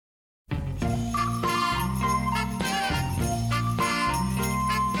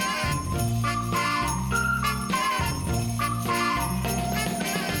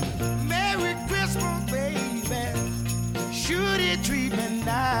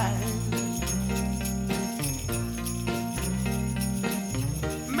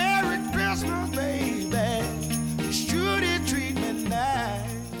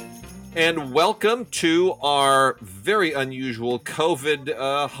And welcome to our very unusual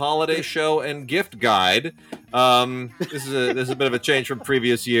COVID holiday show and gift guide. This is a bit of a change from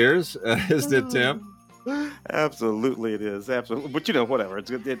previous years, isn't it, Tim? Absolutely, it is. Absolutely, but whatever.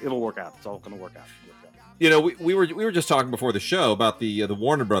 It'll work out. It's all going to work out. You know, we were just talking before the show about the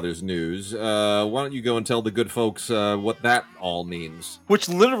Warner Brothers news. Why don't you go and tell the good folks what that all means? Which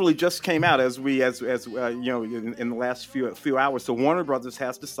literally just came out as in the last few hours. So Warner Brothers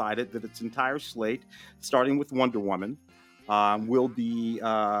has decided that its entire slate, starting with Wonder Woman, will be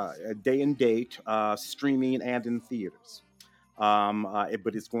day and date streaming and in theaters.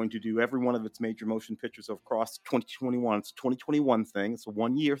 But it's going to do every one of its major motion pictures across 2021. It's a 2021 thing. It's a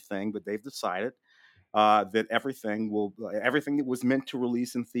 1 year thing, but they've decided that everything that was meant to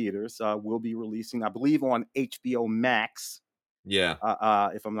release in theaters will be releasing, I believe, on HBO Max. Yeah,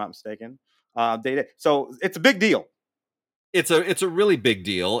 if I'm not mistaken. So it's a big deal. It's a really big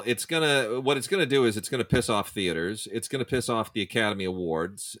deal. It's gonna do is it's gonna piss off theaters. It's gonna piss off the Academy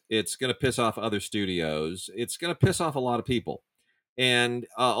Awards. It's gonna piss off other studios. It's gonna piss off a lot of people. And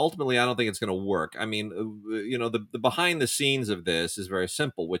ultimately, I don't think it's going to work. I mean, the behind the scenes of this is very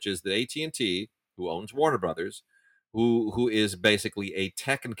simple, which is that AT&T, who owns Warner Brothers, who is basically a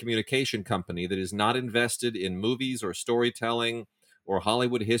tech and communication company that is not invested in movies or storytelling or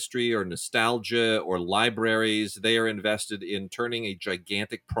Hollywood history or nostalgia or libraries. They are invested in turning a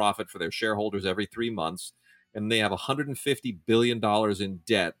gigantic profit for their shareholders every 3 months. And they have $150 billion in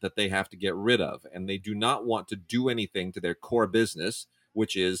debt that they have to get rid of. And they do not want to do anything to their core business,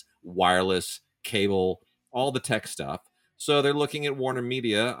 which is wireless, cable, all the tech stuff. So they're looking at Warner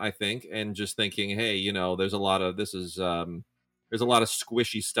Media, I think, and just thinking, hey, there's a lot of there's a lot of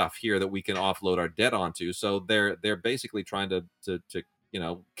squishy stuff here that we can offload our debt onto. So they're basically trying to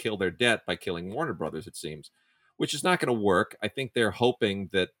kill their debt by killing Warner Brothers, it seems, which is not going to work. I think they're hoping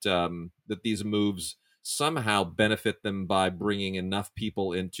that that these moves somehow benefit them by bringing enough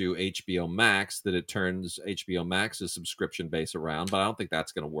people into HBO Max that it turns HBO Max's subscription base around. But I don't think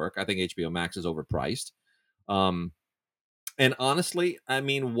that's going to work. I think HBO Max is overpriced. And honestly, I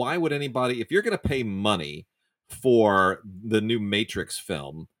mean, why would anybody, if you're going to pay money for the new Matrix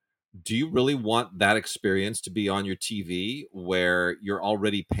film, do you really want that experience to be on your TV where you're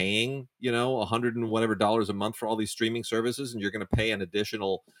already paying, $100 and whatever dollars a month for all these streaming services, and you're going to pay an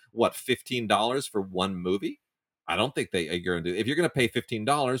additional $15 for one movie? I don't think you're going to do. If you're going to pay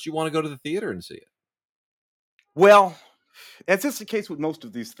 $15, you want to go to the theater and see it. Well, as is the case with most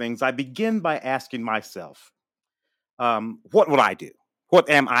of these things, I begin by asking myself, what would I do? What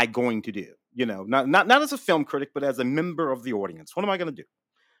am I going to do? Not as a film critic, but as a member of the audience. What am I going to do?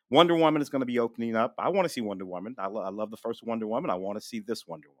 Wonder Woman is going to be opening up. I want to see Wonder Woman. I love the first Wonder Woman. I want to see this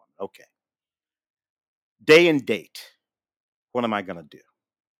Wonder Woman. Okay. Day and date. What am I going to do?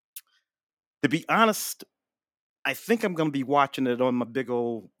 To be honest, I think I'm going to be watching it on my big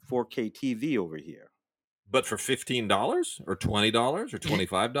old 4K TV over here. But for $15 or $20 or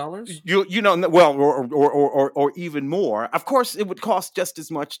 $25, or even more. Of course, it would cost just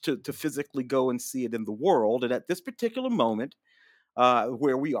as much to physically go and see it in the world. And at this particular moment,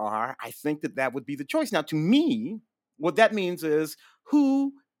 where we are, I think that would be the choice. Now, to me, what that means is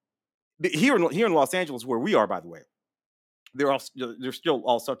here in Los Angeles, where we are, by the way, there's still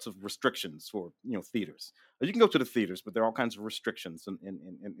all sorts of restrictions for theaters. You can go to the theaters, but there are all kinds of restrictions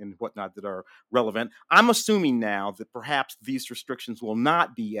and whatnot that are relevant. I'm assuming now that perhaps these restrictions will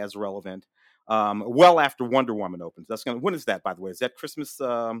not be as relevant well after Wonder Woman opens. When is that, by the way? Is that Christmas?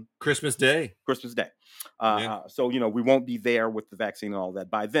 Christmas Day. Christmas Day. Yeah. So we won't be there with the vaccine and all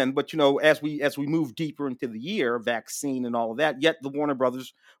that by then. But as we move deeper into the year, vaccine and all of that, yet the Warner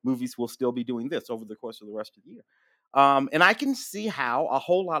Brothers movies will still be doing this over the course of the rest of the year. And I can see how a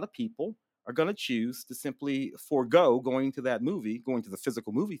whole lot of people are going to choose to simply forego going to that movie, going to the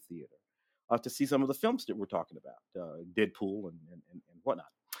physical movie theater, to see some of the films that we're talking about, Deadpool and whatnot.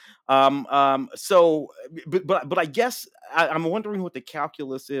 But I guess I'm wondering what the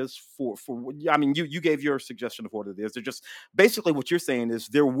calculus is for. I mean, you gave your suggestion of what it is. They're just basically what you're saying is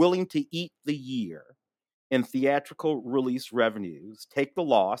they're willing to eat the year in theatrical release revenues, take the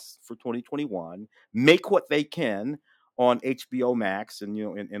loss for 2021, make what they on HBO Max and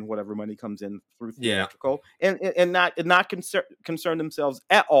whatever money comes in through theatrical, and not concern themselves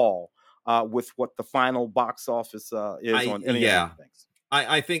at all with what the final box office is on any of these things.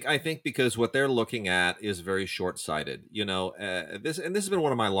 I think because what they're looking at is very short-sighted. This has been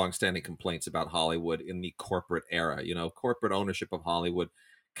one of my long-standing complaints about Hollywood in the corporate era. Corporate ownership of Hollywood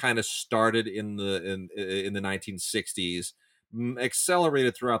kind of started in the 1960s,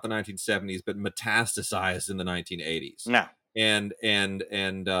 accelerated throughout the 1970s, but metastasized in the 1980s. Yeah. and Sony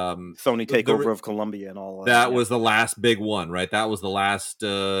the takeover of Columbia and all that. that Yeah. was the last big one, right? That was the last,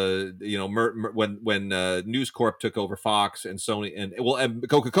 when News Corp took over Fox and Sony, and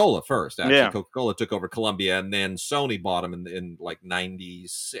Coca-Cola first. Actually, Yeah. Coca-Cola took over Columbia, and then Sony bought them in like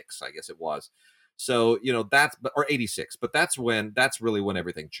 '96, I guess it was. So that's or '86, but that's really when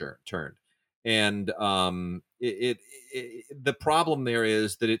everything turned. And the problem there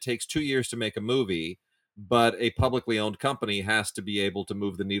is that it takes 2 years to make a movie, but a publicly owned company has to be able to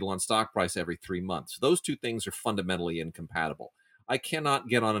move the needle on stock price every 3 months. Those two things are fundamentally incompatible. I cannot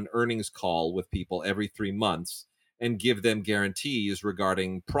get on an earnings call with people every 3 months and give them guarantees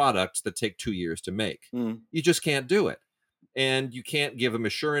regarding products that take 2 years to make. Mm. You just can't do it. And you can't give them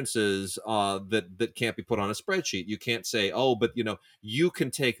assurances that can't be put on a spreadsheet. You can't say, oh, but you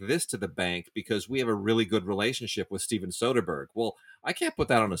can take this to the bank because we have a really good relationship with Steven Soderbergh. Well, I can't put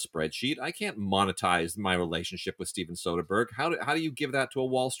that on a spreadsheet. I can't monetize my relationship with Steven Soderbergh. How do you give that to a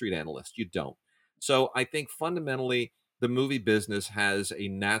Wall Street analyst? You don't. So I think fundamentally the movie business has a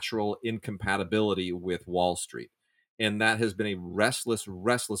natural incompatibility with Wall Street. And that has been a restless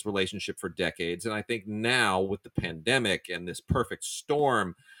relationship for decades. And I think now with the pandemic and this perfect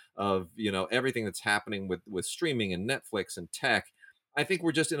storm of everything that's happening with streaming and Netflix and tech, I think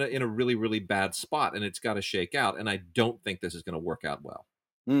we're just in a really, really bad spot, and it's got to shake out. And I don't think this is going to work out well.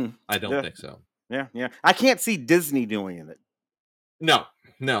 Mm. I don't Yeah. think so. Yeah. Yeah. I can't see Disney doing it. No,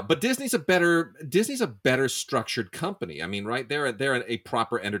 but Disney's a better structured company. I mean, right? They're a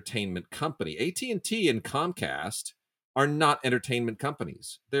proper entertainment company. AT&T and Comcast are not entertainment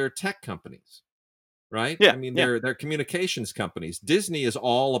companies. They're tech companies, right? Yeah. I mean, Yeah. they're communications companies. Disney is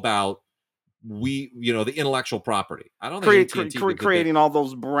all about the intellectual property. I don't think AT&T Creating all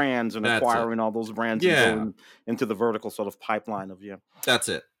those brands and that's it. acquiring all those brands and Yeah, going into the vertical sort of pipeline of that's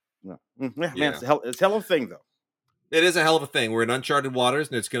it. Yeah. Yeah, man, Yeah. it's a hell of a thing though. It is a hell of a thing. We're in uncharted waters,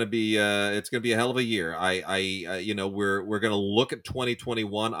 and it's going to be a hell of a year. We're going to look at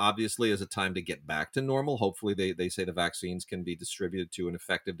 2021 obviously as a time to get back to normal. Hopefully, they say the vaccines can be distributed to an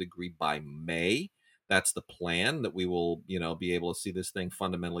effective degree by May. That's the plan, that we will be able to see this thing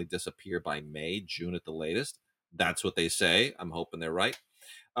fundamentally disappear by May, June at the latest. That's what they say. I'm hoping they're right,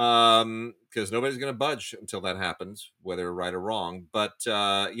 because nobody's going to budge until that happens, whether right or wrong. But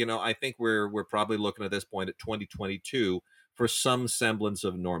I think we're probably looking at this point at 2022 for some semblance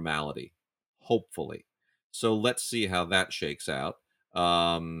of normality, hopefully. So let's see how that shakes out.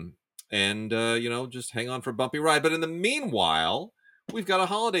 And just hang on for a bumpy ride. But in the meanwhile, we've got a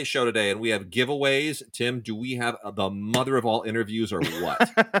holiday show today, and we have giveaways. Tim, do we have the mother of all interviews or what?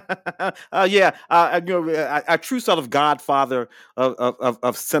 Yeah, a true sort of godfather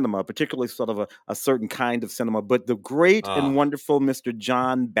of cinema, particularly sort of a certain kind of cinema, but the great and wonderful Mr.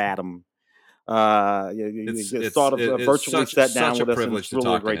 John Badham. It's Sort of virtually sat down with us, and privilege it's to really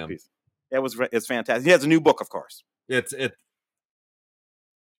a talk to great him. piece. It's fantastic. He has a new book, of course. It's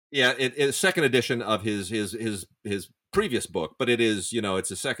second edition of his previous book, but it is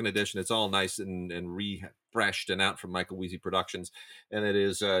it's a second edition. It's all nice and refreshed and out from Michael Weezy Productions, and it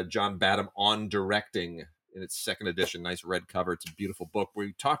is John Badham on directing in its second edition. Nice red cover. It's a beautiful book.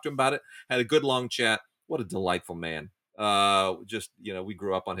 We talked to him about it, had a good long chat. What a delightful man. We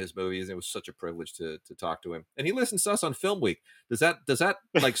grew up on his movies, and it was such a privilege to talk to him. And he listens to us on Film Week. Does that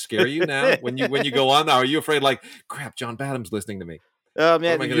like scare you now when you go on now? Are you afraid, like, crap, John Badham's listening to me?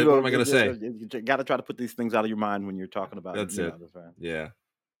 Man, what am I going to say? You got to try to put these things out of your mind when you're talking about That's it. it. Yeah.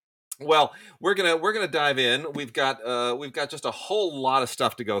 Well, we're gonna dive in. We've got just a whole lot of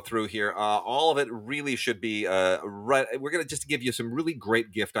stuff to go through here. All of it really should be right. We're gonna just give you some really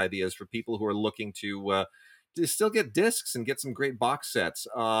great gift ideas for people who are looking to still get discs and get some great box sets.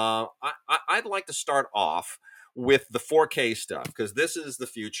 I'd like to start off with the 4K stuff, because this is the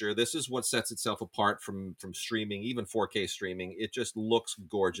future. This is what sets itself apart from streaming, even 4K streaming. It just looks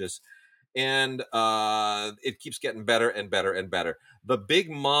gorgeous, and it keeps getting better and better and better. The big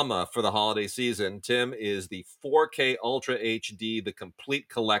mama for the holiday season, Tim, is the 4K Ultra HD, the complete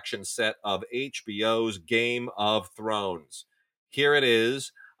collection set of HBO's Game of Thrones. Here it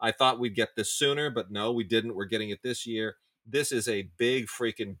is. I thought we'd get this sooner, but no, we didn't. We're getting it this year. This is a big,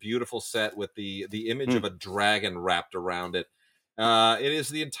 freaking beautiful set with the image of a dragon wrapped around it. It is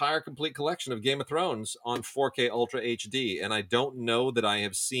the entire complete collection of Game of Thrones on 4K Ultra HD, and I don't know that I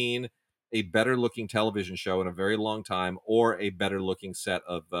have seen a better looking television show in a very long time, or a better looking set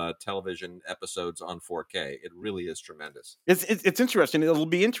of television episodes on 4K. It really is tremendous. It's interesting. It'll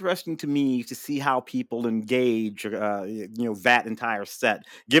be interesting to me to see how people engage, that entire set.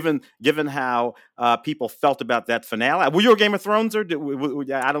 Given how people felt about that finale. Were you a Game of Thrones or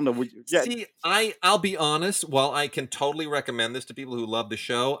I don't know? Yeah. See, I'll be honest. While I can totally recommend this to people who love the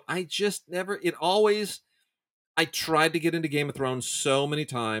show, I just never. It always. I tried to get into Game of Thrones so many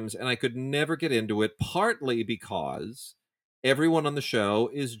times, and I could never get into it. Partly because everyone on the show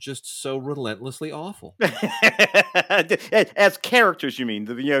is just so relentlessly awful. As characters, you mean?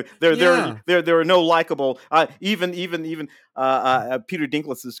 Yeah, There are no likable. Even Peter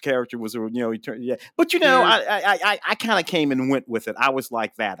Dinklage's character was yeah. But dude. I kind of came and went with it. I was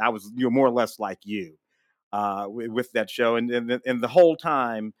like that. I was more or less like you with that show, and the whole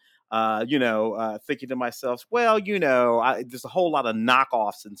time. Thinking to myself, well, there's a whole lot of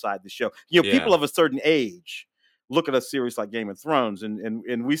knockoffs inside the show. People Yeah, of a certain age look at a series like Game of Thrones,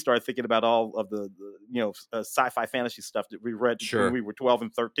 and we start thinking about all of sci-fi fantasy stuff that we read when sure. we were 12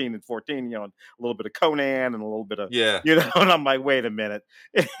 and 13 and 14. And a little bit of Conan and a little bit of Yeah, and I'm like, wait a minute,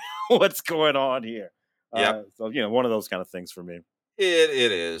 what's going on here? yep. So one of those kind of things for me.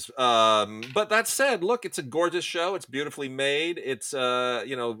 It is. But that said, look, it's a gorgeous show. It's beautifully made. It's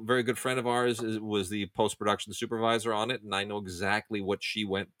very good friend of ours was the post production supervisor on it, and I know exactly what she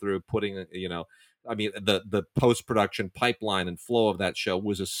went through putting. I mean, the post production pipeline and flow of that show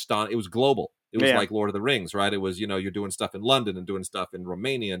was It was global. It was Yeah. like Lord of the Rings, right? It was you're doing stuff in London and doing stuff in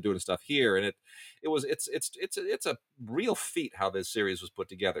Romania and doing stuff here, and it's a real feat how this series was put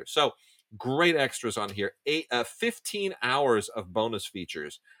together. So great extras on here. 15 hours of bonus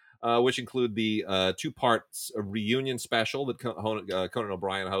features, which include the 2 parts reunion special that Conan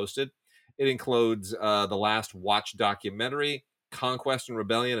O'Brien hosted. It includes the Last Watch documentary, Conquest and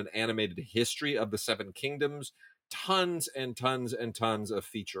Rebellion, an animated history of the Seven Kingdoms, tons and tons and tons of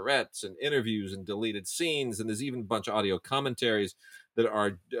featurettes and interviews and deleted scenes, and there's even a bunch of audio commentaries that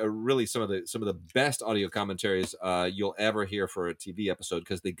are really some of the best audio commentaries you'll ever hear for a TV episode,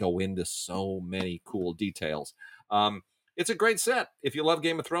 because they go into so many cool details. It's a great set. If you love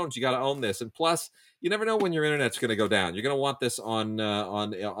Game of Thrones, you got to own this. And plus, you never know when your internet's going to go down. You're going to want this on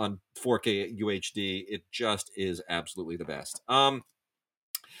 4K UHD. It just is absolutely the best.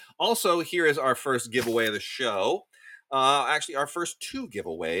 Also, here is our first giveaway of the show. Actually, our first 2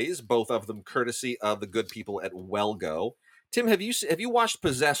 giveaways, both of them courtesy of the good people at Wellgo. Tim, have you watched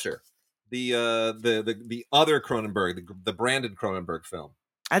Possessor, the other Cronenberg, the Brandon Cronenberg film?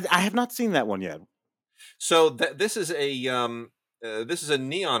 I have not seen that one yet. So this is a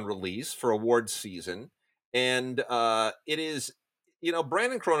Neon release for awards season, and it is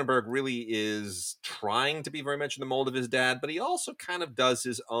Brandon Cronenberg really is trying to be very much in the mold of his dad, but he also kind of does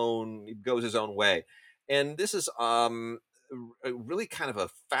he goes his own way, and this is really kind of a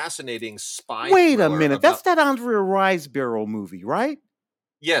fascinating spy Wait a thriller minute, about. that's that Andrea Riseborough movie, right?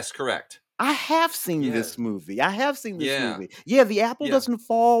 Yes, correct. I have seen Yeah, this movie. I have seen this yeah, movie. Yeah, the apple yeah. doesn't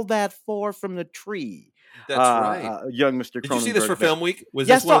fall that far from the tree. That's right. Young Mr. Did you see this for Cronenberg there. Film Week? Was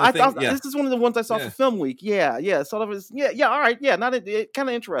Yeah, this one so of the I things? thought Yeah, this is one of the ones I saw for yeah. Film Week. Yeah. Sort of yeah, all right. Yeah, not kind of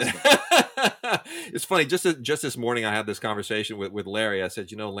interesting. It's funny. Just this morning, I had this conversation with Larry. I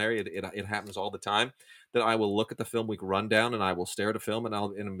said, Larry, it happens all the time that I will look at the Film Week rundown and I will stare at a film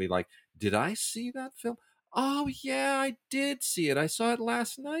and be like, did I see that film? Oh yeah, I did see it. I saw it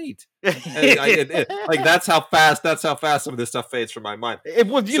last night. And like that's how fast some of this stuff fades from my mind. It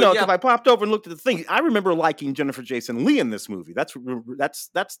was, So yeah, because I popped over and looked at the thing. I remember liking Jennifer Jason Leigh in this movie. That's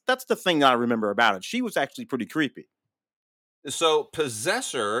the thing I remember about it. She was actually pretty creepy. so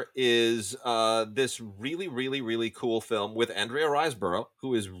Possessor is this really, really, really cool film with Andrea Riseborough,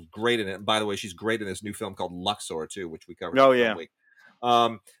 who is great in it. And by the way, she's great in this new film called Luxor too, which we covered Oh for Film yeah. Week.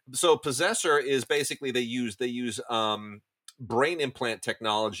 So Possessor is basically they use brain implant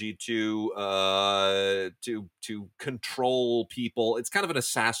technology to control people. It's kind of an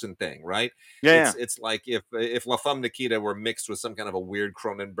assassin thing, right? Yeah. It's like if La Femme Nikita were mixed with some kind of a weird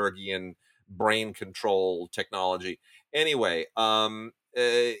Cronenbergian brain control technology. Anyway,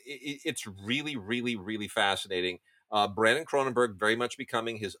 it's really, really, really fascinating. Brandon Cronenberg very much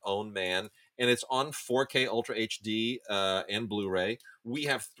becoming his own man, and it's on 4K Ultra HD and Blu-ray. We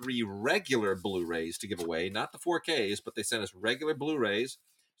have 3 regular Blu-rays to give away, not the 4Ks, but they sent us regular Blu-rays.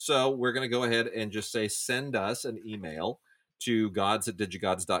 So we're going to go ahead and just say send us an email to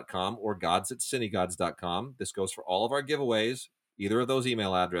gods@digigods.com or gods@cinegods.com. This goes for all of our giveaways. Either of those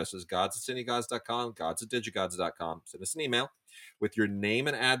email addresses, gods@cinegods.com, gods@digigods.com. Send us an email with your name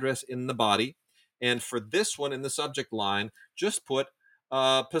and address in the body. And for this one, in the subject line, just put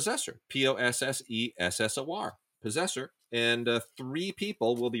Possessor, Possessor, Possessor, and 3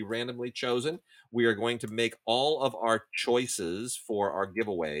 people will be randomly chosen. We are going to make all of our choices for our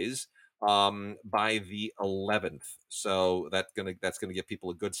giveaways by the 11th. So that's gonna give people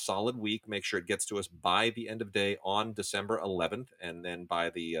a good solid week. Make sure it gets to us by the end of day on December 11th, and then by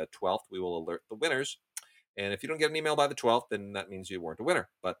the 12th we will alert the winners. And if you don't get an email by the 12th, then that means you weren't a winner.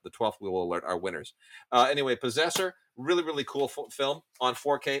 But the 12th, we will alert our winners. Anyway, Possessor, really, really cool film on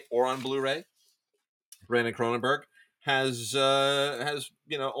 4K or on Blu-ray. Brandon Cronenberg has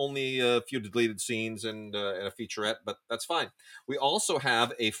only a few deleted scenes and a featurette, but that's fine. We also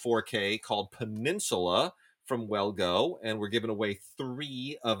have a 4K called Peninsula from Well Go, and we're giving away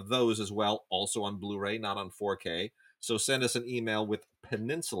 3 of those as well, also on Blu-ray, not on 4K. So send us an email with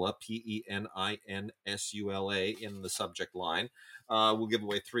Peninsula, Peninsula, in the subject line. We'll give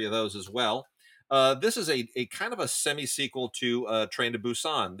away 3 of those as well. This is a kind of a semi-sequel to Train to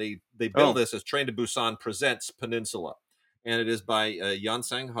Busan. They bill this as Train to Busan Presents Peninsula, and it is by Yeon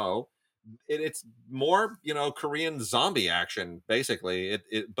Sang-ho. It's more, Korean zombie action, basically.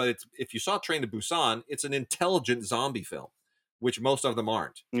 But it's, if you saw Train to Busan, it's an intelligent zombie film, which most of them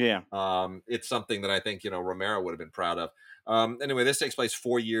aren't. Yeah. It's something that I think, Romero would have been proud of. Anyway, this takes place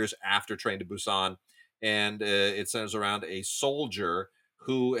 4 years after Train to Busan, and it centers around a soldier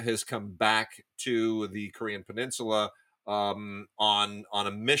who has come back to the Korean Peninsula on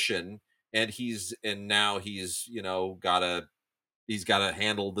a mission, and now he's got to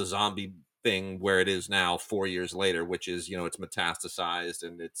handle the zombie thing where it is now 4 years later, which is, it's metastasized,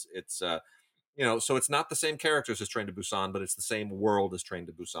 and it's so it's not the same characters as Train to Busan, but it's the same world as Train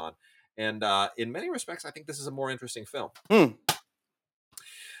to Busan. And in many respects, I think this is a more interesting film.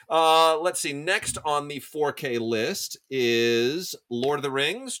 Let's see. Next on the 4K list is Lord of the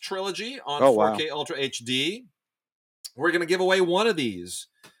Rings trilogy on 4K Ultra HD. We're going to give away one of these.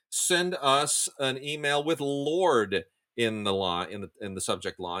 Send us an email with Lord in the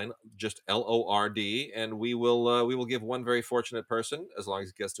subject line, just LORD, and we will give one very fortunate person, as long as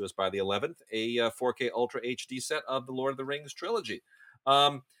it gets to us by the 11th, a 4K Ultra HD set of the Lord of the Rings trilogy.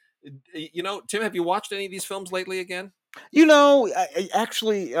 Tim, have you watched any of these films lately again?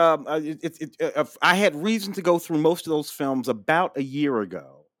 Actually, I had reason to go through most of those films about a year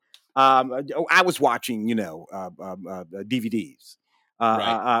ago. I was watching, DVDs.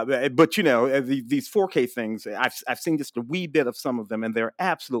 Right. But these 4K things, I've seen just a wee bit of some of them, and they're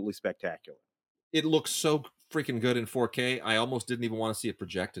absolutely spectacular. It looks so freaking good in 4K. I almost didn't even want to see it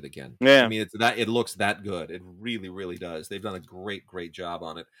projected again. Yeah. I mean, it looks that good. It really, really does. They've done a great, great job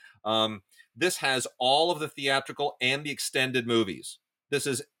on it. This has all of the theatrical and the extended movies. This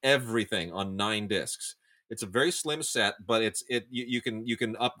is everything on 9 discs. It's a very slim set, but you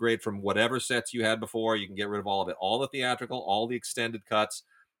can upgrade from whatever sets you had before. You can get rid of all of it, all the theatrical, all the extended cuts,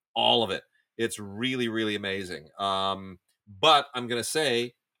 all of it. It's really, really amazing. But I'm gonna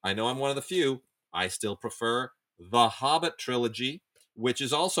say, I know I'm one of the few. I still prefer the Hobbit trilogy, which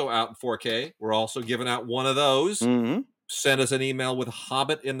is also out in 4K. We're also giving out one of those. Mm-hmm. Send us an email with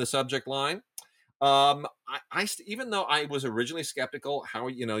Hobbit in the subject line. Even though I was originally skeptical, how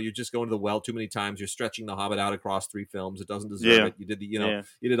you're just going to the well too many times. You're stretching the Hobbit out across 3 films. It doesn't deserve it. You did you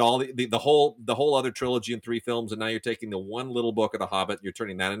did all the whole other trilogy in 3 films, and now you're taking the one little book of the Hobbit. You're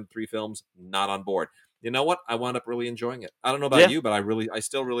turning that into 3 films. Not on board. You know what? I wound up really enjoying it. I don't know about you, but I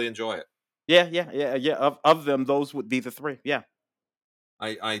still really enjoy it. Yeah. Of them, those would be the 3. Yeah.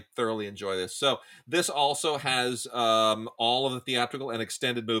 I thoroughly enjoy this. So this also has all of the theatrical and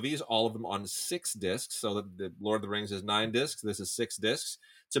extended movies, all of them on 6 discs. So the Lord of the Rings is 9 discs. This is 6 discs.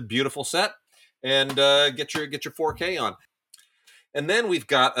 It's a beautiful set, and get your 4K on. And then we've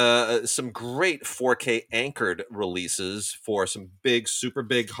got some great 4K anchored releases for some super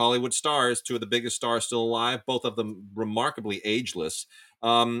big Hollywood stars. 2 of the biggest stars still alive, both of them remarkably ageless.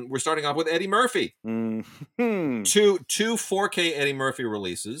 We're starting off with Eddie Murphy. Mm-hmm. Two 4K Eddie Murphy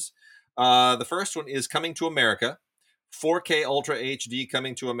releases. The first one is Coming to America. 4K Ultra HD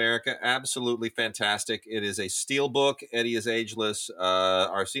Coming to America. Absolutely fantastic. It is a steelbook. Eddie is ageless.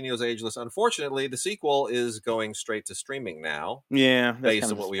 Arsenio's ageless. Unfortunately, the sequel is going straight to streaming now. Yeah, that's based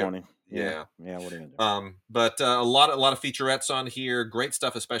kind on of what we funny. Yeah. What are you gonna do? But a lot of featurettes on here. Great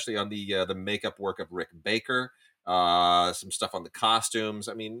stuff, especially on the makeup work of Rick Baker. Some stuff on the costumes.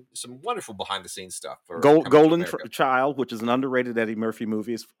 I mean, some wonderful behind the scenes stuff for Golden Child, which is an underrated Eddie Murphy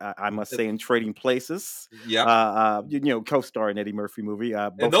movie, I must say, in Trading Places. Yeah, co-star in Eddie Murphy movie.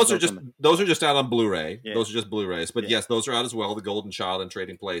 And those are just out on Blu-ray. Yeah. Those are just Blu-rays, but yes, those are out as well. The Golden Child and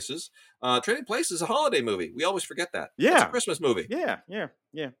Trading Places. Trading Places is a holiday movie. We always forget that. Yeah, it's a Christmas movie. Yeah.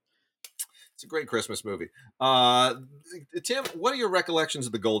 It's a great Christmas movie. Tim, what are your recollections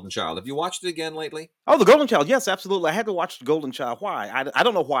of The Golden Child? Have you watched it again lately? Oh, The Golden Child. Yes, absolutely. I had to watch The Golden Child. Why? I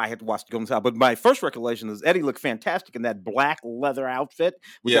don't know why I had to watch The Golden Child, but my first recollection is Eddie looked fantastic in that black leather outfit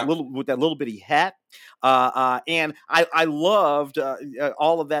Yeah. with that little bitty hat. And I loved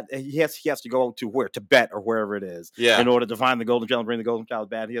all of that. He has to go to where Tibet or wherever it is Yeah. in order to find the Golden Child and bring the Golden Child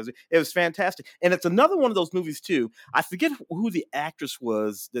back. It was fantastic, and it's another one of those movies too. I forget who the actress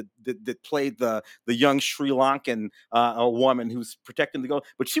was that played the young Sri Lankan woman who's protecting the gold,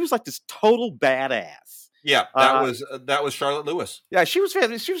 but she was like this total badass. Yeah, that was Charlotte Lewis. Yeah, she was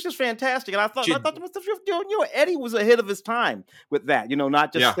just fantastic, and I thought Eddie was ahead of his time with that. You know,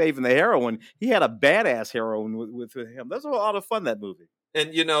 not just saving the heroine; he had a badass heroine with him. That's a lot of fun, that movie.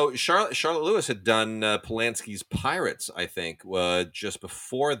 And you know, Charlotte Lewis had done Polanski's Pirates, I think, just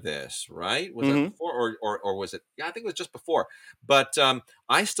before this, right? Was that before, or was it? Yeah, I think it was just before. But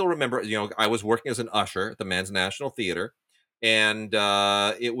I still remember, you know, I was working as an usher at the Man's National Theater, and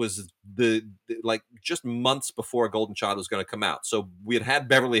it was the like just months before Golden Child was going to come out. So we had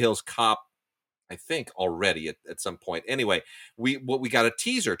Beverly Hills Cop, I think, already at some point. Anyway, we got a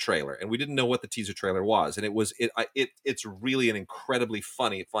teaser trailer, and we didn't know what the teaser trailer was, and it's really an incredibly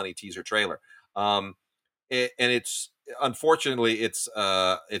funny teaser trailer. And it's unfortunately it's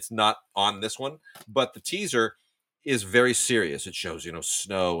not on this one, but the teaser is very serious. It shows, you know,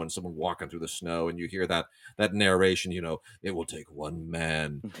 snow and someone walking through the snow, and you hear that narration, you know, it will take one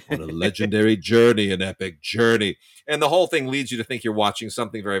man on a legendary journey, an epic journey. And the whole thing leads you to think you're watching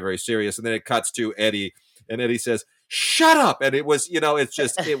something very, very serious. And then it cuts to Eddie, and Eddie says, "Shut up." And it was, you know,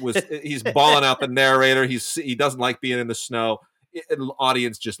 he's bawling out the narrator. He doesn't like being in the snow. The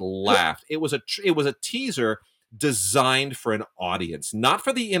audience just laughed. It was a teaser designed for an audience, not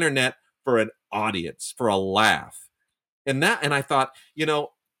for the internet, for an audience, for a laugh. And I thought, you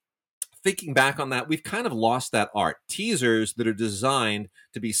know, thinking back on that, we've kind of lost that art. Teasers that are designed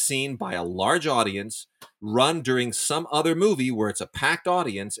to be seen by a large audience, run during some other movie where it's a packed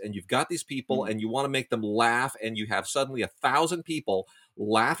audience, and you've got these people and you want to make them laugh, and you have suddenly 1,000 people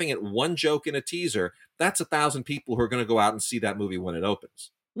laughing at one joke in a teaser. That's 1,000 people who are going to go out and see that movie when it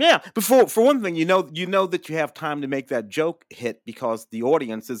opens. Yeah, but for one thing, you know that you have time to make that joke hit because the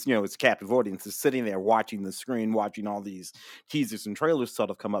audience is, you know, it's a captive audience is sitting there watching the screen, watching all these teasers and trailers sort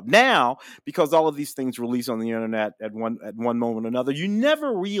of come up. Now, because all of these things release on the internet at one moment or another, you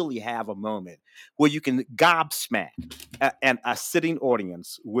never really have a moment where you can gobsmack a sitting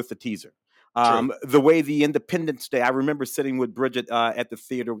audience with a teaser. The way the Independence Day, I remember sitting with Bridget at the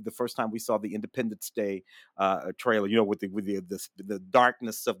theater the first time we saw the Independence Day trailer, you know, with the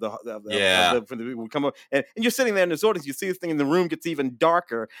darkness of we come up, and you're sitting there in this audience, you see this thing, and the room gets even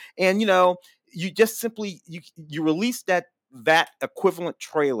darker, and you know, you just simply you release that equivalent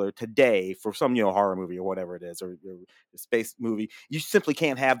trailer today for some, you know, horror movie or whatever it is, or a space movie, you simply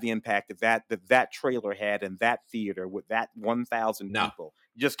can't have the impact that trailer had in that theater with that 1,000 people.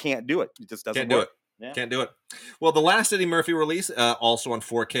 You just can't do it. It just doesn't work. Yeah. Can't do it. Well, the last Eddie Murphy release, also on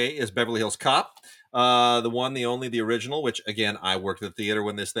 4K, is Beverly Hills Cop. The one, the only, the original, which, again, I worked at the theater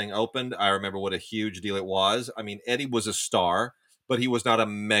when this thing opened. I remember what a huge deal it was. I mean, Eddie was a star, but he was not a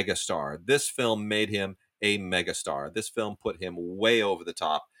mega star. This film made him a megastar. This film put him way over the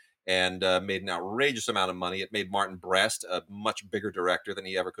top and made an outrageous amount of money. It made Martin Brest a much bigger director than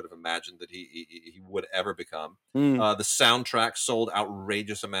he ever could have imagined that he would ever become. The soundtrack sold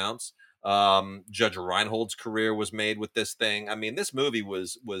outrageous amounts. Judge Reinhold's career was made with this thing. I mean, this movie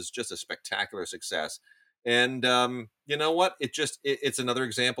was just a spectacular success. And you know what? It's another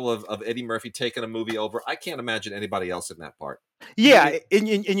example of Eddie Murphy taking a movie over. I can't imagine anybody else in that part. Yeah, and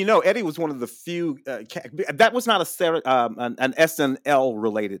you know, Eddie was one of the few that was not an SNL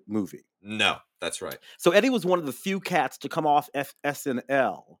related movie. No, that's right. So Eddie was one of the few cats to come off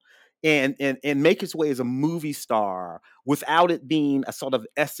SNL and make his way as a movie star without it being a sort of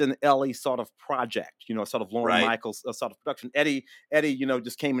SNL-y sort of project, you know, sort of Lorne Michaels sort of production. Eddie, you know,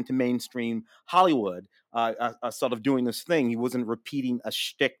 just came into mainstream Hollywood, sort of doing this thing. He wasn't repeating a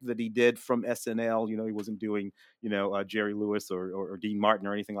shtick that he did from SNL. You know, he wasn't doing, you know, Jerry Lewis or Dean Martin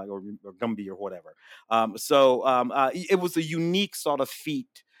or anything like, or Gumby or whatever. It was a unique sort of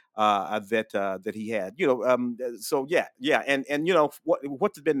feat that he had, you know. So yeah, and you know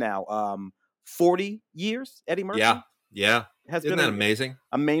what's it been now? 40 years, Eddie Murphy. Yeah. Isn't that amazing?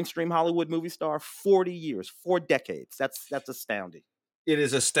 A mainstream Hollywood movie star, 40 years, 4 decades. That's astounding. It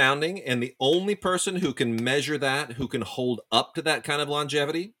is astounding, and the only person who can measure that, who can hold up to that kind of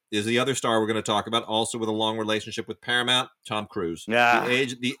longevity, is the other star we're going to talk about, also with a long relationship with Paramount, Tom Cruise. Yeah,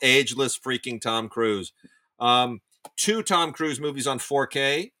 the ageless freaking Tom Cruise. 2 Tom Cruise movies on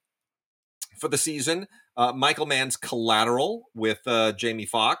 4K. for the season, Michael Mann's Collateral with Jamie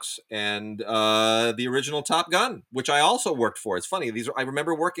Foxx, and the original Top Gun, which I also worked for. It's funny; I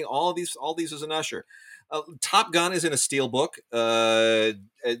remember working all these as an usher. Top Gun is in a steelbook,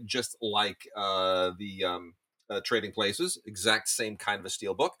 just like the Trading Places, exact same kind of a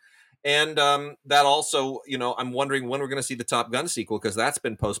steelbook. And that also, I'm wondering when we're going to see the Top Gun sequel, because that's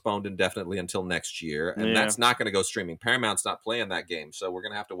been postponed indefinitely until next year, and that's not going to go streaming. Paramount's not playing that game, so we're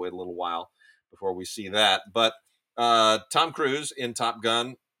going to have to wait a little while before we see that. But Tom Cruise in Top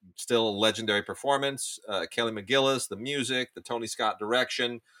Gun, still a legendary performance. Kelly McGillis, the music, the Tony Scott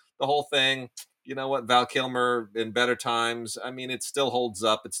direction, the whole thing. You know what? Val Kilmer in Better Times. I mean, it still holds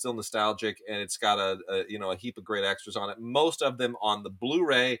up. It's still nostalgic, and it's got a heap of great extras on it. Most of them on the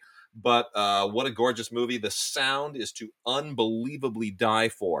Blu-ray. But what a gorgeous movie. The sound is to unbelievably die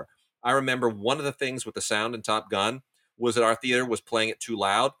for. I remember one of the things with the sound in Top Gun was that our theater was playing it too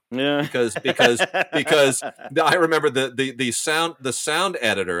loud. Yeah. Because I remember the sound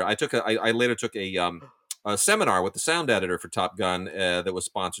editor. I later took a seminar with the sound editor for Top Gun that was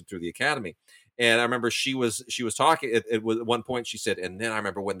sponsored through the Academy. And I remember she was talking. It was at one point she said, and then I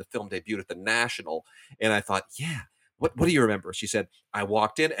remember when the film debuted at the National, and I thought, yeah. What do you remember? She said, I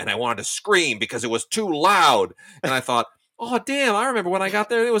walked in and I wanted to scream because it was too loud. And I thought, oh, damn, I remember when I got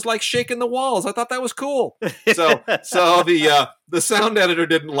there, it was like shaking the walls. I thought that was cool. So the sound editor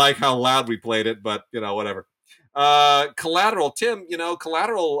didn't like how loud we played it, but, whatever. Collateral, Tim,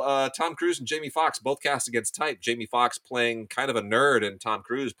 Collateral, Tom Cruise and Jamie Foxx both cast against type. Jamie Foxx playing kind of a nerd and Tom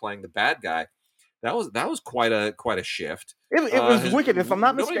Cruise playing the bad guy. That was quite a shift. It was wicked. If I'm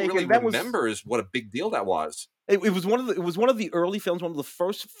not mistaken, nobody really remembers what a big deal that was. It was one of the early films, one of the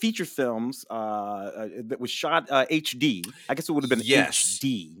first feature films that was shot HD. I guess it would have been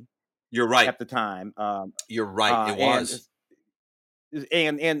HD. You're right at the time. You're right. It was.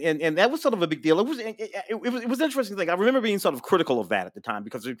 And that was sort of a big deal. It was an interesting thing. I remember being sort of critical of that at the time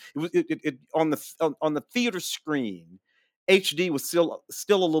because it on the theater screen, HD was still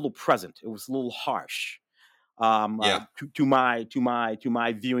a little present. It was a little harsh. To my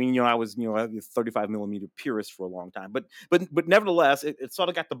viewing, I was a 35 millimeter purist for a long time, but nevertheless, it sort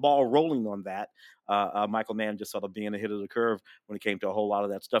of got the ball rolling on that. Michael Mann just sort of being ahead of the curve when it came to a whole lot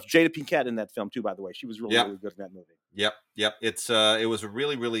of that stuff. Jada Pinkett in that film too, by the way, she was really good in that movie. Yep. It was a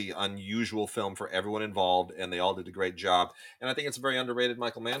really, really unusual film for everyone involved, and they all did a great job. And I think it's a very underrated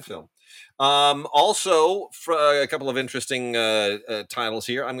Michael Mann film. Also, for a couple of interesting titles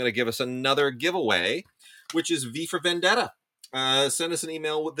here, I'm going to give us another giveaway, which is V for Vendetta. Send us an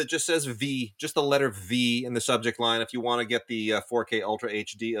email that just says V, just the letter V in the subject line if you want to get the 4K Ultra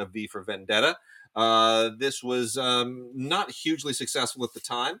HD of V for Vendetta. This was not hugely successful at the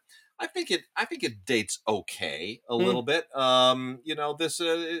time. I think it dates okay a little bit.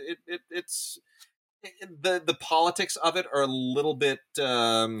 It's the politics of it are a little bit. They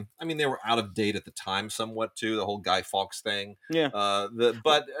were out of date at the time, somewhat too. The whole Guy Fawkes thing. Yeah.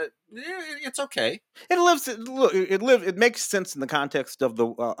 But it's okay. It makes sense in the context of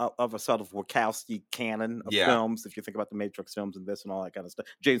of a sort of Wachowski canon of films. If you think about the Matrix films and this and all that kind of stuff,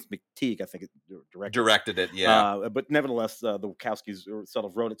 James McTeague, I think, directed it. Yeah. But nevertheless, the Wachowskis sort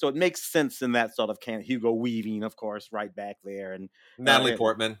of wrote it, so it makes sense in that sort of canon. Hugo Weaving, of course, right back there, and Natalie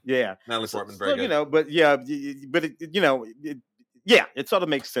Portman. Yeah, Natalie Portman, very good. It sort of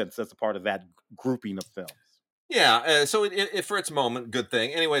makes sense as a part of that grouping of films. Yeah, so it for its moment, good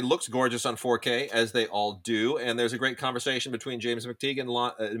thing. Anyway, looks gorgeous on 4K, as they all do, and there's a great conversation between James McTeague and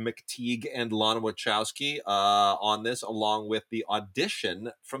Lana Wachowski on this, along with the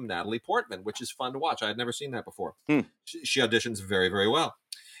audition from Natalie Portman, which is fun to watch. I had never seen that before. She auditions very, very well.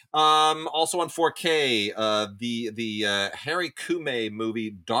 Also on 4K, the Harry Kume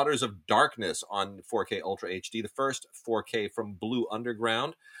movie Daughters of Darkness on 4K Ultra HD, the first 4K from Blue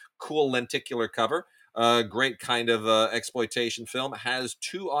Underground. Cool lenticular cover. Great kind of exploitation film. Has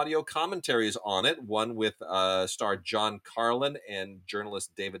 2 audio commentaries on it, one with star John Carlin and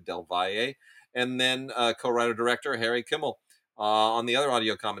journalist David Del Valle, and then co-writer-director Harry Kimmel on the other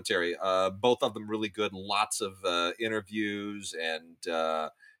audio commentary. Both of them really good. Lots of interviews and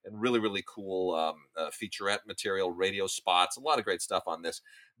really, really cool featurette material, radio spots, a lot of great stuff on this.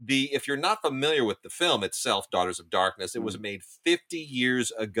 If you're not familiar with the film itself, Daughters of Darkness, it was made 50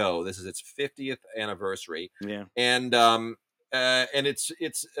 years ago. This is its 50th anniversary. Yeah. And it's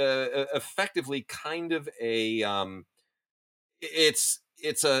effectively kind of a it's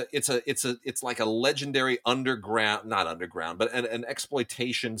like a legendary not underground, but an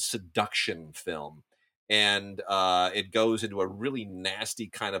exploitation seduction film. And it goes into a really nasty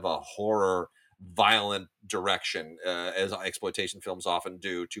kind of a horror violent direction, as exploitation films often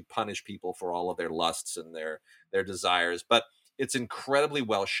do, to punish people for all of their lusts and their desires. But it's incredibly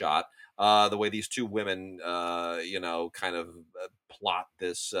well shot. The way these two women, kind of plot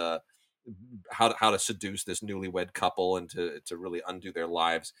this, how to seduce this newlywed couple and to really undo their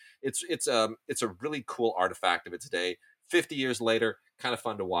lives. It's a really cool artifact of its day. 50 years later, kind of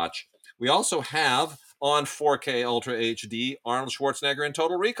fun to watch. We also have on 4K Ultra HD Arnold Schwarzenegger in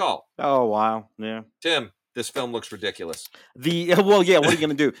Total Recall. Oh wow, yeah. Tim, this film looks ridiculous. Well, yeah. What are you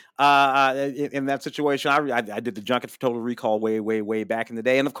gonna do in that situation? I did the junket for Total Recall way back in the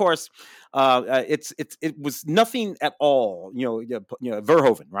day, and of course, it was nothing at all.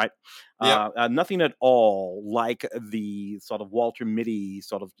 Verhoeven, right? Nothing at all like the sort of Walter Mitty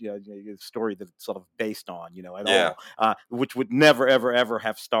sort of story that it's sort of based on. At all, which would never ever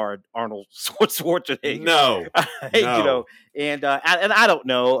have starred Arnold Schwarzenegger. No, no. And I don't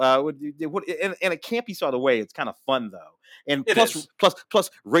know, in a campy sort of way, it's kind of fun though. And plus,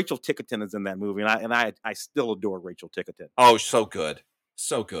 Rachel Tickerton is in that movie, and I still adore Rachel Tickerton. Oh, so good,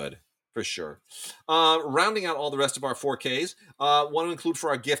 for sure. Rounding out all the rest of our 4Ks, want to include for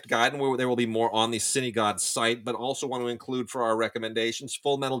our gift guide, and there will be more on the CineGod site, but also want to include for our recommendations,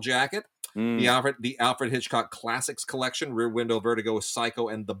 Full Metal Jacket, the Alfred Hitchcock Classics Collection, Rear Window, Vertigo, Psycho,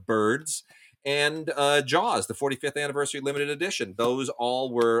 and The Birds, and Jaws, the 45th Anniversary Limited Edition. Those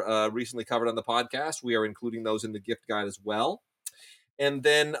all were recently covered on the podcast. We are including those in the gift guide as well. And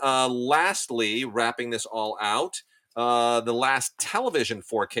then lastly, wrapping this all out, the last television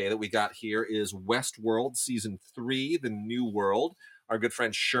 4K that we got here is Westworld Season 3, The New World. Our good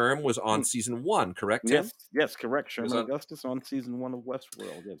friend Sherm was on Season 1, correct, Tim? Yes, correct. Sherman Augustus on Season 1 of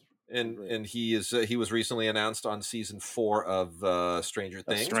Westworld, yes. And he was recently announced on Season 4 of Stranger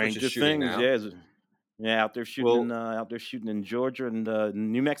Things, Stranger Things, yes. Yeah, out there shooting in Georgia and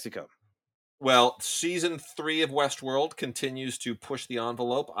New Mexico. Well, Season 3 of Westworld continues to push the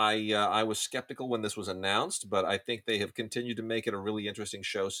envelope. I was skeptical when this was announced, but I think they have continued to make it a really interesting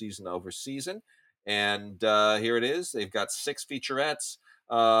show season over season. And here it is. They've got 6 featurettes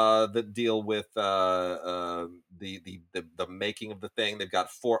that deal with the making of the thing. They've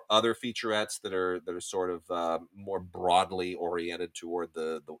got 4 other featurettes that are sort of more broadly oriented toward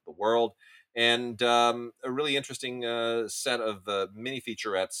the world. And a really interesting set of mini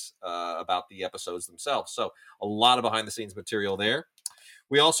featurettes about the episodes themselves. So a lot of behind the scenes material there.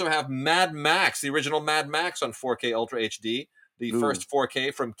 We also have Mad Max, the original Mad Max on 4K Ultra HD, the first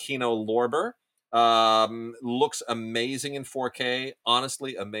 4K from Kino Lorber. Looks amazing in 4K.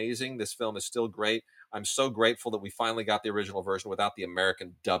 Honestly, amazing. This film is still great. I'm so grateful that we finally got the original version without the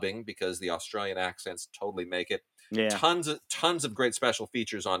American dubbing, because the Australian accents totally make it. Yeah. Tons of great special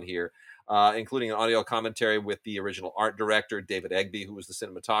features on here, including an audio commentary with the original art director, David Egby, who was the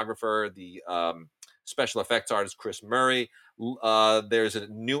cinematographer, the special effects artist, Chris Murray. There's a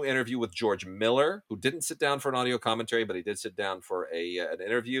new interview with George Miller, who didn't sit down for an audio commentary, but he did sit down for an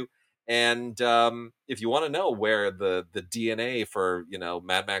interview. And if you want to know where the DNA for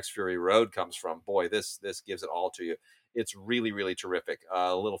Mad Max Fury Road comes from, boy, this gives it all to you. It's really, really terrific.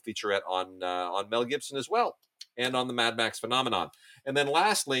 A little featurette on Mel Gibson as well, and on the Mad Max phenomenon. And then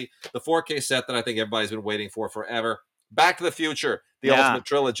lastly, the 4K set that I think everybody's been waiting for forever, Back to the Future, the Ultimate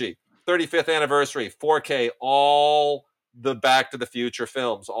Trilogy, 35th anniversary, 4K, all the Back to the Future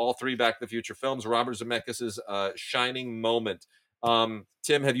films, all 3 Back to the Future films, Robert Zemeckis' shining moment.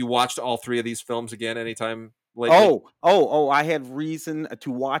 Tim, have you watched all 3 of these films again anytime lately? I had reason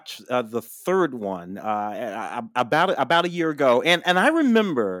to watch the third one about a year ago, and I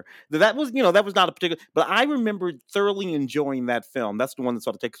remember that was not a particular, but I remember thoroughly enjoying that film. That's the one that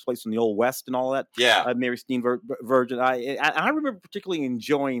sort of takes place in the Old West and all that. Yeah, Mary Steenburgen. I remember particularly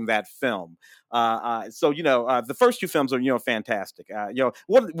enjoying that film. So the first 2 films are fantastic.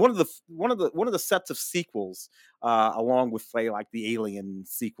 One of the sets of sequels, along with say like the Alien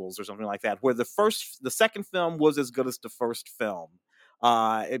sequels or something like that, where the second film was as good as the first film.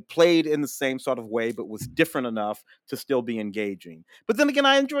 It played in the same sort of way, but was different enough to still be engaging. But then again,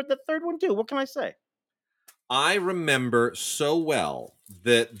 I enjoyed the third one too. What can I say? I remember so well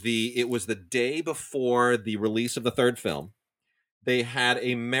that it was the day before the release of the third film. They had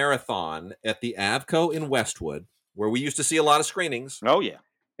a marathon at the Avco in Westwood, where we used to see a lot of screenings. Oh yeah.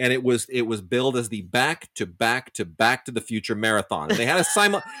 And it was billed as the Back to the Future marathon. And they had a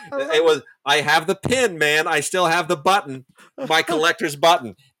I have the pin, man. I still have the button, my collector's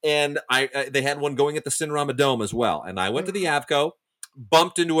button. And they had one going at the Cinerama Dome as well. And I went to the Avco,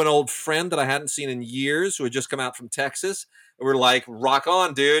 bumped into an old friend that I hadn't seen in years, who had just come out from Texas. And we're like, rock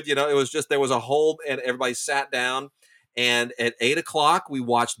on, dude. It was just, there was a whole, and everybody sat down. And at 8:00, we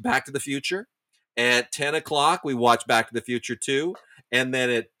watched Back to the Future. At 10 o'clock, we watched Back to the Future 2. And then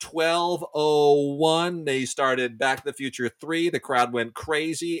at 12:01, they started Back to the Future 3. The crowd went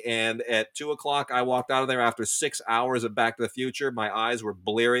crazy. And at 2 o'clock, I walked out of there after 6 hours of Back to the Future. My eyes were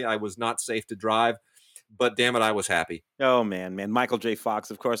bleary. I was not safe to drive. But damn it, I was happy. Oh man, Michael J.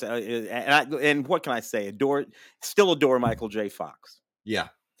 Fox, of course, and what can I say? Still adore Michael J. Fox. Yeah,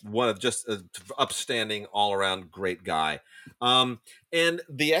 one of just upstanding all around great guy. And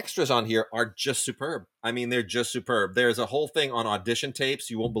the extras on here are just superb. I mean, they're just superb. There's a whole thing on audition tapes.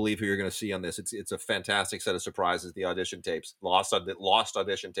 You won't believe who you're going to see on this. It's a fantastic set of surprises. The audition tapes, lost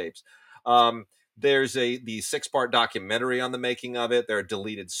audition tapes. There's the 6-part documentary on the making of it. There are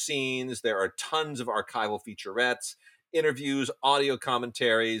deleted scenes. There are tons of archival featurettes, interviews, audio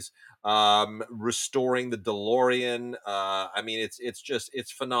commentaries, restoring the DeLorean. I mean,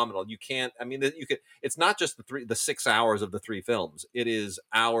 it's phenomenal. You can't. I mean, you could. It's not just the 6 hours of the 3 films. It is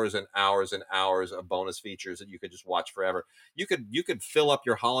hours and hours and hours of bonus features that you could just watch forever. You could fill up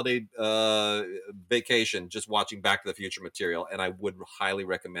your holiday vacation just watching Back to the Future material, and I would highly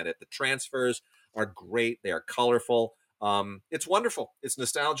recommend it. The transfers are great. They are colorful. It's wonderful. It's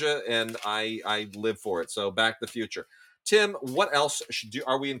nostalgia, and I live for it. So Back to the Future. Tim, what else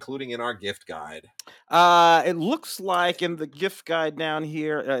are we including in our gift guide? It looks like in the gift guide down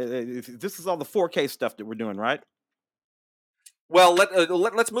here, this is all the 4K stuff that we're doing, right? Well,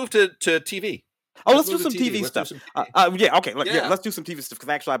 let's move to TV. Oh, let's do some TV stuff. Yeah, okay. Yeah. Let's do some TV stuff because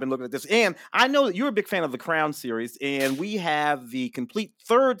actually I've been looking at this, and I know that you're a big fan of the Crown series, and we have the complete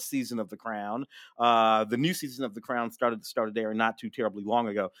 3rd season of the Crown. The new season of the Crown started airing not too terribly long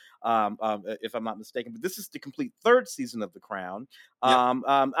ago, if I'm not mistaken. But this is the complete 3rd season of the Crown. Yep.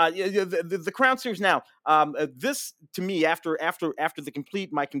 The Crown series. Now, this to me, after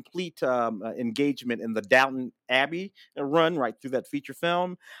my complete engagement in the Downton Abbey run right through that feature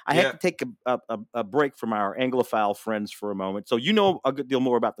film, I had to take a break from our Anglophile friends for a moment. So you know a good deal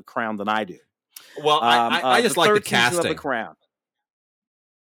more about the Crown than I do. Well, I just like the casting of the Crown.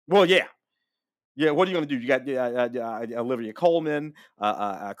 Well, yeah. Yeah, what are you going to do? You got Olivia Colman,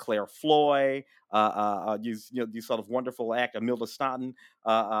 Claire Foy, these sort of wonderful actors, Imelda Staunton,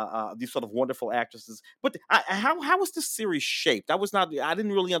 these sort of wonderful actresses. But how was this series shaped? I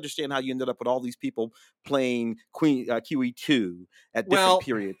didn't really understand how you ended up with all these people playing Queen QE2 at different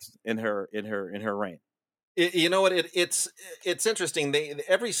periods in her reign. You know what? It's interesting.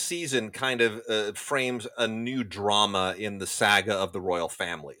 Every season kind of frames a new drama in the saga of the royal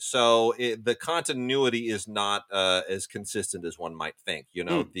family. So the continuity is not as consistent as one might think. You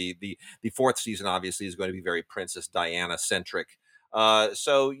know, the 4th season obviously is going to be very Princess Diana centric.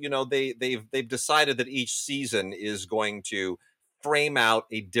 So you know they've decided that each season is going to frame out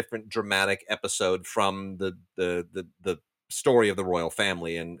a different dramatic episode from the story of the royal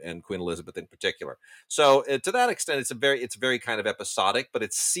family and Queen Elizabeth in particular. So to that extent, it's very kind of episodic, but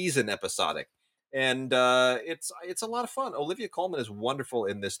it's season episodic, and it's a lot of fun. Olivia Colman is wonderful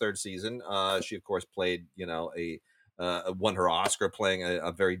in this 3rd season. She of course played won her Oscar playing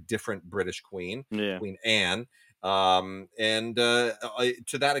a very different British queen, Queen Anne. And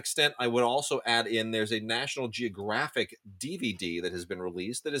to that extent, I would also add in there's a National Geographic DVD that has been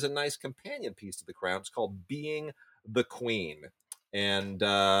released that is a nice companion piece to The Crown. It's called Being the Queen. And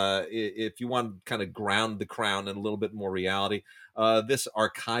if you want to kind of ground the Crown in a little bit more reality, this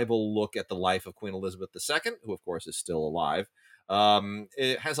archival look at the life of Queen Elizabeth II, who of course is still alive,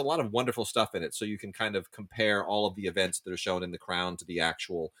 it has a lot of wonderful stuff in it. So you can kind of compare all of the events that are shown in The Crown to the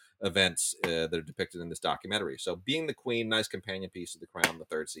actual events that are depicted in this documentary. So Being the Queen, nice companion piece to The Crown, the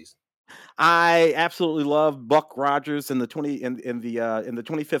 3rd season. I absolutely love Buck Rogers in the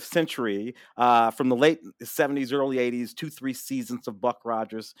 25th century, from the late 70s, early 80s, 2-3 seasons of Buck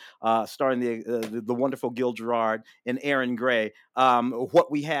Rogers, starring the wonderful Gil Gerard and Aaron Gray. What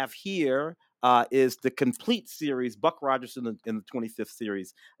we have here is the complete series, Buck Rogers in the 25th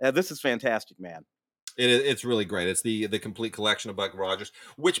series. This is fantastic, man. It's really great. It's the complete collection of Buck Rogers,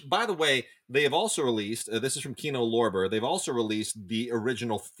 which, by the way, they have also released. This is from Kino Lorber. They've also released the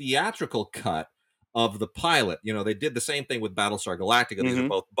original theatrical cut of the pilot. You know, they did the same thing with Battlestar Galactica. These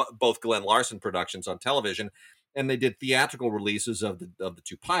are both Glenn Larson productions on television, and they did theatrical releases of the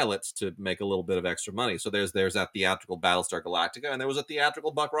 2 pilots to make a little bit of extra money. So there's that theatrical Battlestar Galactica, and there was a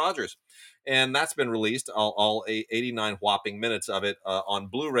theatrical Buck Rogers, and that's been released, all 89 whopping minutes of it on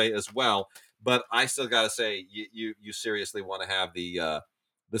Blu-ray as well. But I still got to say, you seriously want to have the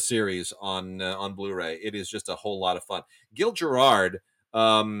series on Blu-ray. It is just a whole lot of fun. Gil Gerard,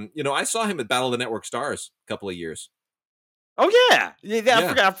 I saw him at Battle of the Network Stars a couple of years. Oh yeah.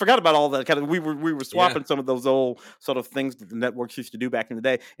 Yeah, I forgot about all that kind of. We were yeah, swapping some of those old sort of things that the networks used to do back in the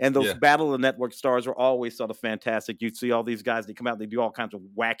day, and those yeah, Battle of the Network stars were always sort of fantastic. You'd see all these guys, they come out, they do all kinds of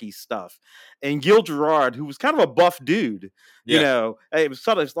wacky stuff, and Gil Gerard, who was kind of a buff dude, yeah. it was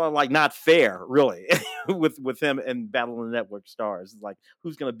sort of like not fair, really, with him and Battle of the Network stars. It's like,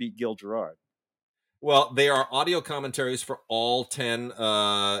 who's going to beat Gil Gerard? Well, they are audio commentaries for all 10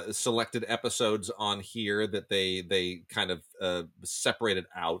 selected episodes on here that they kind of separated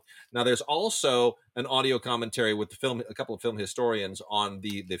out. Now, there's also an audio commentary with a couple of film historians on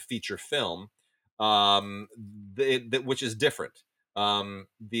the feature film, which is different.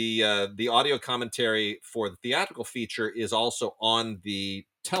 The audio commentary for the theatrical feature is also on the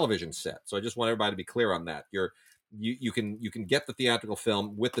television set. So I just want everybody to be clear on that. You can get the theatrical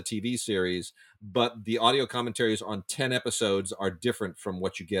film with the TV series, but the audio commentaries on 10 episodes are different from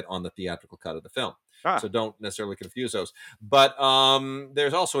what you get on the theatrical cut of the film. So Ah, don't necessarily confuse those. But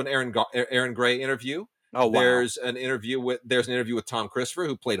there's also an Aaron Gray interview. oh wow, There's an interview with Tom Christopher,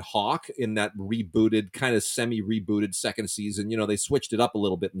 who played Hawk in that rebooted, kind of semi-rebooted second season. They switched it up a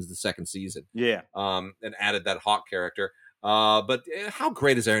little bit in the second season, yeah. and added that Hawk character. But how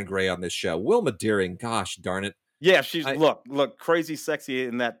great is Aaron Gray on this show? Wilma Deering, gosh darn it. Yeah, she's I look crazy sexy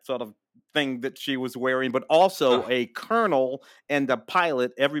in that sort of thing that she was wearing, but uh, also a colonel and a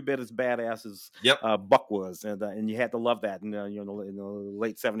pilot, every bit as badass as yep. Buck was, and you had to love that in the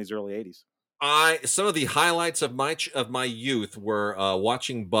late '70s, early '80s. I Some of the highlights of my youth were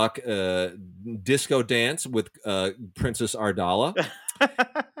watching Buck disco dance with Princess Ardala,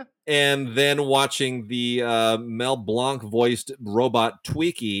 and then watching the Mel Blanc voiced robot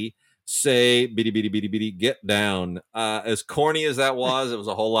Tweaky say "bitty bitty bitty bitty get down." As corny as that was, it was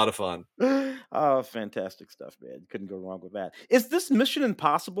a whole lot of fun. Oh, fantastic stuff, man! Couldn't go wrong with that. Is this Mission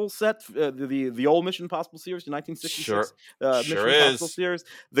Impossible set the old Mission Impossible series, the Sure, 1966 sure Mission Impossible is, series,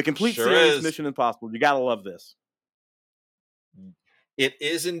 the complete sure series, is. Mission Impossible? You gotta love this. It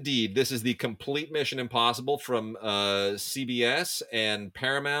is indeed. This is the complete Mission Impossible from CBS and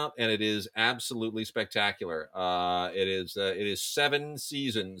Paramount, and it is absolutely spectacular. It is 7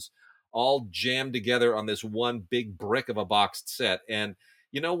 seasons, all jammed together on this one big brick of a boxed set. And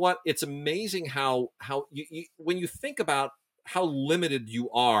you know what? It's amazing how when you think about how limited you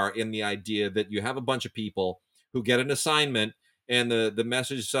are in the idea that you have a bunch of people who get an assignment, and the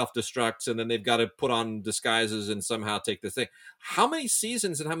message self destructs, and then they've got to put on disguises and somehow take this thing. How many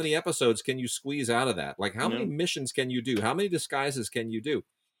seasons and how many episodes can you squeeze out of that? Like, how many Yeah. missions can you do? How many disguises can you do?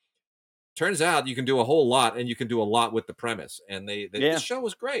 Turns out you can do a whole lot, and you can do a lot with the premise. And this Yeah. show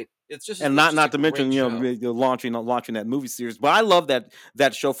was great. It's just And it's not just a not to mention, great show. launching that movie series. But I love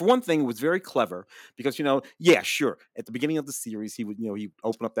that show. For one thing, it was very clever because yeah, sure. At the beginning of the series, he would he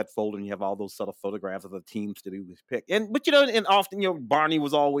open up that folder and you have all those sort of photographs of the teams that he was pick. And often Barney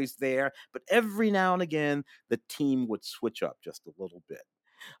was always there, but every now and again the team would switch up just a little bit.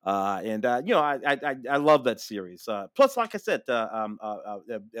 And I love that series. Plus, like I said,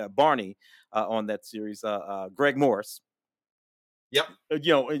 Barney on that series, Greg Morris, Yep.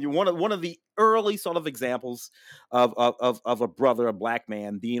 one of the early sort of examples of a brother, a black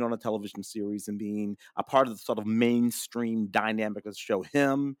man, being on a television series and being a part of the sort of mainstream dynamic of the show.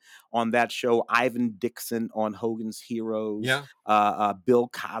 Him on that show, Ivan Dixon on Hogan's Heroes, Yeah. Bill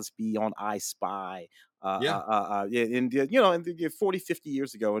Cosby on I Spy. Yeah. Yeah, and 40, 50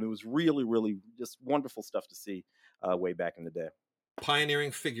 years ago, and it was really, really just wonderful stuff to see way back in the day.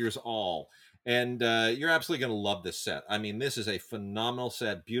 Pioneering figures all. And you're absolutely going to love this set. I mean, this is a phenomenal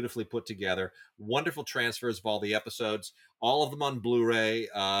set, beautifully put together, wonderful transfers of all the episodes, all of them on Blu-ray,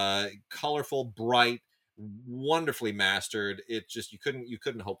 colorful, bright, wonderfully mastered. It just you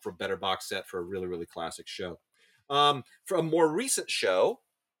couldn't hope for a better box set for a really, really classic show. For a more recent show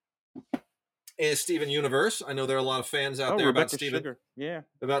is Steven Universe. I know there are a lot of fans out Oh, there Rebecca Sugar, yeah.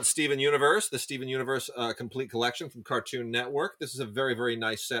 about Steven Universe, the Steven Universe complete collection from Cartoon Network. This is a very, very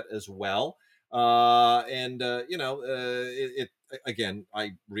nice set as well. And again,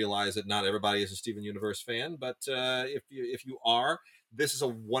 I realize that not everybody is a Steven Universe fan, but if you are, this is a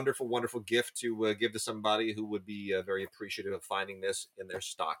wonderful, wonderful gift to give to somebody who would be very appreciative of finding this in their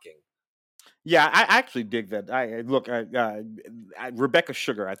stocking. Yeah, I actually dig that. Look, Rebecca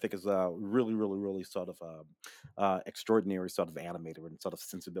Sugar, I think, is a really, really, really sort of extraordinary sort of animator and sort of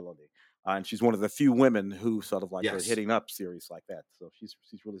sensibility, and she's one of the few women who sort of like are Yes. hitting up series like that. So she's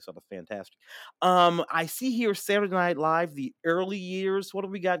really sort of fantastic. I see here Saturday Night Live, the early years. What do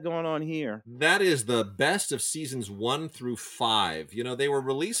we got going on here? That is the best of seasons 1 through 5. They were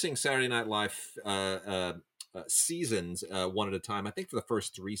releasing Saturday Night Live seasons one at a time. I think for the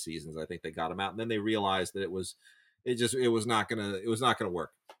first 3 seasons, I think they got them out, and then they realized that it was It was not gonna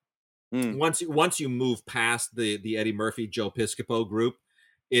work. Mm, Once you move past the Eddie Murphy Joe Piscopo group,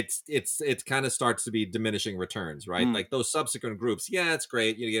 it kind of starts to be diminishing returns, right? mm, Like those subsequent groups, yeah, it's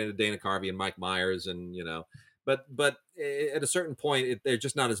great. You get into Dana Carvey and Mike Myers, and but at a certain point, they're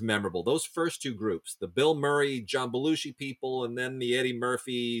just not as memorable. Those first two groups, the Bill Murray, John Belushi people, and then the Eddie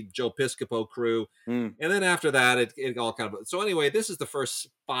Murphy, Joe Piscopo crew, mm. and then after that, it all kind of. So anyway, this is the first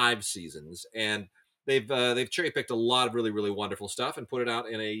 5 seasons, and they've cherry picked a lot of really wonderful stuff and put it out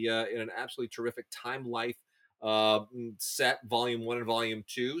in an absolutely terrific Time Life set, volume 1 and volume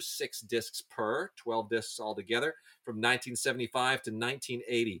 2, 6 discs per, 12 discs altogether, from 1975 to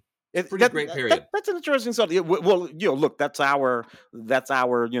 1980. It's a It, pretty great period. that's an interesting stuff. Yeah, well, look, that's our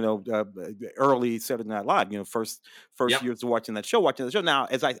early Saturday Night Live. First Yep. years of watching the show. Now,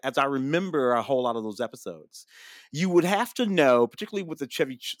 as I remember a whole lot of those episodes, you would have to know, particularly with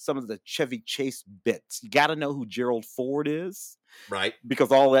some of the Chevy Chase bits. You got to know who Gerald Ford is, Right.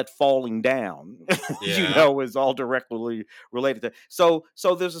 because all that falling down, Yeah. is all directly related to. So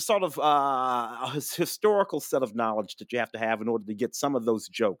there's a sort of historical set of knowledge that you have to have in order to get some of those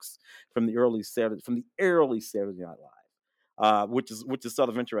jokes from the early Saturday Night Live. Which is sort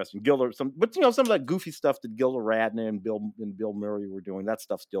of interesting. But some of that goofy stuff that Gilda Radner and Bill Murray were doing, that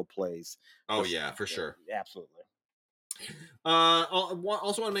stuff still plays Oh just yeah, for sure. absolutely. Also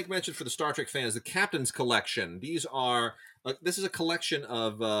want to make mention for the Star Trek fans, the Captain's Collection. This is a collection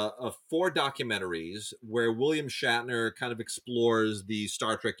of 4 documentaries where William Shatner kind of explores the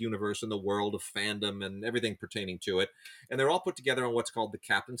Star Trek universe and the world of fandom and everything pertaining to it, and they're all put together on what's called the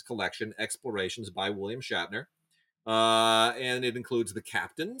Captain's Collection: Explorations by William Shatner. And it includes The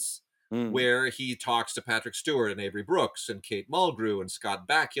Captains, Mm. where he talks to Patrick Stewart and Avery Brooks and Kate Mulgrew and Scott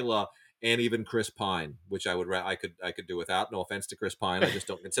Bakula and even Chris Pine, which I could do without. No offense to Chris Pine, I just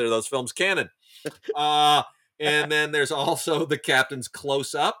don't consider those films canon. And then there's also The Captain's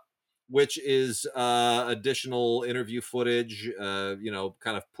Close Up, which is additional interview footage,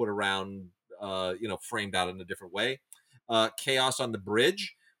 kind of put around, framed out in a different way. Chaos on the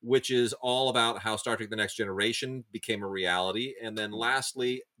Bridge, which is all about how Star Trek: The Next Generation became a reality. And then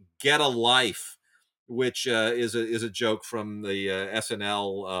lastly, Get a Life, which is a joke from the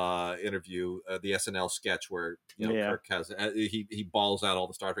SNL interview, the SNL sketch where Yeah. Kirk has he balls out all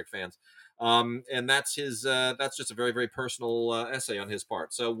the Star Trek fans, and that's just a very personal essay on his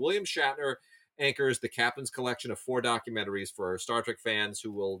part. So William Shatner anchors the Captain's Collection of 4 documentaries for Star Trek fans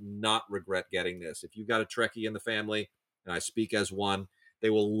who will not regret getting this. If you've got a Trekkie in the family, and I speak as one, they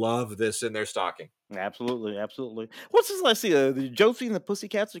will love this in their stocking. Absolutely, absolutely. What's this? Let's see. The Josie and the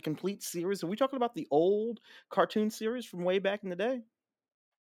Pussycats, a complete series. Are we talking about the old cartoon series from way back in the day?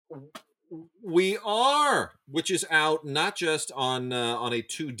 We are, which is out not just on a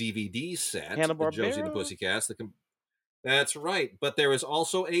 2 DVD set, Hanna the Josie and the Barbera. Pussycats. That's right, but there is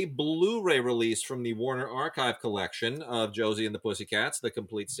also a Blu-ray release from the Warner Archive collection of Josie and the Pussycats, the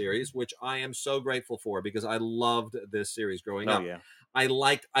complete series, which I am so grateful for because I loved this series growing Oh up. yeah, I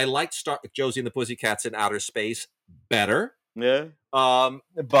liked Josie and the Pussycats in Outer Space better. yeah.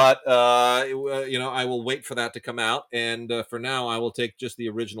 But I will wait for that to come out, and for now, I will take just the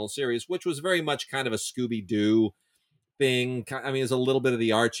original series, which was very much kind of a Scooby Doo thing. I mean, it's a little bit of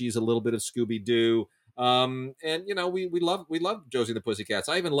the Archies, a little bit of Scooby Doo. And we love Josie and the Pussycats.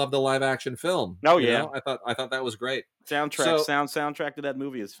 I even love the live action film. Oh yeah. I thought that was great. Soundtrack, So soundtrack to that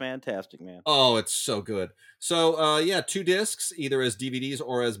movie is fantastic, man. oh, it's so good. So, yeah, 2 discs, either as DVDs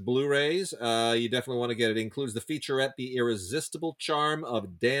or as Blu-rays. You definitely want to get it. It includes the featurette, "The Irresistible Charm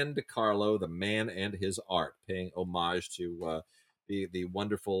of Dan DeCarlo, the Man and His Art," paying homage to the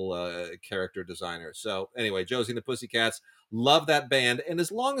wonderful character designer. So, anyway, Josie and the Pussycats, love that band. And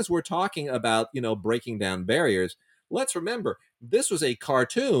as long as we're talking about breaking down barriers, let's remember this was a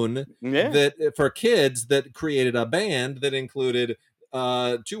cartoon Yeah, that for kids that created a band that included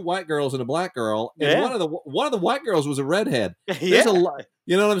 2 white girls and a black girl, and yeah, one of the white girls was a redhead. There's a yeah. lot,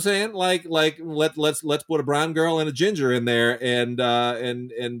 you know what I'm saying? Like let's put a brown girl and a ginger in there, and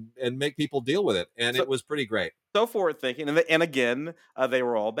make people deal with it, and So it was pretty great. so forward thinking, and again, they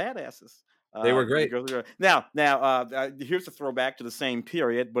were all badasses. They were The great. girls now, here's a throwback to the same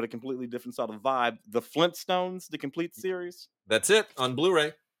period, but a completely different sort of vibe. The Flintstones, the complete series, That's it on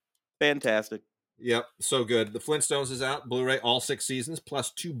Blu-ray. fantastic. Yep, so good. The Flintstones is out Blu-ray, all 6 seasons, plus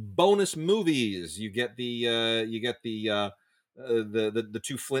 2 bonus movies. You get the 2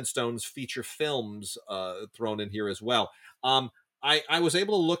 Flintstones feature films thrown in here as well. I was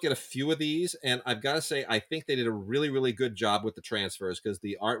able to look at a few of these, and I've got to say I think they did a really good job with the transfers because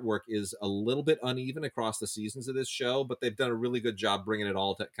the artwork is a little bit uneven across the seasons of this show, but they've done a really good job bringing it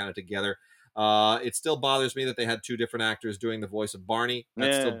all kind of together. It still bothers me that they had two different actors doing the voice of Barney.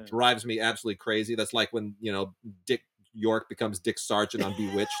 That still Yeah. drives me absolutely crazy. That's like when Dick York becomes Dick Sargent on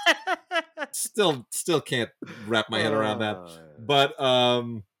Bewitched. Still can't wrap my head around that. Uh,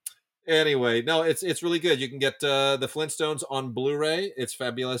 But anyway, no, it's really good. You can get the Flintstones on Blu-ray. It's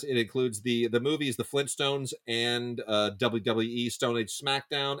fabulous. It includes the movies, the Flintstones, and WWE Stone Age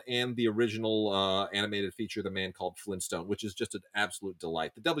SmackDown, and the original animated feature, The Man Called Flintstone, which is just an absolute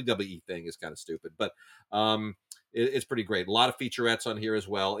delight. The WWE thing is kind of stupid, but it's pretty great. A lot of featurettes on here as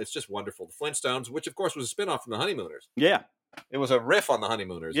well. It's just wonderful. The Flintstones, which of course was a spinoff from the Honeymooners. yeah. It was a riff on the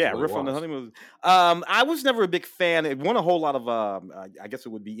Honeymooners, is Yeah, what it riff on the was. honeymoon. I was never a big fan. It won a whole lot of, I guess it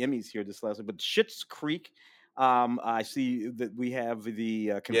would be Emmys here this last week, but Schitt's Creek. I see that we have the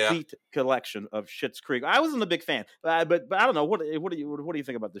Yeah. complete collection of Schitt's Creek. I wasn't a big fan, but I don't know. What do you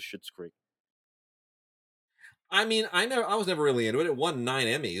think about the Schitt's Creek? I mean, I was never really into it. It won 9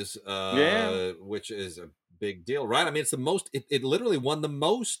 Emmys, Yeah, which is a big deal, right? I mean, it's the most. It literally won the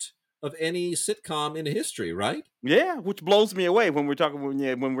most of any sitcom in history, right? yeah, which blows me away when we're talking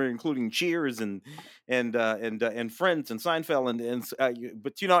when we're including Cheers and Friends and Seinfeld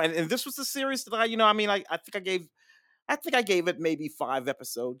but and this was the series that I mean I think I gave it maybe 5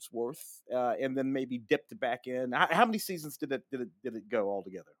 episodes worth, and then maybe dipped back in. How many seasons did it go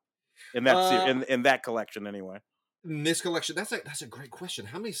altogether in that Uh, in that collection anyway? in this collection, that's a great question.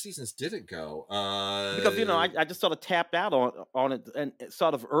 How many seasons did it go? Because I just sort of tapped out on it and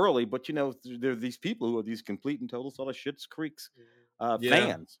sort of early, but there are these people who are these complete and total sort of Schitt's Creek's Yeah.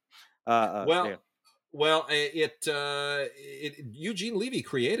 fans. Well, Yeah. Eugene Levy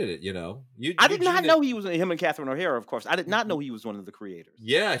created it. I did not Eugene. know he was him and Catherine O'Hara. Of course, I did not know Is, he was one of the creators.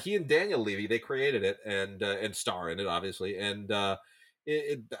 Yeah, he and Daniel Levy, they created it and star in it, obviously, and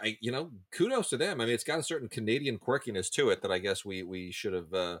kudos to them. I mean, it's got a certain Canadian quirkiness to it that I guess we should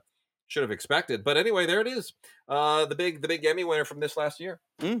have expected. But anyway, there it is, the big Emmy winner from this last year.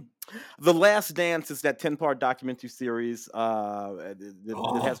 Mm. The Last Dance is that 10-part documentary series that has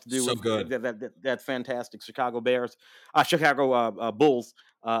Oh, to do so with good. that fantastic Chicago Bulls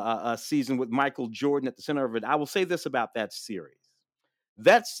season with Michael Jordan at the center of it. I will say this about that series.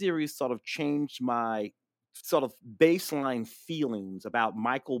 That series sort of changed my sort of baseline feelings about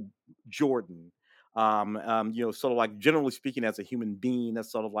Michael Jordan. Sort of like generally speaking, as a human being,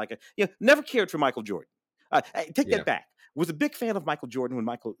 that's sort of like never cared for Michael Jordan. Take Yeah, that back. Was a big fan of Michael Jordan when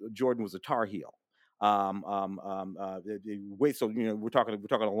Michael Jordan was a Tar Heel. Wait, so we're talking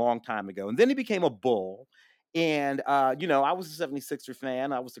a long time ago, and then he became a Bull. And I was a 76er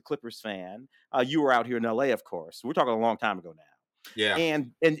fan. I was a Clippers fan. You were out here in LA, of course. We're talking a long time ago now. yeah.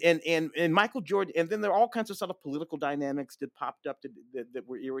 And Michael Jordan, and then there are all kinds of sort of political dynamics that popped up that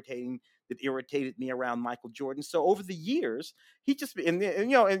were irritating, that irritated me around Michael Jordan. So over the years, he just and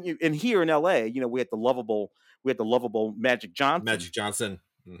here in LA, we had the lovable Magic Johnson, Magic Johnson.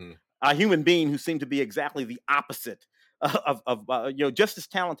 Hmm. a human being who seemed to be exactly the opposite of just as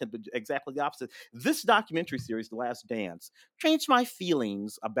talented, but exactly the opposite. This documentary series, The Last Dance, changed my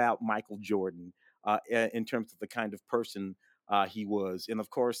feelings about Michael Jordan in terms of the kind of person he was. And of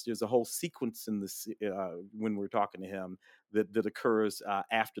course, there's a whole sequence in this when we're talking to him that occurs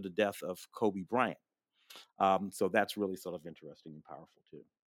after the death of Kobe Bryant. So that's really sort of interesting and powerful too.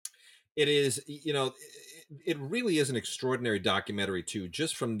 It is, it really is an extraordinary documentary too,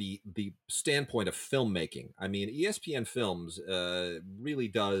 just from the standpoint of filmmaking. I mean, ESPN Films really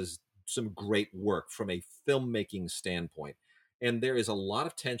does some great work from a filmmaking standpoint, and there is a lot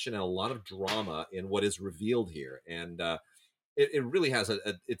of tension and a lot of drama in what is revealed here, and it really has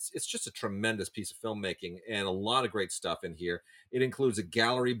it's just a tremendous piece of filmmaking and a lot of great stuff in here. It includes a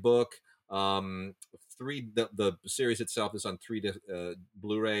gallery book. The series itself is on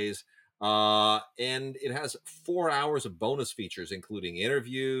Blu-rays, and it has 4 hours of bonus features, including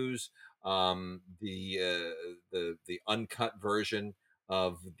interviews, the uncut version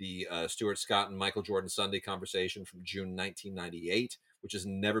of the Stuart Scott and Michael Jordan Sunday conversation from June 1998, which has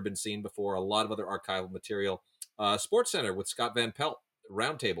never been seen before. A lot of other archival material. Sports Center with Scott Van Pelt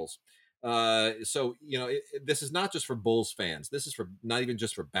roundtables. So this is not just for Bulls fans. This is for not even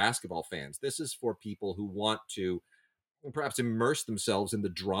just for basketball fans. This is for people who want to perhaps immerse themselves in the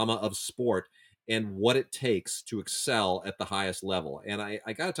drama of sport and what it takes to excel at the highest level. And I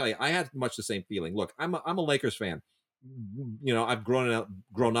got to tell you, I had much the same feeling. Look, I'm a Lakers fan. I've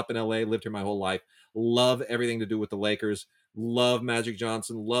grown up in LA, lived here my whole life. Love everything to do with the Lakers. Love Magic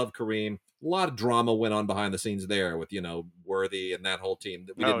Johnson. Love Kareem. A lot of drama went on behind the scenes there with Worthy and that whole team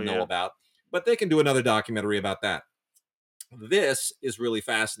that we Oh didn't know yeah. about. But they can do another documentary about that. This is really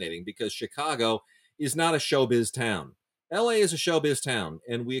fascinating because Chicago is not a showbiz town. LA is a showbiz town,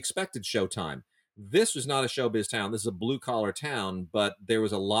 and we expected Showtime. This was not a showbiz town. This is a blue collar town, but there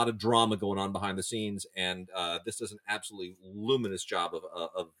was a lot of drama going on behind the scenes, and this does an absolutely luminous job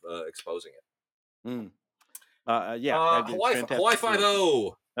of exposing it. Mm. Yeah, I did Hawaii fantastic Five series.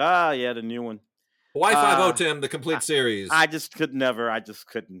 O, Yeah, the new one. Hawaii Five O, Uh, Tim, the complete series, I just could never. I just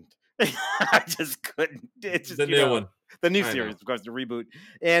couldn't. I just couldn't. It's the just new one. the new I know. series, of course, the reboot.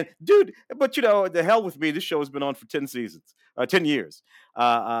 And dude, but the hell with me. This show has been on for 10 seasons, 10 years.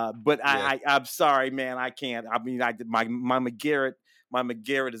 But Yeah, I'm sorry, man. I can't. I mean, I did my McGarrett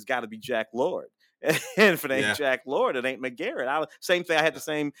has got to be Jack Lord. And if it ain't yeah. Jack Lord, it ain't McGarrett. Same thing. I had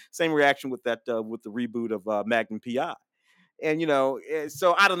the same reaction with that with the reboot of Magnum PI. And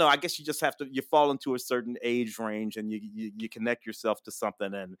so I don't know. I guess you just have to you fall into a certain age range, and you connect yourself to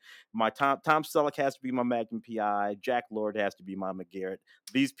something. And my Tom Selleck has to be my Magnum PI. Jack Lord has to be my McGarrett.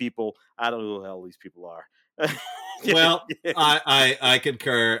 These people, I don't know who the hell these people are. Well, I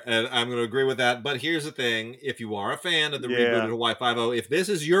concur, and I'm going to agree with that. But here's the thing: if you are a fan of the rebooted Yeah, Hawaii Five O, if this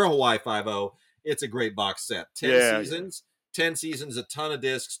is your Hawaii Five O, it's a great box set. Ten yeah, yeah. seasons, 10 seasons, a ton of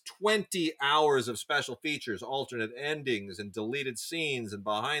discs, 20 hours of special features, alternate endings, and deleted scenes, and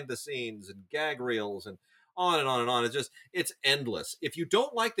behind the scenes, and gag reels, and on and on and on. It's endless. If you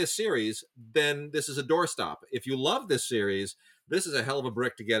don't like this series, then this is a doorstop. If you love this series, this is a hell of a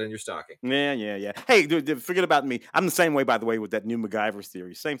brick to get in your stocking. Yeah, yeah, yeah. Hey, dude, forget about me. I'm the same way, by the way, with that new MacGyver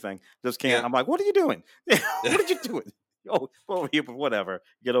series. Same thing. Just can't. Yeah. I'm like, what are you doing? What did you do? Oh, over here, but whatever.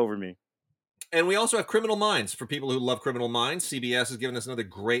 Get over me. And we also have Criminal Minds for people who love Criminal Minds. CBS has given us another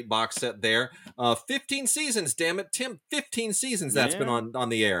great box set there. 15 seasons, damn it, Tim! 15 seasons that's been Yeah, on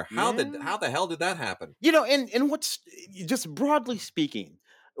the air. How yeah. the hell did that happen? And what's just broadly speaking,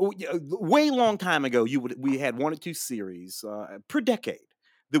 way long time ago, we had one or two series per decade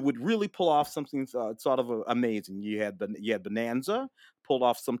that would really pull off something sort of amazing. You had Bonanza pulled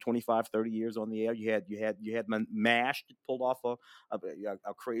off some 25, 30 years on the air. You had MASH that pulled off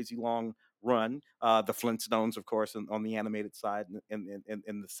a crazy long run. The Flintstones, of course, on the animated side, and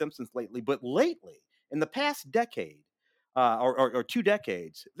the Simpsons lately. But lately, in the past decade or 2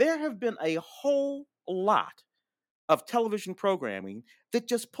 decades, there have been a whole lot of television programming that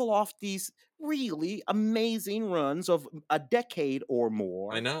just pull off these really amazing runs of a decade or I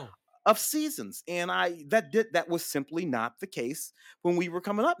more know. of seasons. And that was simply not the case when we were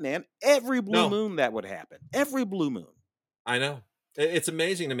coming up, man. Every blue No, moon that would happen. Every blue moon. I know. It's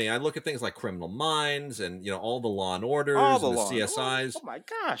amazing to me. I look at things like Criminal Minds and all the Law and All Orders the and the lawn. Oh, CSIs. oh my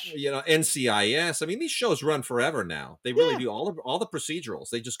gosh. NCIS. I mean, these shows run forever now. They really Yeah. do. All the procedurals.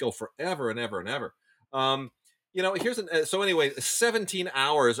 They just go forever and ever and ever. Um, so anyway, 17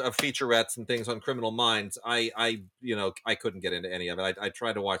 hours of featurettes and things on Criminal Minds. I couldn't get into any of it. I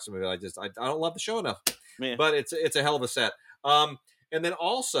tried to watch some of it. I don't love the show enough, Man. but it's a hell of a set. And then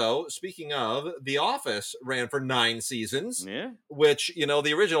also, speaking of, The Office ran for 9 seasons, Yeah. which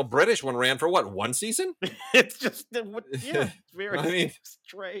the original British one ran for what, one season? It's just it's very I mean,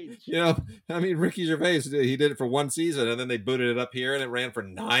 strange. Ricky Gervais, he did it for one season, and then they booted it up here, and it ran for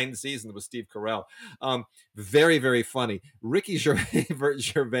 9 seasons with Steve Carell. Very, very funny. Ricky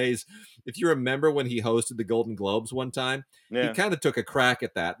Gervais, if you remember when he hosted the Golden Globes one time, he Yeah. kind of took a crack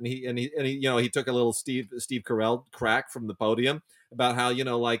at that, and he took a little Steve Carell crack from the podium about how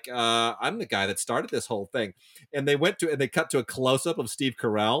I'm the guy that started this whole thing, and they cut to a close up of Steve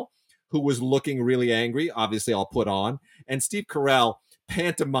Carell, who was looking really angry, obviously all put on, and Steve Carell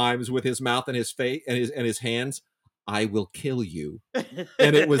pantomimes with his mouth and his face and his hands, "I will kill you," and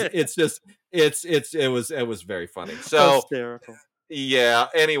it was very funny. So Hysterical. yeah.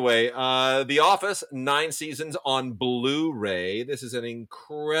 Anyway, The Office, 9 seasons on Blu-ray. This is an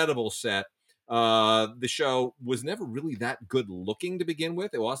incredible set. The show was never really that good looking to begin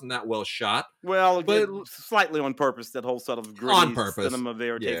with. It wasn't that well shot, Well, but slightly on purpose, that whole sort of on gritty purpose. cinema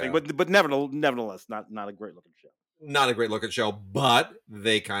verite thing, Yeah. but nevertheless, not a great looking show. Not a great looking show, but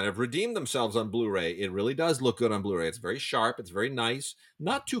they kind of redeemed themselves on Blu-ray. It really does look good on Blu-ray. It's very sharp. It's very nice.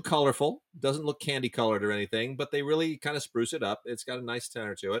 Not too colorful. Doesn't look candy colored or anything, but they really kind of spruce it up. It's got a nice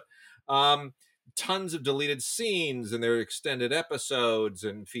tenor to it. Tons of deleted scenes and their extended episodes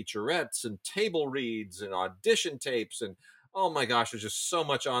and featurettes and table reads and audition tapes and oh my gosh, there's just so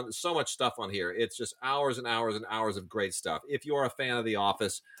much stuff on here. It's just hours and hours and hours of great stuff. If you are a fan of The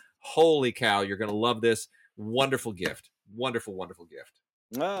Office, holy cow, you're going to love this. Wonderful gift. Wonderful, wonderful gift.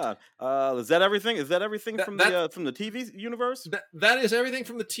 Is that everything? Is that everything That from that the TV universe? that is everything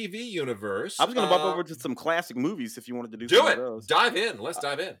from the TV universe. I was going to bump over to some classic movies if you wanted to do Do some of it. those. Dive in. Let's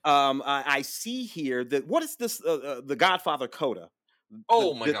dive in. I see here that what is this? The Godfather Coda.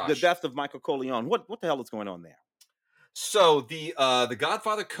 Oh my The gosh. death of Michael Corleone. What the hell is going on there? So the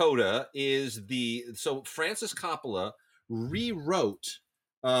Godfather coda is so Francis Coppola rewrote,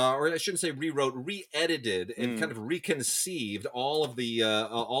 or I shouldn't say rewrote, re-edited and kind Mm, of reconceived all the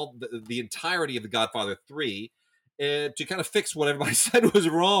entirety of the Godfather 3 to kind of fix what everybody said was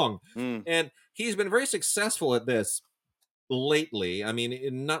wrong. mm. And he's been very successful at this lately. I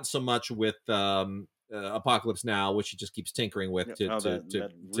mean, not so much with Apocalypse Now, which he just keeps tinkering with Yeah, oh, that to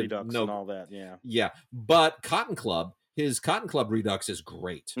Redux and no, all that. Yeah, yeah, but Cotton Club, his Cotton Club Redux is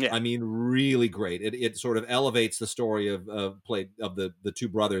great. yeah, I mean, really great. It sort of elevates the story of the two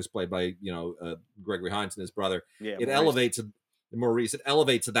brothers played by Gregory Hines and his brother. yeah. It Maurice. elevates Maurice. It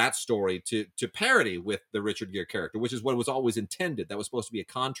elevates that story to parody with the Richard Gere character, which is what was always intended. That was supposed to be a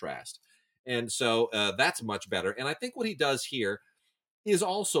contrast, and so that's much better. And I think what he does here is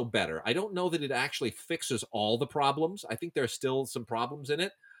also better. I don't know that it actually fixes all the problems. I think there's still some problems in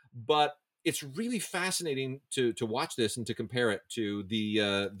it, but it's really fascinating to watch this and to compare it to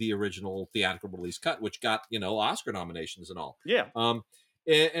the original theatrical release cut, which got Oscar nominations and all. Yeah. And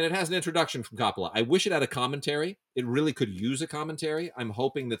it has an introduction from Coppola. I wish it had a commentary. It really could use a commentary. I'm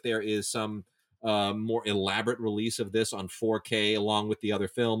hoping that there is some more elaborate release of this on 4K along with the other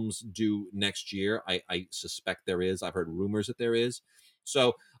films due next year. I suspect there is. I've heard rumors that there is.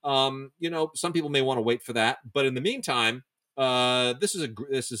 So, some people may want to wait for that, but in the meantime, it's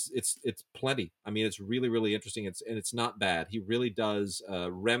plenty. I mean, it's really really interesting. It's not bad. He really does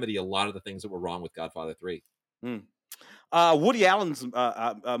remedy a lot of the things that were wrong with Godfather 3. Mm. Woody Allen's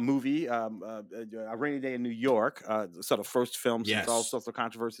movie, A Rainy Day in New York, sort of first film since all Yes. sorts of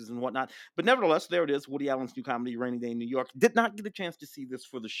controversies and whatnot. But nevertheless, there it is. Woody Allen's new comedy, Rainy Day in New York. Did not get a chance to see this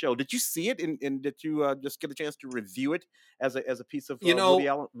for the show. Did you see it? And did you just get a chance to review it as a piece of You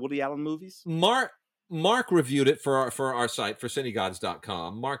know, Woody Allen movies? Mark reviewed it for our site for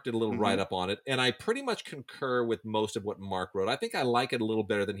cinegods.com. Mark did a little Hmm. write up on it, and I pretty much concur with most of what Mark wrote. I think I like it a little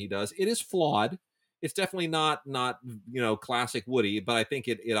better than he does. It is flawed. It's definitely not classic Woody, but I think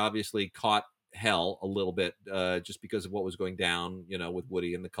it obviously caught hell a little bit just because of what was going down, with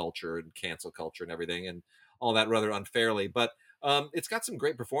Woody and the culture and cancel culture and everything and all that rather unfairly. But it's got some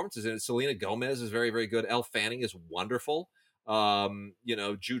great performances in it. Selena Gomez is very very good. Elle Fanning is wonderful.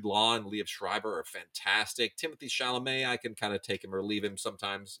 Jude Law and Liev Schreiber are fantastic. Timothy Chalamet, I can kind of take him or leave him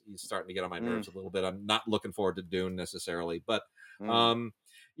sometimes. He's starting to get on my Mm, nerves a little bit. I'm not looking forward to Dune necessarily, but mm. um,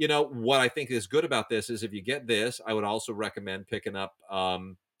 what I think is good about this is if you get this, I would also recommend picking up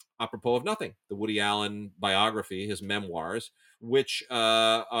Apropos of Nothing, the Woody Allen biography, his memoirs, which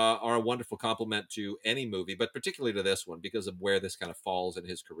are a wonderful complement to any movie, but particularly to this one because of where this kind of falls in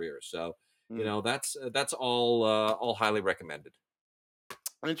his career. So Mm. that's all highly recommended.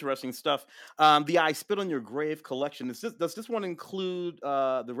 Interesting stuff. The I Spit on Your Grave collection. Does this one include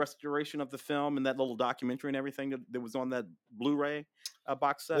the restoration of the film and that little documentary and everything that was on that Blu-ray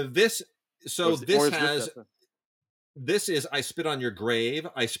box set? This Or so is, or this is this has just a, this is I Spit on Your Grave,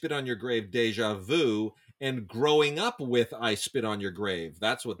 I Spit on Your Grave Deja Vu, and Growing Up with I Spit on Your Grave.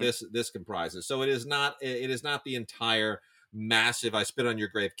 That's what this comprises. So it is not the entire massive I Spit on Your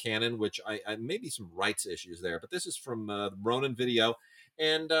Grave canon, which I maybe some rights issues there, but this is from Ronin Video.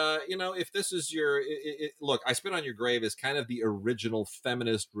 And if this is look, I Spit on Your Grave is kind of the original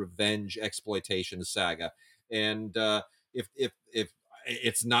feminist revenge exploitation saga, and if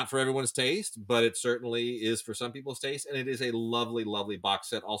it's not for everyone's taste, but it certainly is for some people's taste, and it is a lovely, lovely box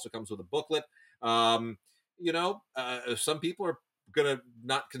set. Also comes with a booklet. Some people are gonna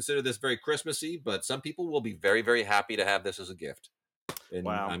not consider this very Christmassy, but some people will be very, very happy to have this as a gift. And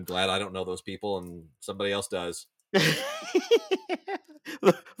wow. I'm glad I don't know those people, and somebody else does.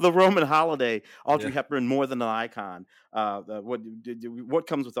 The Roman holiday, Yeah. Audrey Hepburn, more than an icon. What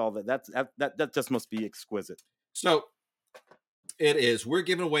comes with all that? That just must be exquisite. So it is. We're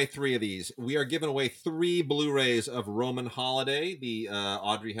giving away three of these. We are giving away three Blu-rays of Roman Holiday, the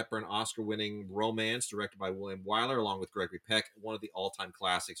Audrey Hepburn Oscar-winning romance directed by William Wyler, along with Gregory Peck, one of the all-time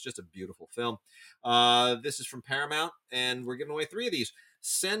classics. Just a beautiful film. This is from Paramount, and we're giving away three of these.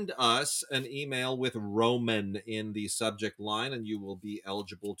 Send us an email with Roman in the subject line, and you will be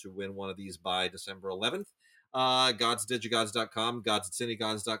eligible to win one of these by December 11th. Gods@digigods.com,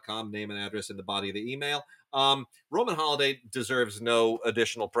 gods@cinegods.com, name and address in the body of the email. Roman Holiday deserves no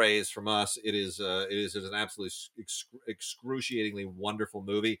additional praise from us. It is an absolutely excruciatingly wonderful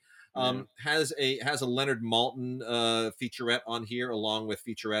movie. Yeah. Has a Leonard Maltin featurette on here, along with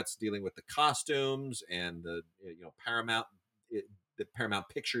featurettes dealing with the costumes and the Paramount. The Paramount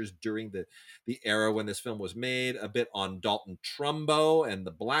Pictures during the era when this film was made, a bit on Dalton Trumbo and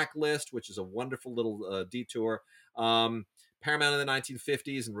the Blacklist, which is a wonderful little detour. Paramount in the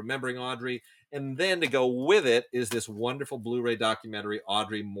 1950s and Remembering Audrey. And then to go with it is this wonderful Blu-ray documentary,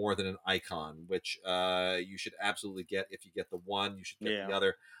 Audrey More Than an Icon, which you should absolutely get. If you get the one, you should get Yeah. the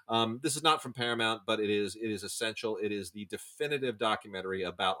other. This is not from Paramount, but it is essential. It is the definitive documentary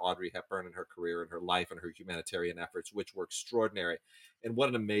about Audrey Hepburn and her career and her life and her humanitarian efforts, which were extraordinary. And what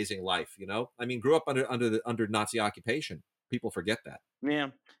an amazing life, you know? I mean, grew up under Nazi occupation. People forget that. Yeah,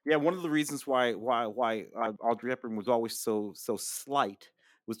 yeah. One of the reasons why Audrey Hepburn was always so slight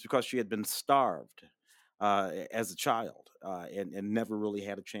was because she had been starved as a child and never really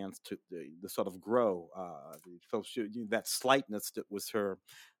had a chance to sort of grow. So that slightness that was her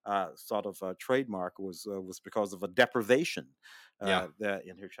sort of trademark was because of a deprivation Yeah, that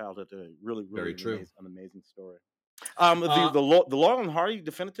in her childhood. Really very true. an amazing story. Uh, The Laurel and Hardy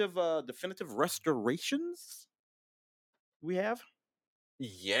definitive restorations we have.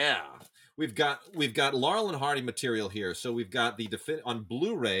 Yeah, we've got Laurel and Hardy material here. So we've got on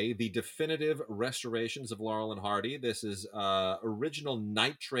Blu-ray the definitive restorations of Laurel and Hardy. This is original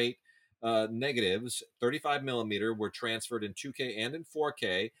nitrate negatives, 35 millimeter, were transferred in 2K and in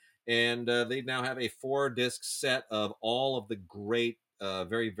 4K, and they now have a 4 disc set of all of the great,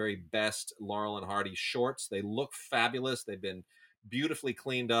 very very best Laurel and Hardy shorts. They look fabulous. They've been beautifully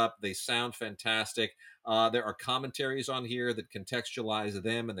cleaned up. They sound fantastic. There are commentaries on here that contextualize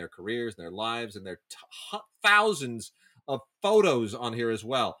them and their careers and their lives, and there are thousands of photos on here as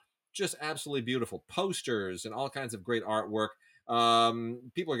well. Just absolutely beautiful posters and all kinds of great artwork.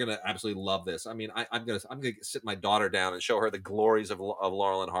 People are going to absolutely love this. I mean, I'm gonna sit my daughter down and show her the glories of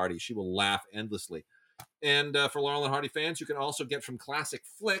Laurel and Hardy. She will laugh endlessly. And for Laurel and Hardy fans, you can also get from Classic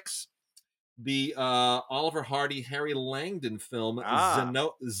Flicks the Oliver Hardy, Harry Langdon film Ah,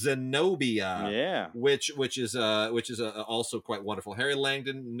 Zenobia, yeah. which is also quite wonderful. Harry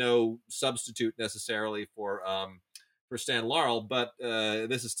Langdon, no substitute necessarily for Stan Laurel, but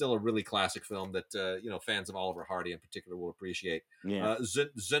this is still a really classic film that fans of Oliver Hardy in particular will appreciate. Yeah.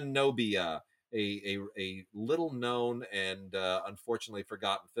 Zenobia. A little known and unfortunately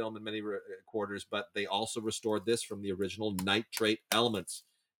forgotten film in many quarters, but they also restored this from the original nitrate elements.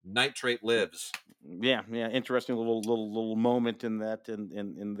 Nitrate lives. Yeah, yeah, interesting little moment in that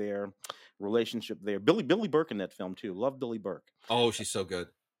in their relationship there. Billy Burke in that film too. Love Billy Burke. Oh, she's so good.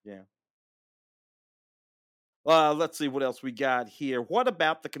 Yeah. Let's see what else we got here. What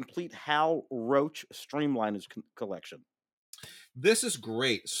about the complete Hal Roach Streamliners collection? This is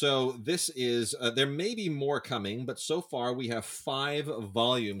great. So this is there may be more coming, but so far we have 5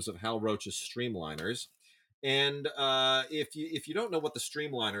 volumes of Hal Roach's Streamliners. And if you don't know what the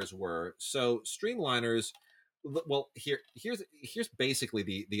Streamliners were, so Streamliners, well, here's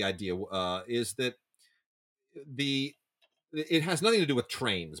basically the idea is that the it has nothing to do with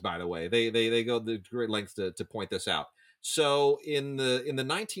trains, by the way. They go the great lengths to point this out. So in the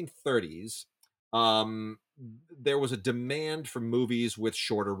 1930s, there was a demand for movies with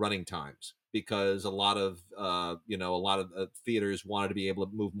shorter running times because a lot of theaters wanted to be able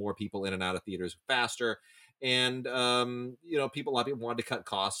to move more people in and out of theaters faster, and a lot of people wanted to cut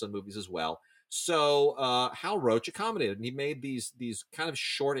costs on movies as well. So Hal Roach accommodated, and he made these kind of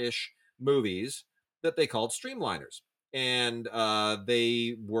shortish movies that they called streamliners, and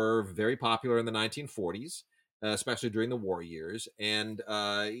they were very popular in the 1940s, especially during the war years. And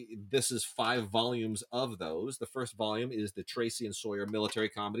this is 5 volumes of those. The first volume is the Tracy and Sawyer military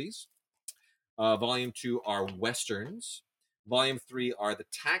comedies. Volume 2 are westerns. Volume 3 are the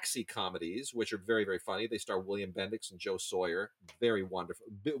taxi comedies, which are very, very funny. They star William Bendix and Joe Sawyer. Very wonderful.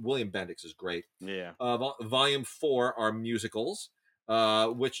 William Bendix is great. Yeah. Volume 4 are musicals,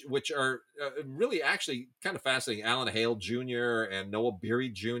 which are really actually kind of fascinating. Alan Hale Jr. and Noah Beery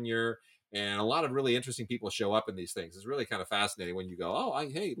Jr. and a lot of really interesting people show up in these things. It's really kind of fascinating when you go, oh,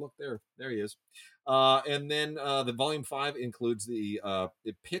 hey, look there he is. And then the volume 5 includes the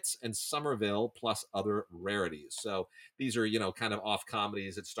Pitts and Somerville plus other rarities. So these are kind of off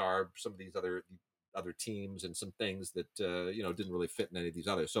comedies that star some of these other teams and some things that didn't really fit in any of these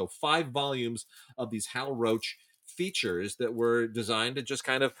others. So 5 volumes of these Hal Roach features that were designed to just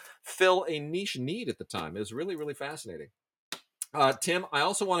kind of fill a niche need at the time. It was really, really fascinating. Tim, I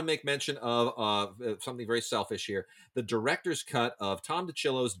also want to make mention of something very selfish here. The director's cut of Tom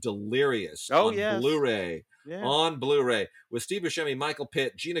DiCillo's Delirious Oh on yes. Blu-ray. Yeah. On Blu-ray with Steve Buscemi, Michael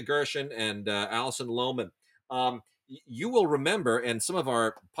Pitt, Gina Gershon, and Alison Lohman. You will remember, and some of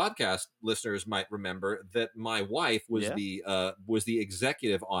our podcast listeners might remember, that my wife was Yeah. the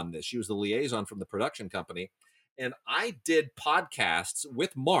executive on this. She was the liaison from the production company, and I did podcasts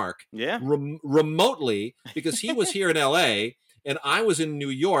with Mark Yeah. remotely because he was here in L.A. and I was in New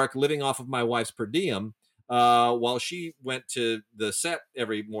York living off of my wife's per diem. while she went to the set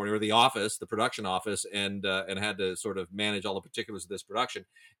every morning, or the office, the production office, and had to sort of manage all the particulars of this production.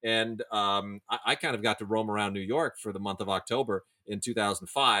 And I kind of got to roam around New York for the month of October in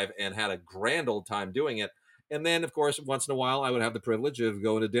 2005 and had a grand old time doing it. And then, of course, once in a while, I would have the privilege of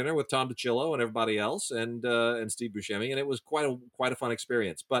going to dinner with Tom DiCillo and everybody else, and Steve Buscemi, and it was quite a fun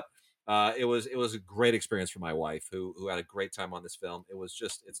experience. But it was a great experience for my wife, who had a great time on this film.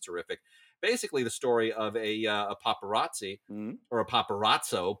 It's terrific. Basically, the story of a paparazzi, Mhm. or a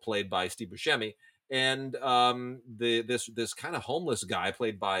paparazzo, played by Steve Buscemi, and this kind of homeless guy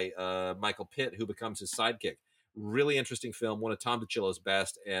played by Michael Pitt, who becomes his sidekick. Really interesting film, one of Tom DiCillo's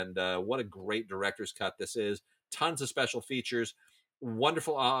best, and what a great director's cut this is. Tons of special features,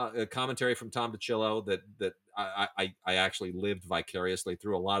 wonderful commentary from Tom DiCillo that I actually lived vicariously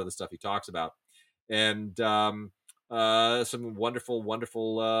through a lot of the stuff he talks about, and some wonderful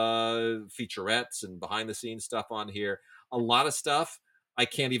featurettes and behind the scenes stuff on here. A lot of stuff I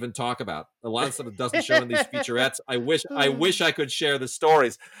can't even talk about. A lot of stuff that doesn't show in these featurettes. I wish I could share the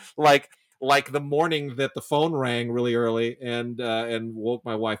stories, like the morning that the phone rang really early and woke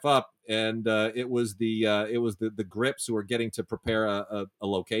my wife up, and it was the Grips who were getting to prepare a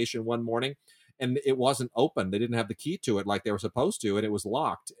location one morning, and it wasn't open. They didn't have the key to it like they were supposed to, and it was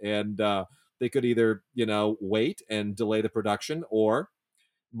locked. And they could either wait and delay the production, or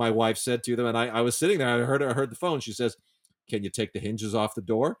my wife said to them, and I was sitting there, I heard the phone. She says, "Can you take the hinges off the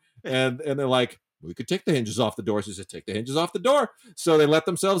door?" And they're like, "We could take the hinges off the door." She said, "Take the hinges off the door." So they let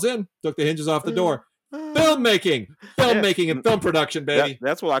themselves in, took the hinges off the door. Filmmaking, Yeah. filmmaking, and film production, baby.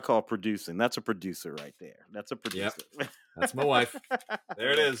 That's what I call producing. That's a producer right there. That's a Yep, producer. that's my wife.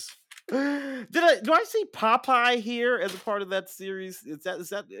 There it is. Do I see Popeye here as a part of that series? Is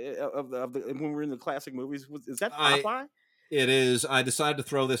that of the when we're in the classic movies? Is that I Popeye? It is. I decided to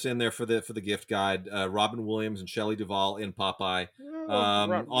throw this in there for the gift guide. Robin Williams and Shelley Duvall in Popeye, Oh, on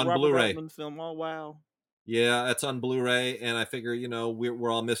Robert Blu-ray. Altman film. Oh wow. Yeah, that's on Blu-ray, and I figure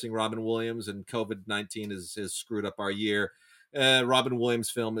we're all missing Robin Williams, and COVID-19 has screwed up our year. Robin Williams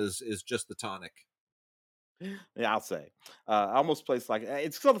film is just the tonic. Yeah, I'll say. I almost place like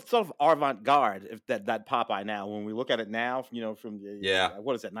it's sort of avant-garde if that Popeye now. When we look at it now, from Yeah,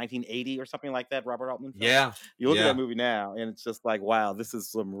 what is that, 1980 or something like that, Robert Altman film. yeah, You look at that yeah. movie now, and it's just like, wow, this is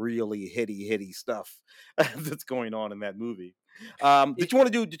some really hitty stuff that's going on in that movie. Did It- you want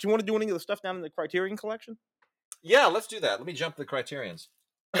to do? Did you want to do any of the stuff down in the Criterion Collection? yeah, let's do that. Let me jump to the Criterions.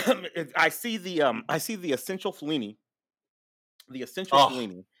 I see the Essential Fellini. The Essential Oh,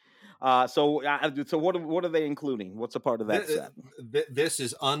 Fellini. So what are they including? What's a part of that set? this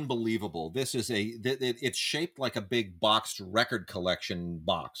is unbelievable. This is it's shaped like a big boxed record collection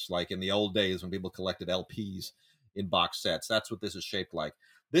box, like in the old days when people collected LPs in box sets. That's what this is shaped like.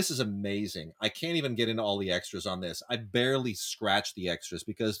 This is amazing. I can't even get into all the extras on this. I barely scratched the extras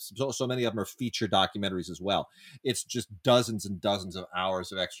because so many of them are feature documentaries as well. It's just dozens and dozens of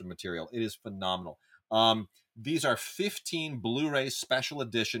hours of extra material. It is phenomenal. These are 15 Blu-ray special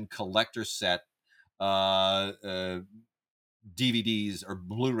edition collector set uh, uh, DVDs or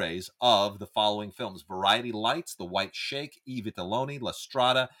Blu-rays of the following films: Variety Lights, The White Sheikh, I Vitelloni, La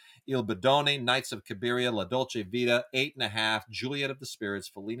Strada, Il Bidone, Knights of Cabiria, La Dolce Vita, Eight and a Half, Juliet of the Spirits,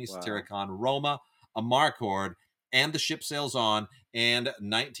 Fellini Wow. Satyricon, Roma, Amarcord, and The Ship Sails On, and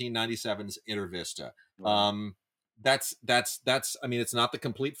 1997's Intervista. Wow. Um, that's. I mean, it's not the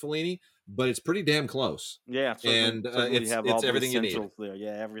complete Fellini, but it's pretty damn close, Yeah, certainly, and certainly you have all it's the everything you need. essentials there.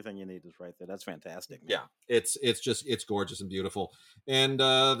 Yeah, everything you need is right there. That's fantastic, man. Yeah, it's gorgeous and beautiful. And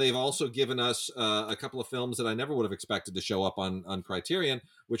they've also given us a couple of films that I never would have expected to show up on Criterion,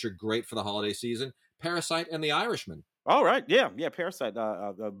 which are great for the holiday season: Parasite and The Irishman. All right, yeah. Parasite,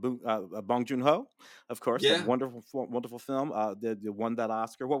 Bong Joon Ho, of course, that Yeah, wonderful film. The won that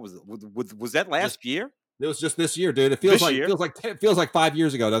Oscar. What was it? Was that just last year? it was just this year, dude. It feels This like year? feels like 5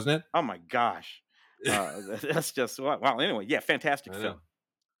 years ago, doesn't Oh my gosh, it? that's just wow. Anyway, yeah, fantastic I film. know.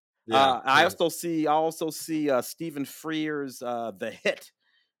 Yeah, I yeah. also see Stephen Frears' The Hit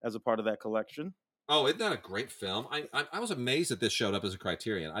as a part of that collection. Oh, isn't that a great film? I was amazed that this showed up as a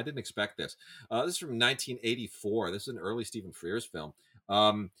Criterion. I didn't expect this. This is from 1984. This is an early Stephen Frears film.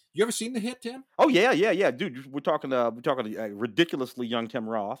 You ever seen The Hit, Tim? Oh yeah, dude. We're talking ridiculously young Tim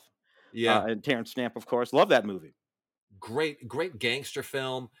Roth Yeah. and Terrence Stamp, of course. Love that movie. Great gangster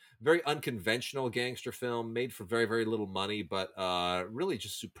film, very unconventional gangster film, made for very very little money, but really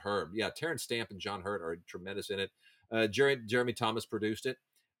just superb. Yeah, Terrence Stamp and John Hurt are tremendous in it. Jeremy Thomas produced it.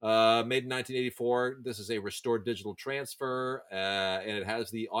 Made in 1984. This is a restored digital transfer, and it has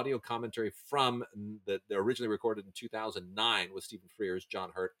the audio commentary from the originally recorded in 2009 with Stephen Frears,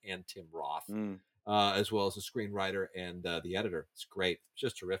 John Hurt, and Tim Roth. Mm. as well as the screenwriter and the editor. It's great. It's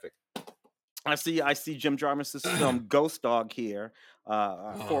just terrific. I see Jim Jarmus's film Ghost Dog here.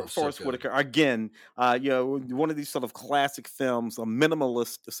 Oh, so Forrest good. Whitaker again. One of these sort of classic films, a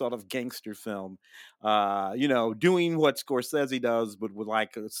minimalist sort of gangster film. Doing what Scorsese does, but with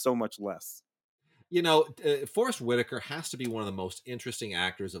like so much less. Forrest Whitaker has to be one of the most interesting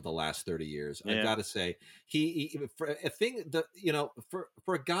actors of the last 30 years. I've Yeah. got to say, for a thing that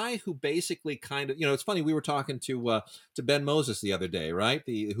for a guy who basically kind of, it's funny. We were talking to Ben Moses the other day, right?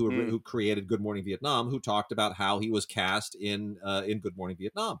 The Mm. who created Good Morning Vietnam, who talked about how he was cast in Good Morning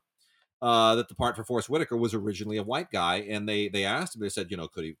Vietnam. That the part for Forrest Whitaker was originally a white guy, and they asked him. They said,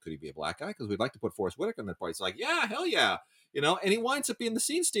 could he be a black guy? Because we'd like to put Forrest Whitaker in that part. He's like, yeah, hell yeah, and he winds up being the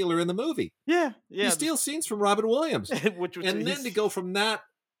scene stealer in the movie. Yeah, He yeah. steals scenes from Robin Williams, Which and then to he's go from that,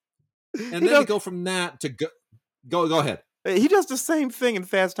 and he then to does go from that to go ahead. he does the same thing in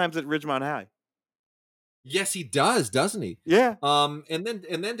Fast Times at Ridgemont High. Yes, he does, doesn't he? Yeah. And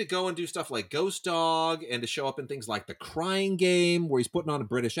then to go and do stuff like Ghost Dog, and to show up in things like The Crying Game, where he's putting on a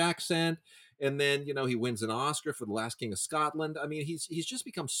British accent, and then he wins an Oscar for The Last King of Scotland. I mean, he's just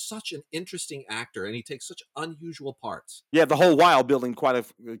become such an interesting actor, and he takes such unusual parts. Yeah, the whole while building quite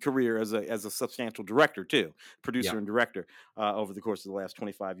a career as a substantial director too, Yeah, producer and director over the course of the last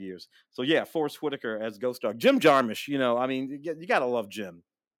 25 years. So yeah, Forrest Whitaker as Ghost Dog, Jim Jarmusch. I mean, you gotta love Jim.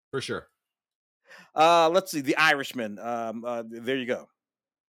 for sure. Let's see, The Irishman. There you go.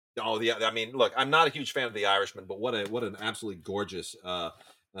 Oh yeah, I mean, look, I'm not a huge fan of The Irishman, but what an absolutely gorgeous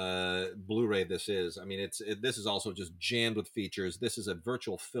Blu-ray this is. I mean, this is also just jammed with features. This is a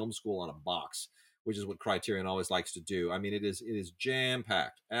virtual film school on a box, which is what Criterion always likes to do. I mean, it is jam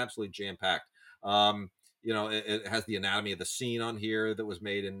packed, absolutely jam packed. It has the anatomy of the scene on here that was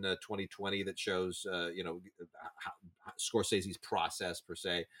made in 2020 that shows Scorsese's process per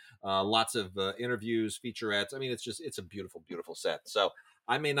se. Lots of interviews, featurettes. I mean, it's a beautiful, beautiful set. So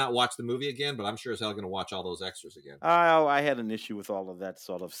I may not watch the movie again, but I'm sure as hell going to watch all those extras again. I had an issue with all of that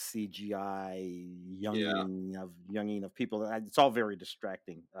sort of CGI Yeah, younging of people. It's all very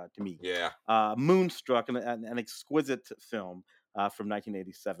distracting to me. yeah. Moonstruck, an exquisite film from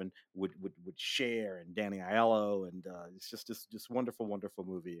 1987 with Cher and Danny Aiello, and it's just this wonderful, wonderful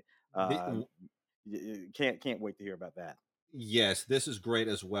movie. Uh, The, can't wait to hear about that. yes, this is great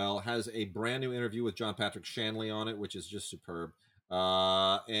as well. Has a brand new interview with John Patrick Shanley on it, which is just superb.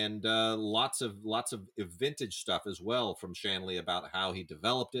 And lots of vintage stuff as well from Shanley about how he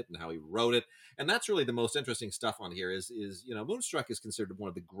developed it and how he wrote it. And that's really the most interesting stuff on here. Is Moonstruck is considered one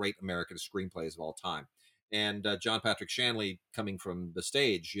of the great American screenplays of all time. And John Patrick Shanley, coming from the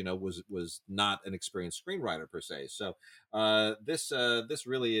stage, was not an experienced screenwriter per se. So this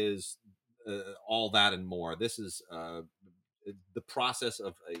really is all that and more. This is the process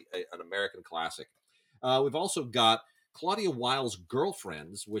of an American classic. We've also got Claudia Weil's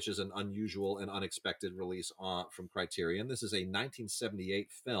Girlfriends, which is an unusual and unexpected release from Criterion. This is a 1978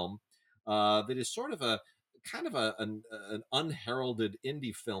 film that is sort of a kind of an unheralded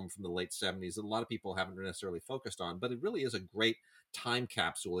indie film from the late 70s that a lot of people haven't necessarily focused on, but it really is a great time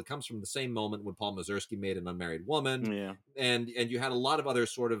capsule. It comes from the same moment when Paul Mazursky made An Unmarried Woman, Yeah. and you had a lot of other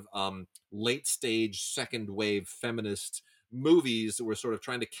sort of late stage second wave feminist movies that were sort of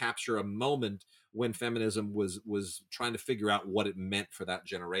trying to capture a moment when feminism was trying to figure out what it meant for that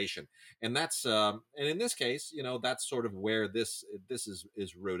generation. And that's and in this case, that's sort of where this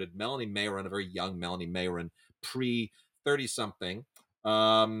is rooted. Melanie Mayron, a very young Melanie Mayron, pre 30 something,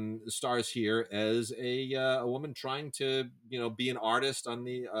 stars here as a woman trying to be an artist on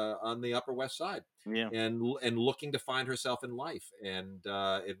the Upper West Side, Yeah. and looking to find herself in life. And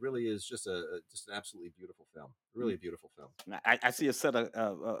it really is just an absolutely beautiful film, really a beautiful film. I see a set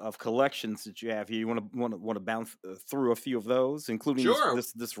of collections that you have here. You want to bounce through a few of those, including Sure.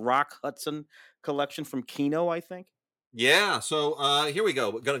 this Rock Hudson collection from Kino, I think. Yeah, so here we go.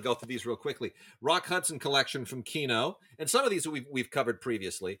 We're going to go through these real quickly. Rock Hudson collection from Kino, and some of these we've covered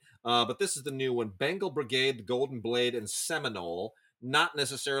previously, but this is the new one: Bengal Brigade, The Golden Blade, and Seminole. Not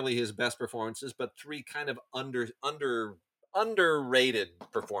necessarily his best performances, but three kind of underrated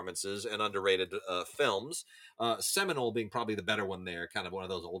performances and underrated films. Seminole being probably the better one there, kind of one of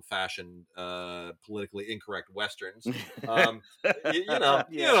those old fashioned politically incorrect westerns. Yeah, You know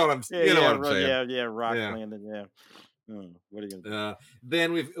what I'm saying. yeah, Yeah. Rockland, and yeah. What are you gonna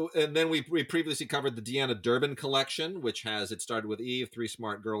do? Then we previously covered the Deanna Durbin collection, which has It Started with Eve, Three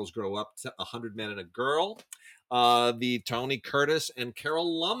Smart Girls Grow Up, 100 Men and a Girl. The Tony Curtis and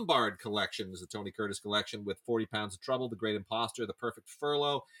Carol Lombard collection is the Tony Curtis collection with 40 Pounds of Trouble, The Great Imposter, The Perfect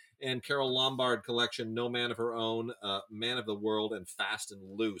Furlough, and Carol Lombard collection, No Man of Her Own, Man of the World, and Fast and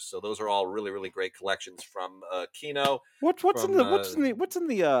Loose. So those are all really, really great collections from Kino. What's in From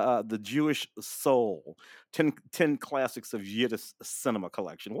the the Jewish Soul 10 classics of Yiddish cinema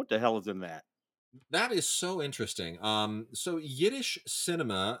collection? What the hell is in that? That is so interesting. So Yiddish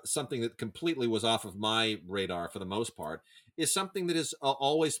cinema, something that completely was off of my radar for the most part, is something that has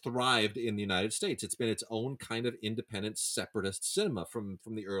always thrived in the United States. It's been its own kind of independent separatist cinema from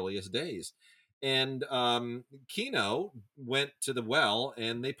the earliest days. And Kino went to the well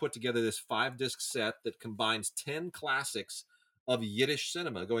and they put together this 5 disc set that combines 10 classics of Yiddish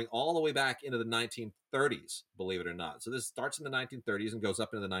cinema going all the way back into the 1930s, believe it or not. So this starts in the 1930s and goes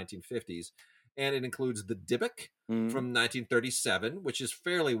up into the 1950s, and it includes The Dybbuk Mhm. from 1937, which is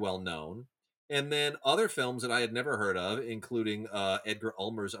fairly well known, and then other films that I had never heard of, including Edgar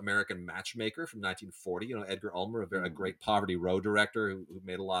Ulmer's American Matchmaker from 1940. You know, Edgar Ulmer, a Mhm. great Poverty Row director who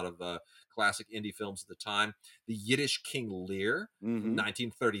made a lot of classic indie films at the time. The Yiddish King Lear from Mhm.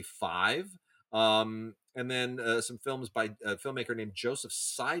 1935. And then some films by a filmmaker named Joseph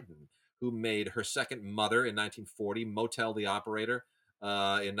Seiden, who made Her Second Mother in 1940, Motel the Operator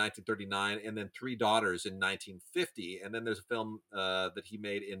in 1939, and then Three Daughters in 1950. And then there's a film that he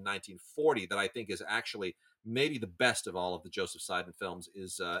made in 1940 that I think is actually maybe the best of all of the Joseph Seiden films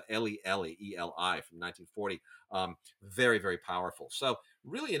is Eli Eli, E-L-I, from 1940. Very, very powerful. So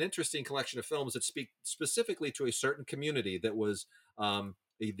really an interesting collection of films that speak specifically to a certain community that was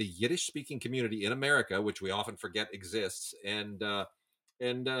the Yiddish speaking community in America, which we often forget exists, and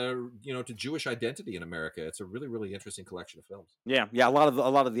to Jewish identity in America. It's a really, really interesting collection of films. Yeah, yeah. A lot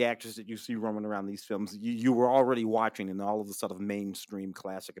of the actors that you see roaming around these films, you were already watching in all of the sort of mainstream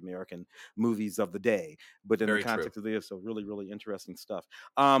classic American movies of the day. But in the Very true. context of this, so really, really interesting stuff.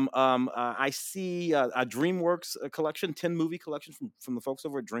 I see a DreamWorks collection, 10 movie collection from the folks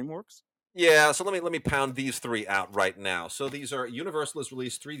over at DreamWorks. Yeah, so let me pound these three out right now. So these are Universal has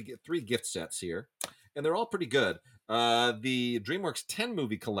released three gift sets here, and they're all pretty good. The DreamWorks 10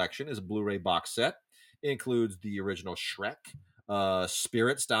 movie collection is a Blu-ray box set. It includes the original Shrek,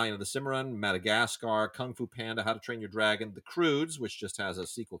 Spirit, Stallion of the Cimarron, Madagascar, Kung Fu Panda, How to Train Your Dragon, The Croods, which just has a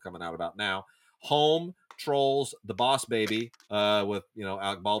sequel coming out about now, Home, Trolls, The Boss Baby, with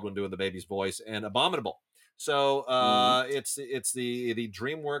Alec Baldwin doing the baby's voice, and Abominable. So Hmm. it's the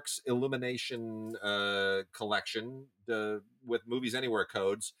DreamWorks Illumination collection with Movies Anywhere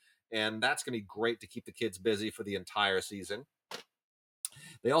codes, and that's going to be great to keep the kids busy for the entire season.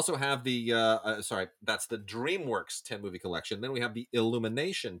 They also have sorry, that's the DreamWorks 10 movie collection. Then we have the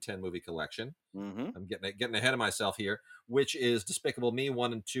Illumination 10 movie collection. Hmm. I'm getting ahead of myself here, which is Despicable Me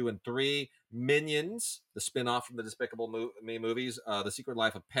 1 and 2 and 3, Minions, the spin-off from the Me movies, The Secret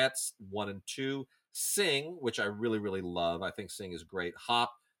Life of Pets 1 and 2, Sing, which I really, really love. I think Sing is great.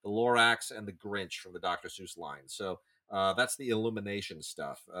 Hop, The Lorax, and The Grinch from the Dr. Seuss line. So that's the Illumination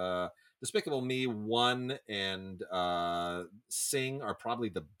stuff. Despicable Me 1 and Sing are probably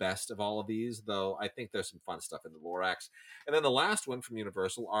the best of all of these, though I think there's some fun stuff in the Lorax. And then the last one from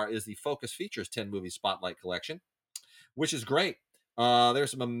Universal is the Focus Features 10 movie Spotlight Collection, which is great.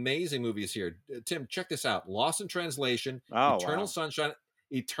 There's some amazing movies here. Tim, check this out: Lost in Translation, Oh wow.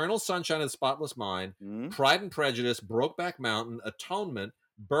 Eternal Sunshine of the Spotless Mind, Hmm. Pride and Prejudice, Brokeback Mountain, Atonement,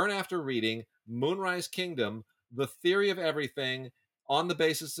 Burn After Reading, Moonrise Kingdom, The Theory of Everything, On the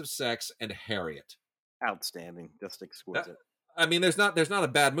Basis of Sex, and Harriet. Outstanding, just That, exquisite. I mean, there's not a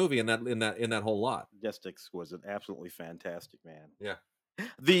bad movie in that whole lot. Just exquisite, absolutely fantastic, man. Yeah.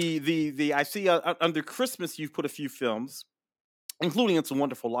 The I see under Christmas you've put a few films, including It's a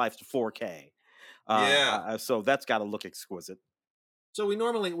Wonderful Life to 4K. Yeah. So that's got to look exquisite. So we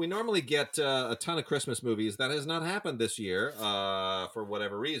normally get a ton of Christmas movies. That has not happened this year for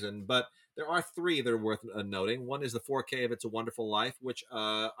whatever reason, but there are three that are worth noting. One is the 4K of It's a Wonderful Life, which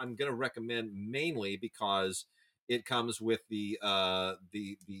I'm going to recommend mainly because it comes with the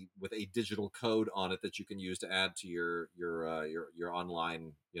with a digital code on it that you can use to add to your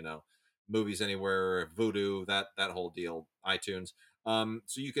online Movies Anywhere, Vudu, that whole deal, iTunes.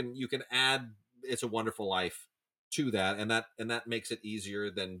 So you can add It's a Wonderful Life to that, and that makes it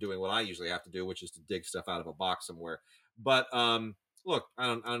easier than doing what I usually have to do, which is to dig stuff out of a box somewhere. But look, I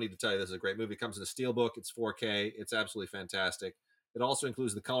don't need to tell you this is a great movie. It comes in a steelbook. It's 4K. It's absolutely fantastic. It also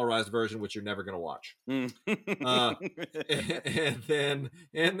includes the colorized version, which you're never going to watch. Mm. Uh,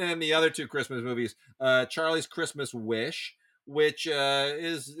 and then the other two Christmas movies, Charlie's Christmas Wish, which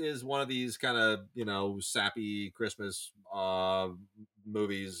is one of these kind of sappy Christmas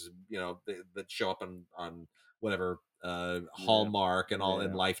movies that show up on whatever Yeah, Hallmark and all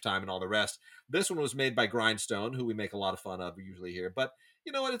and yeah. Lifetime and all the rest. This one was made by Grindstone, who we make a lot of fun of usually here, but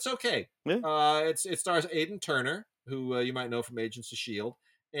you know what? It's okay. Yeah. It stars Aidan Turner, who you might know from Agents of Shield,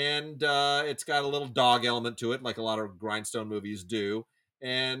 and it's got a little dog element to it, like a lot of grindstone movies do.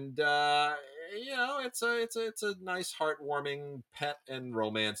 And you know, it's a nice, heartwarming pet and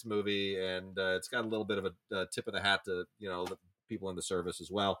romance movie, and it's got a little bit of a tip of the hat to the people in the service as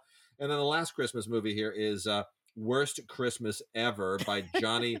well. And then the last Christmas movie here is Worst Christmas Ever by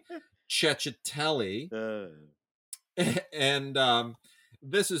Johnny Cecchitelli. Uh, And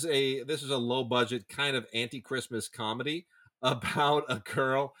this is a low budget kind of anti-Christmas comedy about a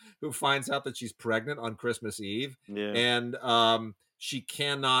girl who finds out that she's pregnant on Christmas Eve, yeah. and she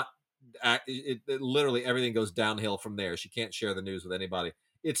cannot literally everything goes downhill from there. She can't share the news with anybody.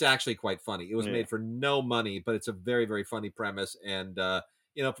 It's actually quite funny. It was Yeah. made for no money, but it's a very, very funny premise. And for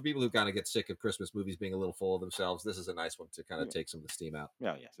people who kind of get sick of Christmas movies being a little full of themselves, this is a nice one to kind of Yeah. take some of the steam out.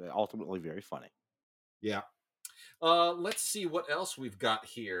 Yeah. Yes. Ultimately, very funny. Yeah. Let's see what else we've got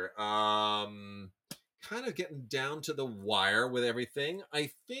here. Kind of getting down to the wire with everything.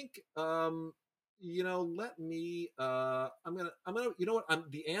 I think let me I'm gonna you know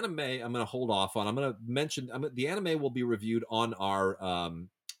what, the anime I'm gonna hold off on. I'm gonna mention the anime will be reviewed on our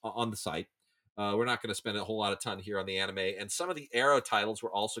on the site. We're not going to spend a whole lot of time here on the anime, and some of the Arrow titles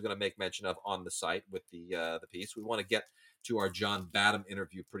we're also going to make mention of on the site with the piece. We want to get to our John Badham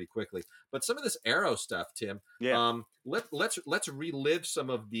interview pretty quickly, but some of this Arrow stuff, Tim. Yeah. Let's relive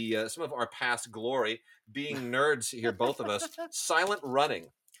some of our past glory, being nerds here, both of us. Silent Running.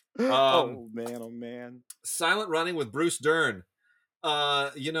 Oh man. Oh man. Silent Running with Bruce Dern.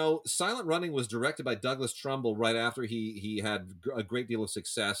 Silent Running was directed by Douglas Trumbull right after he had a great deal of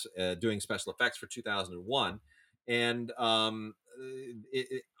success doing special effects for 2001. And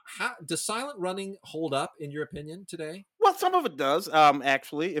does Silent Running hold up in your opinion today? Well, some of it does,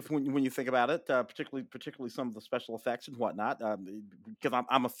 actually. If when you think about it, particularly some of the special effects and whatnot, because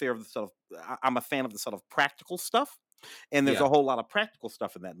I'm a fan of the sort of I'm a fan of the sort of practical stuff, and there's Yeah. a whole lot of practical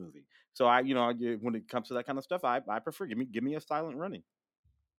stuff in that movie. So when it comes to that kind of stuff, I prefer give me a Silent Running.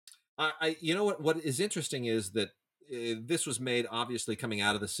 You know what is interesting is that this was made obviously coming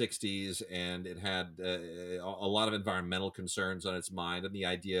out of the 60s, and it had a lot of environmental concerns on its mind, and the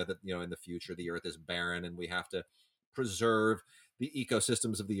idea that in the future the earth is barren and we have to preserve the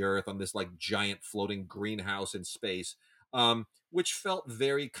ecosystems of the earth on this like giant floating greenhouse in space, which felt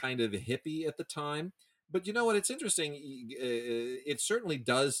very kind of hippie at the time. But you know what, it's interesting, it certainly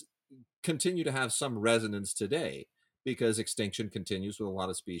does continue to have some resonance today, because extinction continues with a lot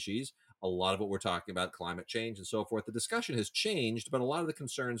of species. A lot of what we're talking about, climate change and so forth, the discussion has changed, but a lot of the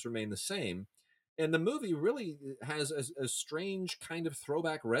concerns remain the same. And the movie really has a strange kind of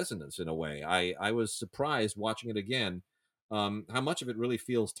throwback resonance in a way. I was surprised watching it again, how much of it really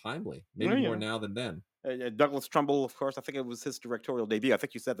feels timely, maybe Yeah, more yeah. now than then. Douglas Trumbull, of course, I think it was his directorial debut. I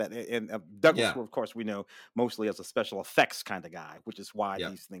think you said that. And Douglas, Yeah, of course, we know mostly as a special effects kind of guy, which is why yeah,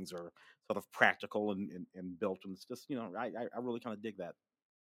 these things are sort of practical and built. And it's just, I really kind of dig that.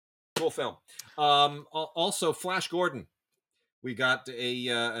 cool film. Also, Flash Gordon. We got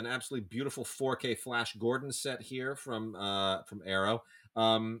an absolutely beautiful 4K Flash Gordon set here from Arrow.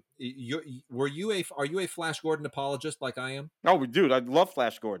 Are you a Flash Gordon apologist like I am? Oh, dude, I love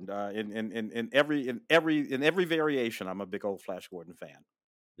Flash Gordon. In every variation, I'm a big old Flash Gordon fan.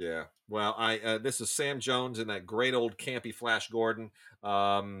 Yeah. Well, I this is Sam Jones in that great old campy Flash Gordon.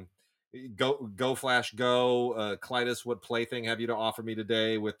 Um, go Flash go. Clytus, what plaything have you to offer me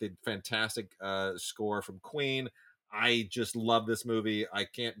today? With the fantastic score from Queen. I just love this movie. I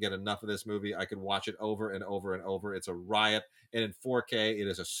can't get enough of this movie. I could watch it over and over and over. It's a riot, and in 4K, it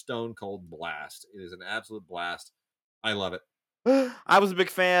is a stone cold blast. It is an absolute blast. I love it. I was a big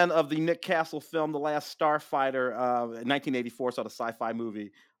fan of the Nick Castle film, The Last Starfighter, 1984 sort of sci-fi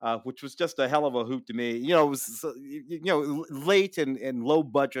movie, which was just a hell of a hoot to me. It was late and low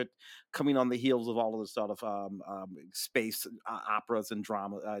budget, coming on the heels of all of the sort of space operas and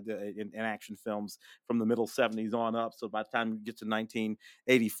drama and action films from the middle '70s on up. So by the time you get to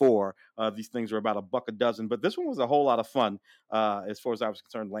 1984, these things are about a buck a dozen. But this one was a whole lot of fun, as far as I was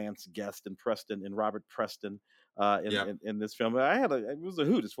concerned. Lance Guest and Preston and Robert Preston in, Yeah. in this film. It was a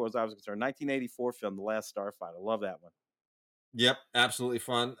hoot as far as I was concerned. 1984 film, The Last Starfighter. I love that one. Yep, absolutely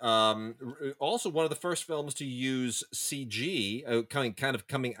fun. Also, one of the first films to use CG,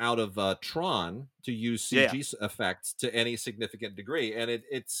 coming out of Tron, to use Yeah. CG effects to any significant degree, and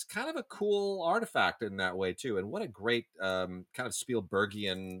it's kind of a cool artifact in that way too. And what a great kind of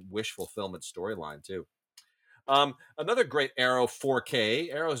Spielbergian wish fulfillment storyline too. Another great Arrow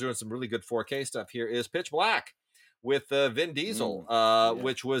 4K. Arrow's doing some really good 4K stuff here. Is Pitch Black. with Vin Diesel, Yeah.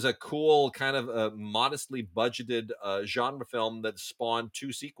 which was a cool kind of modestly budgeted genre film that spawned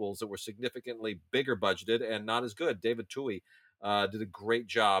two sequels that were significantly bigger budgeted and not as good. David Twohy did a great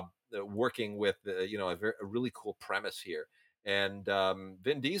job working with a really cool premise here. And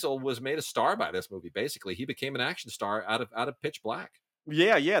Vin Diesel was made a star by this movie. Basically, he became an action star out of Pitch Black.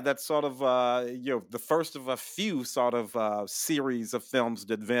 Yeah, yeah, that's sort of the first of a few sort of series of films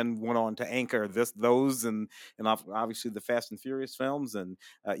that then went on to anchor those, obviously the Fast and Furious films, and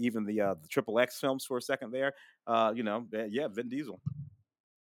even the Triple X films for a second there. Yeah, Vin Diesel.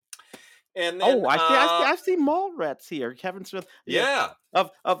 And then, Oh, I see Mallrats here. Kevin Smith. Yeah. yeah,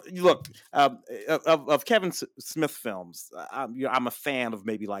 Of look of Kevin Smith films. I'm a fan of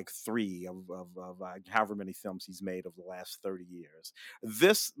maybe like three of however many films he's made over the last 30 years.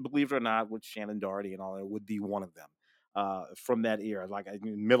 This, believe it or not, with Shannon Doherty and all that, would be one of them. From that era, like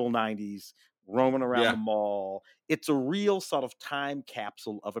middle '90s, roaming around the yeah, mall. It's a real sort of time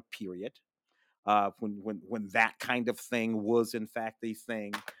capsule of a period when that kind of thing was in fact a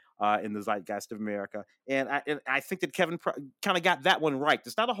thing in the zeitgeist of America. And I think that Kevin kind of got that one right.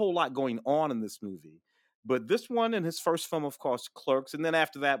 There's not a whole lot going on in this movie, but this one and his first film, of course, Clerks, and then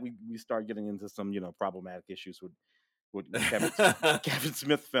after that, we start getting into some problematic issues with Kevin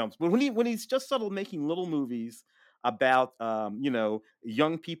Smith films. But when he's just sort of making little movies about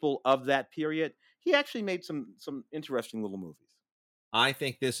young people of that period, he actually made some interesting little movies. I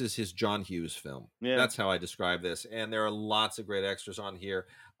think this is his John Hughes film. Yeah. That's how I describe this. And there are lots of great extras on here,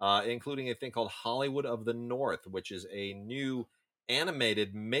 including a thing called Hollywood of the North, which is a new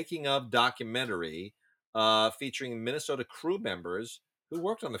animated making of documentary featuring Minnesota crew members who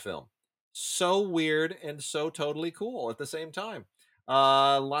worked on the film. So weird and so totally cool at the same time.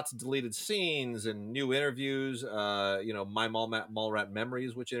 Lots of deleted scenes and new interviews. My Mallrat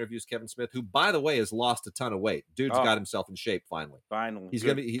Memories, which interviews Kevin Smith, who, by the way, has lost a ton of weight. Dude's Oh, got himself in shape finally. finally, He's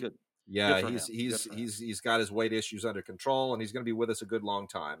gonna good, be, good, good yeah, for him. Good for him. he's got his weight issues under control, and he's gonna be with us a good long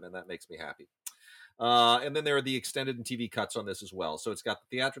time, and that makes me happy. And then there are the extended and TV cuts on this as well. So it's got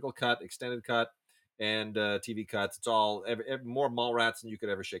the theatrical cut, extended cut, and TV cuts. It's all more Mallrats than you could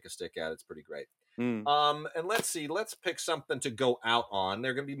ever shake a stick at. It's pretty great. Mm. And let's see, let's pick something to go out on.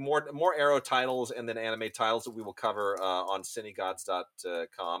 There are going to be more Arrow titles and then anime titles that we will cover on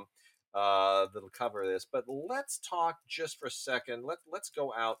cinegods.com that'll cover this. But let's talk just for a second. Let's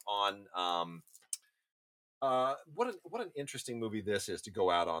go out on what an interesting movie this is to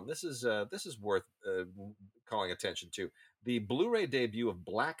go out on. This is worth calling attention to. The Blu-ray debut of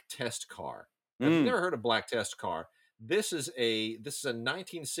Black Test Car. Now, if you've never heard of Black Test Car, this is a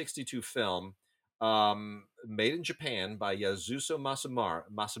 1962 film made in Japan by Yasuzo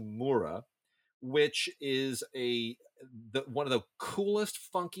Masamura, which is one of the coolest,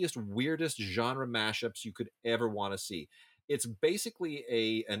 funkiest, weirdest genre mashups you could ever want to see. It's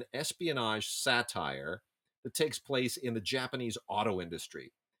basically an espionage satire that takes place in the Japanese auto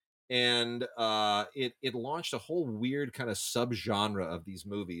industry. And it launched a whole weird kind of subgenre of these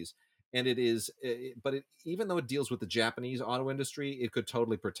movies. And even though it deals with the Japanese auto industry, it could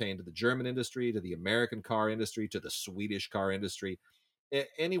totally pertain to the German industry, to the American car industry, to the Swedish car industry.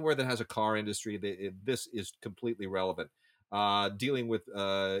 Anywhere that has a car industry, this is completely relevant. Dealing with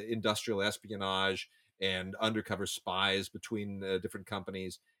industrial espionage and undercover spies between different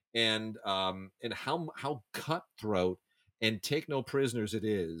companies, and how cutthroat and take no prisoners it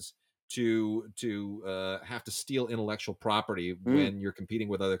is to have to steal intellectual property when you're competing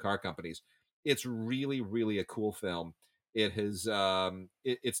with other car companies. It's really, really a cool film. It has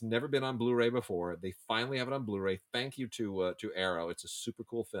it's never been on Blu-ray before. They finally have it on Blu-ray. Thank you to Arrow. It's a super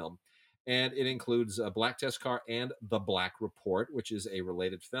cool film, and it includes Black Test Car and The Black Report, which is a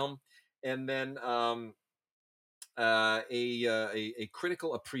related film, and then a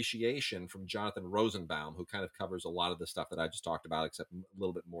critical appreciation from Jonathan Rosenbaum, who kind of covers a lot of the stuff that I just talked about, except a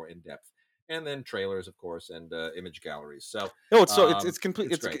little bit more in depth. And then trailers, of course, and image galleries. So No, it's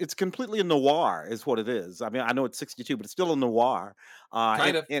complete. it's great. It's completely a noir, is what it is. I mean, I know it's 62, but it's still a noir.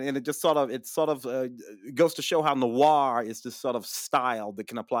 Kind of. And it just sort of goes to show how noir is this sort of style that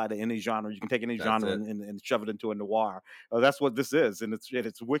can apply to any genre. You can take any genre and shove it into a noir. That's what this is, and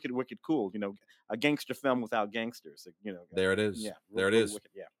it's wicked, wicked cool. A gangster film without gangsters. There it is. Yeah, there it is.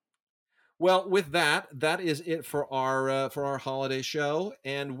 Wicked, yeah. Well, with that is it for our holiday show,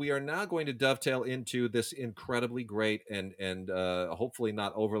 and we are now going to dovetail into this incredibly great and hopefully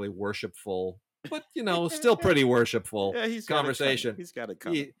not overly worshipful but still pretty worshipful Yeah, he's got it coming. conversation. He's got it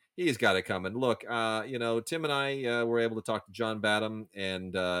coming. He's got it coming. Look, Tim and I were able to talk to John Badham,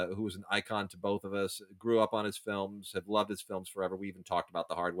 and who was an icon to both of us. Grew up on his films, have loved his films forever. We even talked about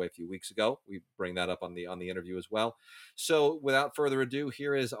The Hard Way a few weeks ago. We bring that up on the interview as well. So, without further ado,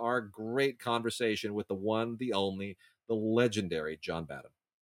 here is our great conversation with the one, the only, the legendary John Badham.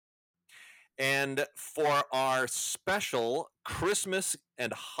 And for our special Christmas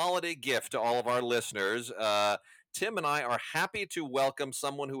and holiday gift to all of our listeners, Tim and I are happy to welcome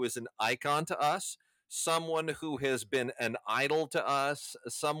someone who is an icon to us, someone who has been an idol to us,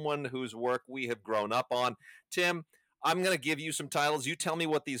 someone whose work we have grown up on. Tim, I'm going to give you some titles. You tell me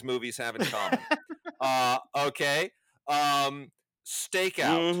what these movies have in common. Okay. Stakeout,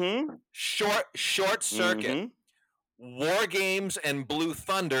 Mm-hmm. Short Circuit, Mm-hmm. War Games and Blue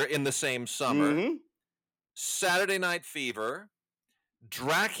Thunder in the same summer, Mm-hmm. Saturday Night Fever,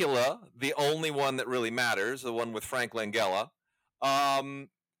 Dracula, the only one that really matters, the one with Frank Langella, Oh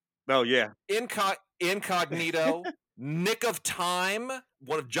yeah. Incognito, Nick of Time,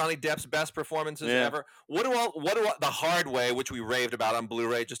 one of Johnny Depp's best performances Yeah. ever. What do all The Hard Way, which we raved about on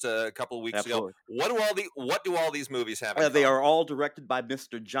Blu-ray just a couple of weeks Absolutely. ago. What do all these movies have in They common? are all directed by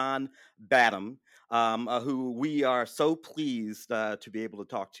Mr. John Badham, who we are so pleased to be able to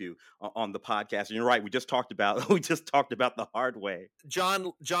talk to on the podcast. And you're right, we just talked about The Hard Way.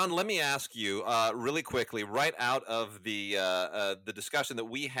 John, let me ask you really quickly, right out of the discussion that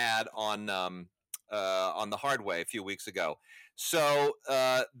we had on The Hard Way a few weeks ago. So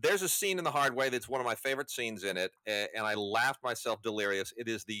there's a scene in The Hard Way that's one of my favorite scenes in it, and I laughed myself delirious. It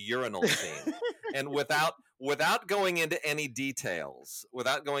is the urinal scene, and without going into any details,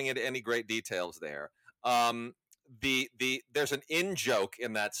 without going into any great details there. There's an in joke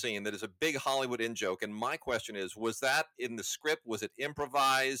in that scene that is a big Hollywood in joke, and my question is, was that in the script? Was it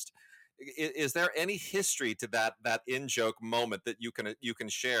improvised? Is there any history to that in joke moment that you can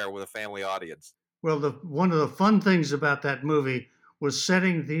share with a family audience? Well, one of the fun things about that movie was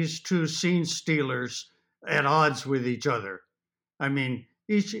setting these two scene stealers at odds with each other. I mean,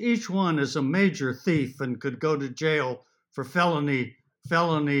 each one is a major thief and could go to jail for felony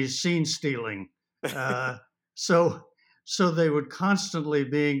scene stealing. So they would constantly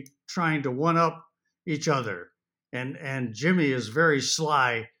be trying to one up each other, and Jimmy is very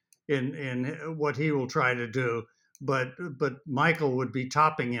sly in what he will try to do, but Michael would be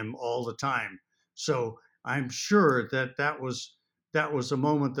topping him all the time. So I'm sure that was a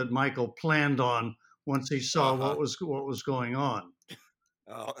moment that Michael planned on once he saw what was going on.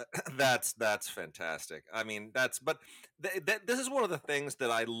 Oh, that's fantastic. I mean, this is one of the things that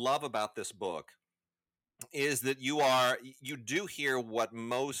I love about this book is that you do hear what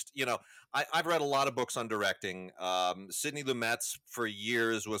most, I've read a lot of books on directing. Sidney Lumet's for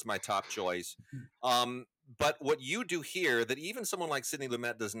years was my top choice. But what you do here that even someone like Sidney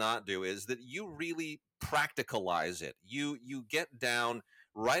Lumet does not do is that you really practicalize it. You get down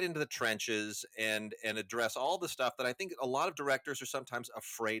right into the trenches and address all the stuff that I think a lot of directors are sometimes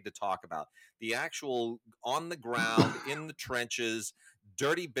afraid to talk about. The actual on the ground, in the trenches,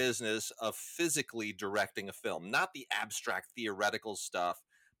 dirty business of physically directing a film, not the abstract theoretical stuff,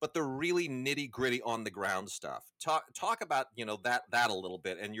 but the really nitty gritty on the ground stuff. Talk about that a little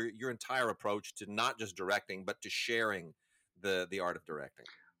bit, and your entire approach to not just directing but to sharing the art of directing.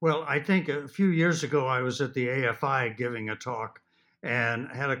 Well, I think a few years ago I was at the AFI giving a talk and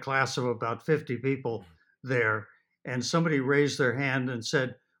had a class of about 50 people there, and somebody raised their hand and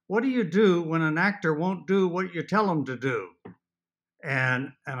said, "What do you do when an actor won't do what you tell him to do?"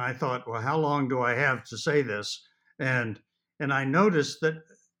 And I thought, well, how long do I have to say this? And I noticed that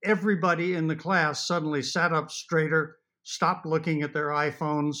everybody in the class suddenly sat up straighter, stopped looking at their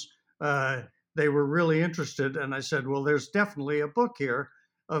iPhones. They were really interested, and I said, well, there's definitely a book here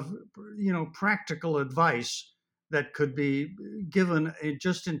of practical advice that could be given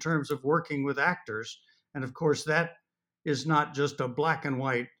just in terms of working with actors. And of course, that is not just a black and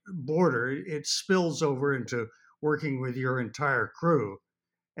white border; it spills over into working with your entire crew.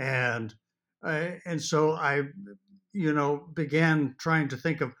 And so I began trying to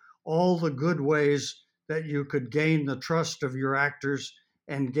think of all the good ways that you could gain the trust of your actors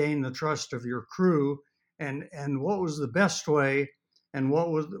and gain the trust of your crew, and what was the best way and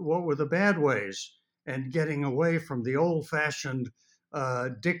what were the bad ways, and getting away from the old-fashioned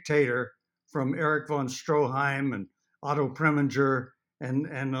dictator from Erich von Stroheim and Otto Preminger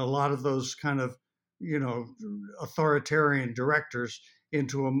and a lot of those kind of authoritarian directors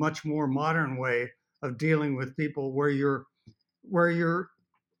into a much more modern way of dealing with people where you're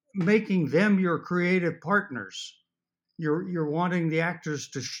making them your creative partners. You're wanting the actors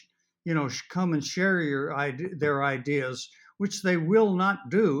come and share their ideas, which they will not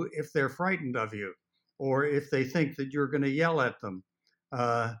do if they're frightened of you or if they think that you're going to yell at them.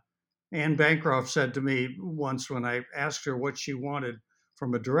 Uh, Anne Bancroft said to me once when I asked her what she wanted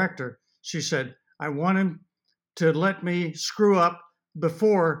from a director, she said, I want him to let me screw up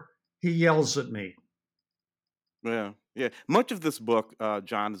before he yells at me. Yeah, yeah. Much of this book,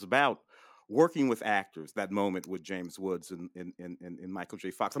 John, is about working with actors. That moment with James Woods and Michael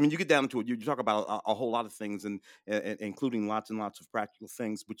J. Fox. I mean, you get down into it. You talk about a whole lot of things, and including lots and lots of practical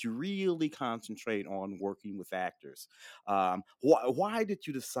things. But you really concentrate on working with actors. Why did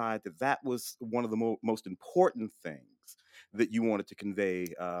you decide that that was one of the most important things that you wanted to convey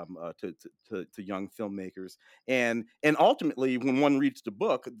to young filmmakers? And ultimately, when one reads the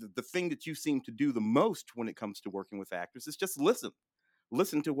book, the thing that you seem to do the most when it comes to working with actors is just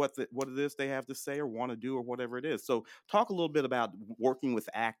listen to what it is they have to say or want to do or whatever it is. So talk a little bit about working with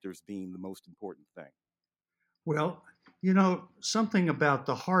actors being the most important thing. Well, something about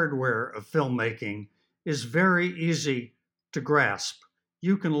the hardware of filmmaking is very easy to grasp.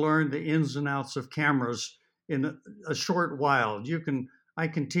 You can learn the ins and outs of cameras in a short while. I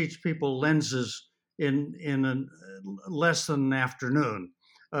can teach people lenses in less than an afternoon.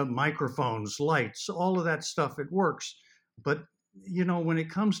 Microphones, lights, all of that stuff, it works. But when it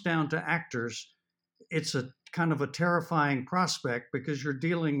comes down to actors, it's a kind of a terrifying prospect because you're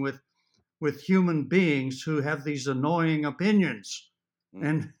dealing with human beings who have these annoying opinions,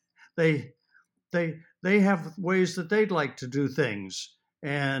 and they have ways that they'd like to do things,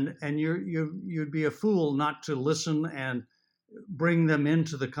 and you'd be a fool not to listen and bring them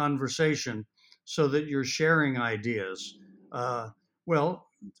into the conversation so that you're sharing ideas. Well,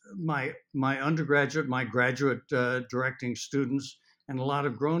 my undergraduate, my graduate directing students, and a lot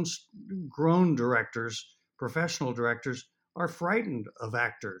of grown directors, professional directors, are frightened of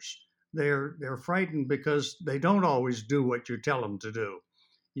actors. They're frightened because they don't always do what you tell them to do.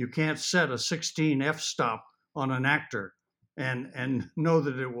 You can't set a 16 f-stop on an actor and know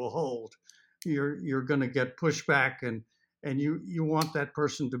that it will hold. You're going to get pushback, and you want that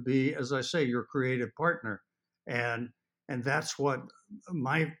person to be, as I say, your creative partner, and that's what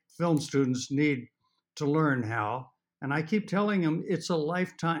my film students need to learn how. And I keep telling them it's a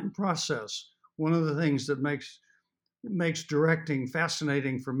lifetime process. One of the things that makes directing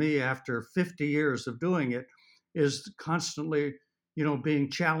fascinating for me after 50 years of doing it is constantly, being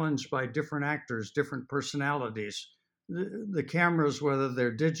challenged by different actors, different personalities. The cameras, whether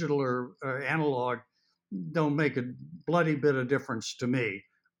they're digital or analog, don't make a bloody bit of difference to me.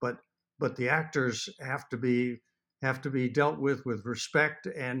 But the actors have to be dealt with respect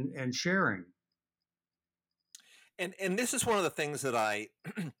and sharing. And this is one of the things that I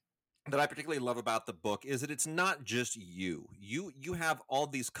that I particularly love about the book is that it's not just you. You have all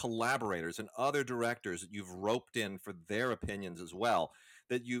these collaborators and other directors that you've roped in for their opinions as well.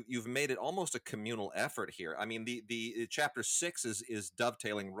 That you've made it almost a communal effort here. I mean, the chapter 6 is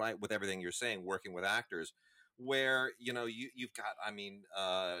dovetailing right with everything you're saying, working with actors, where you've got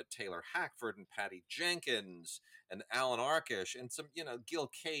Taylor Hackford and Patty Jenkins and Alan Arkish and some Gil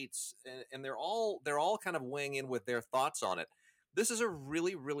Cates, and they're all kind of weighing in with their thoughts on it. This is a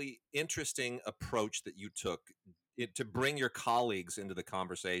really, really interesting approach that you took to bring your colleagues into the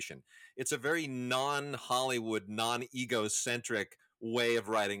conversation. It's a very non-Hollywood, non-egocentric way of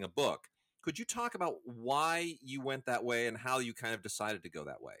writing a book. Could you talk about why you went that way and how you kind of decided to go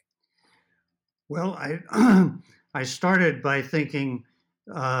that way? Well, I started by thinking,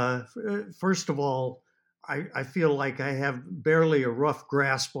 first of all, I feel like I have barely a rough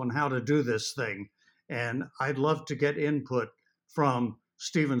grasp on how to do this thing, and I'd love to get input from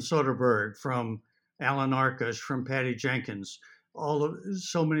Steven Soderbergh, from Alan Arkish, from Patty Jenkins,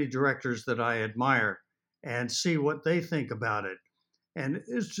 so many directors that I admire, and see what they think about it. And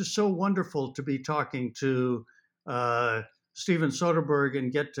it's just so wonderful to be talking to Steven Soderbergh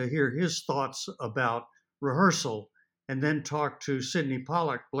and get to hear his thoughts about rehearsal, and then talk to Sidney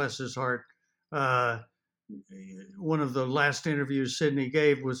Pollack, bless his heart. One of the last interviews Sidney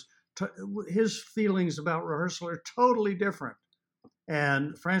gave was his feelings about rehearsal are totally different.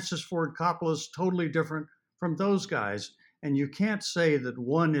 And Francis Ford Coppola is totally different from those guys. And you can't say that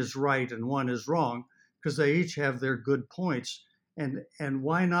one is right and one is wrong because they each have their good points. And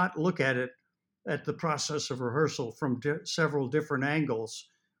why not look at the process of rehearsal from several different angles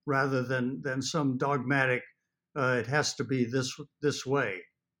rather than some dogmatic it has to be this way.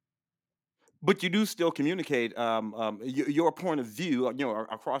 But you do still communicate your point of view,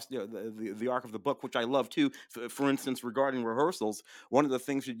 across the arc of the book, which I love too. For instance, regarding rehearsals, one of the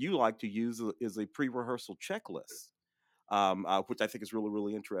things that you like to use is a pre-rehearsal checklist. which I think is really,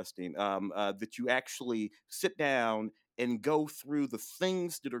 really interesting. That you actually sit down and go through the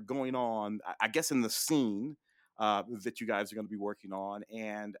things that are going on, I guess, in the scene. That you guys are going to be working on,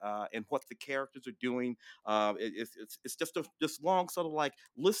 and what the characters are doing. It's just a this long sort of like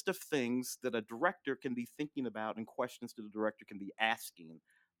list of things that a director can be thinking about and questions that the director can be asking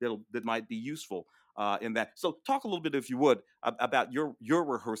that might be useful in that. So, talk a little bit, if you would, about your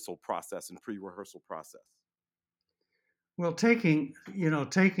rehearsal process and pre-rehearsal process. Well, taking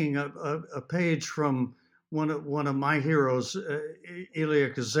a page from one of my heroes,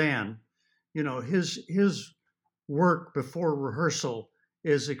 Elia Kazan, his work before rehearsal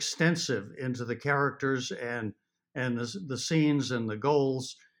is extensive into the characters and the scenes and the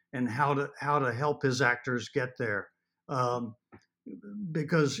goals and how to help his actors get there. Um,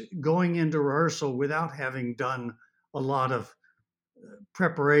 because going into rehearsal without having done a lot of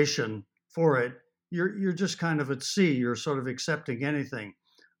preparation for it, you're just kind of at sea. You're sort of accepting anything.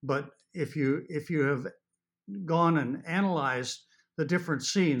 But if you have gone and analyzed the different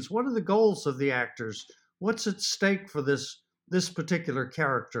scenes, what are the goals of the actors? What's at stake for this particular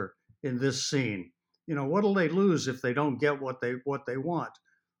character in this scene? What'll they lose if they don't get what they want?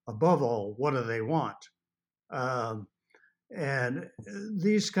 Above all, what do they want? Um, and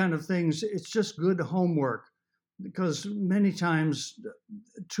these kind of things, it's just good homework because many times,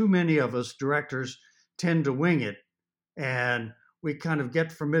 too many of us directors tend to wing it, and we kind of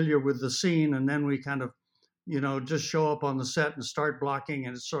get familiar with the scene, and then we kind of, just show up on the set and start blocking,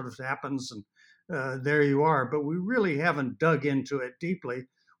 and it sort of happens, and there you are. But we really haven't dug into it deeply,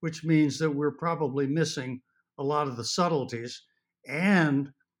 which means that we're probably missing a lot of the subtleties,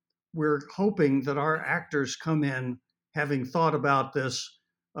 and we're hoping that our actors come in having thought about this,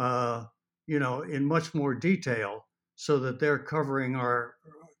 in much more detail, so that they're covering our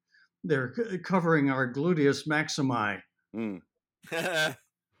gluteus maximi. Mm.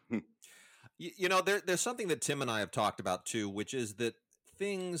 There's something that Tim and I have talked about too, which is that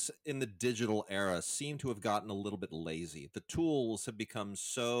things in the digital era seem to have gotten a little bit lazy. The tools have become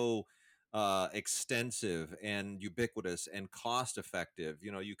so extensive and ubiquitous and cost effective.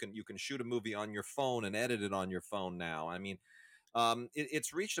 You can shoot a movie on your phone and edit it on your phone now. I mean,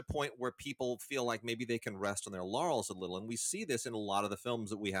 it's reached a point where people feel like maybe they can rest on their laurels a little. And we see this in a lot of the films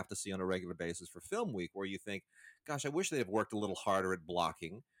that we have to see on a regular basis for Film Week, where you think, gosh, I wish they'd have worked a little harder at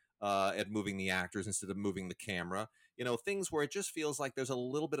blocking, at moving the actors instead of moving the camera. Things where it just feels like there's a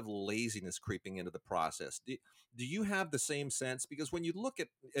little bit of laziness creeping into the process. Do you have the same sense? Because when you look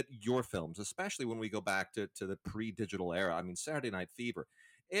at your films, especially when we go back to the pre-digital era, I mean, Saturday Night Fever,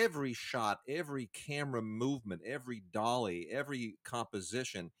 every shot, every camera movement, every dolly, every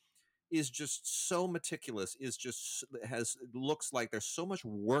composition is just so meticulous, is just has looks like there's so much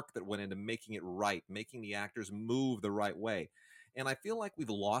work that went into making it right, making the actors move the right way. And I feel like we've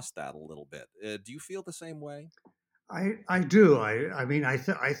lost that a little bit. Do you feel the same way? I do.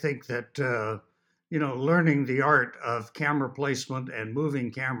 I think that learning the art of camera placement and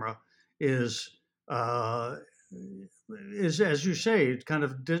moving camera is uh, is, as you say, kind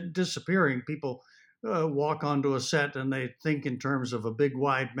of disappearing. People walk onto a set and they think in terms of a big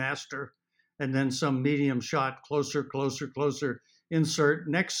wide master, and then some medium shot, closer, closer, closer, insert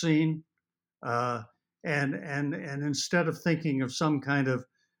next scene, uh, and instead of thinking of some kind of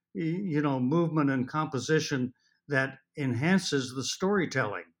movement and composition that enhances the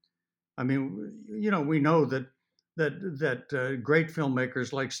storytelling. I mean, we know that great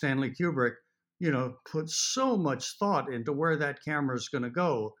filmmakers like Stanley Kubrick, put so much thought into where that camera is going to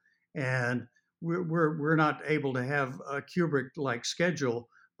go, and we're not able to have a Kubrick-like schedule.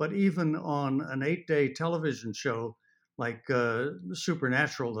 But even on an 8-day television show like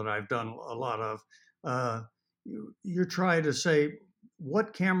Supernatural that I've done a lot of, you try to say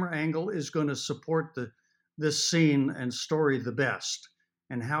what camera angle is going to support this scene and story the best,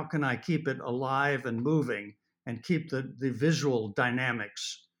 and how can I keep it alive and moving and keep the visual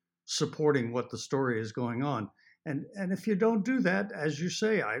dynamics supporting what the story is going on. And if you don't do that, as you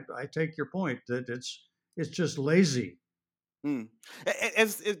say, I take your point that it's just lazy. Mm.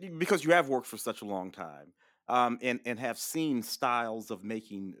 Because you have worked for such a long time, and have seen styles of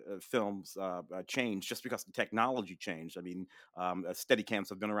making films change just because the technology changed. I mean, Steadicams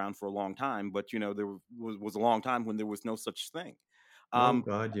have been around for a long time, but there was a long time when there was no such thing. Oh Um,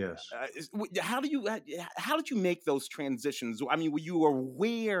 God, yes. how did you make those transitions? I mean, were you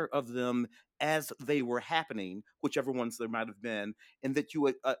aware of them as they were happening, whichever ones there might have been, and that you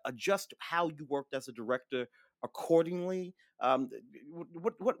would adjust how you worked as a director accordingly?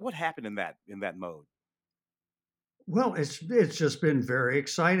 What happened in that mode? Well, it's just been very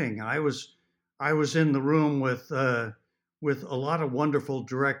exciting. I was in the room with a lot of wonderful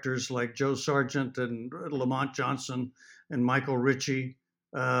directors like Joe Sargent and Lamont Johnson and Michael Ritchie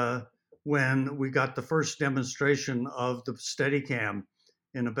when we got the first demonstration of the Steadicam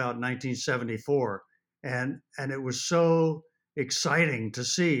in about 1974, and it was so exciting to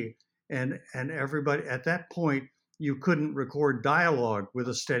see, and everybody at that point you couldn't record dialogue with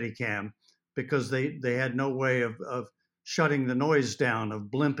a Steadicam because they had no way of shutting the noise down, of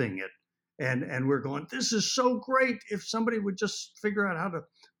blimping it. And we're going, this is so great. If somebody would just figure out how to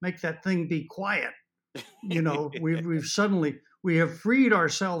make that thing be quiet, we've suddenly, we have freed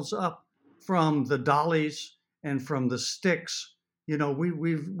ourselves up from the dollies and from the sticks.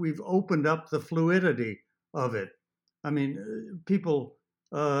 We've opened up the fluidity of it. I mean, people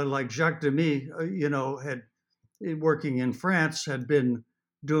like Jacques Demy, had working in France, had been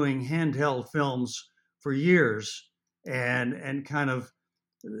doing handheld films for years, and kind of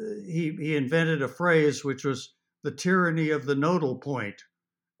he invented a phrase which was the tyranny of the nodal point,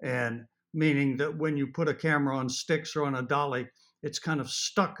 and meaning that when you put a camera on sticks or on a dolly, it's kind of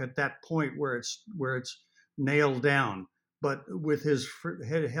stuck at that point where it's nailed down. But with his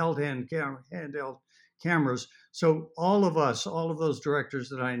handheld cameras, so all of those directors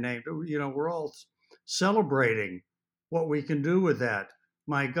that I named, we're all celebrating what we can do with that.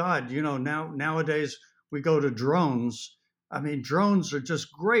 My God, nowadays we go to drones. I mean, drones are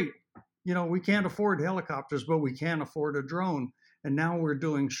just great. We can't afford helicopters, but we can afford a drone. And now we're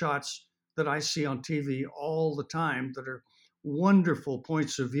doing shots that I see on TV all the time that are wonderful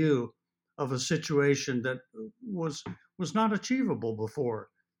points of view of a situation that was not achievable before.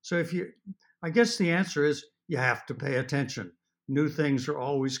 So I guess the answer is you have to pay attention. New things are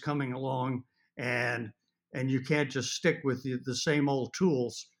always coming along, and you can't just stick with the same old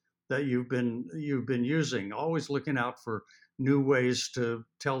tools that you've been using. Always looking out for new ways to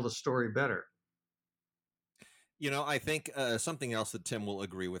tell the story better. I think something else that Tim will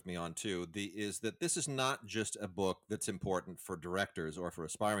agree with me on too is that this is not just a book that's important for directors or for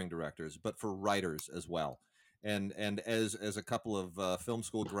aspiring directors, but for writers as well. And as a couple of film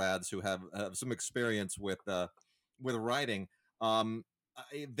school grads who have some experience with writing,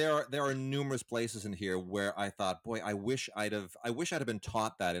 there are numerous places in here where I thought, boy, I wish I'd have been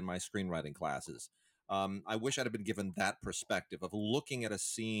taught that in my screenwriting classes. I wish I'd have been given that perspective of looking at a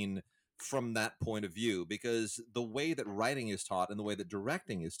scene from that point of view, because the way that writing is taught and the way that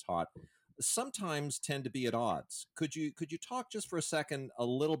directing is taught sometimes tend to be at odds. Could you talk just for a second a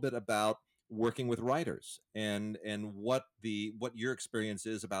little bit about working with writers and what your experience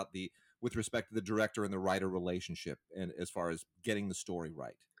is about with respect to the director and the writer relationship, and as far as getting the story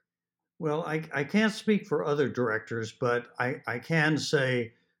right? Well, I can't speak for other directors, but I can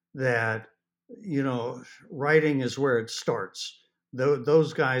say that, writing is where it starts.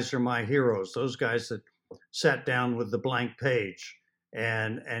 Those guys are my heroes. Those guys that sat down with the blank page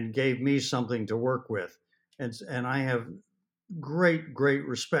and gave me something to work with, and I have great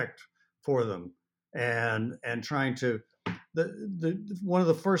respect for them, and trying to one of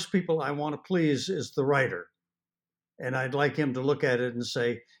the first people I want to please is the writer, and I'd like him to look at it and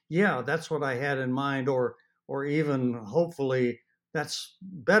say, yeah, that's what I had in mind, or even hopefully that's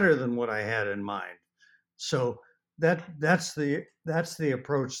better than what I had in mind. So that's the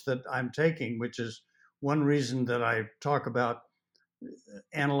approach that I'm taking, which is one reason that I talk about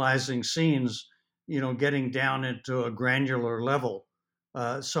analyzing scenes, getting down into a granular level.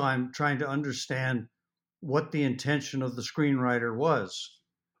 So I'm trying to understand what the intention of the screenwriter was,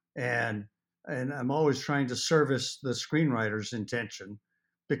 and I'm always trying to service the screenwriter's intention,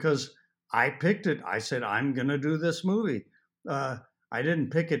 because I picked it. I said, I'm going to do this movie. I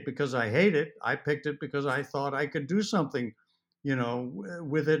didn't pick it because I hate it. I picked it because I thought I could do something,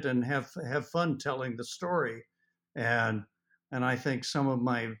 with it and have fun telling the story. And I think some of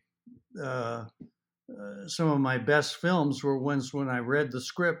my best films were ones when I read the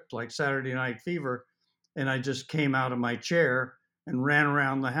script, like Saturday Night Fever, and I just came out of my chair and ran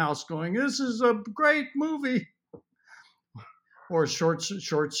around the house going, "This is a great movie." Or Short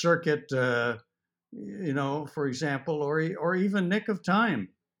Circuit, for example, or even Nick of Time,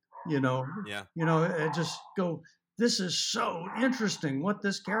 Yeah. I just go, this is so interesting what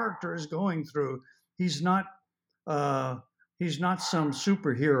this character is going through. He's not some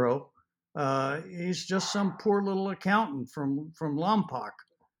superhero. He's just some poor little accountant from Lompoc,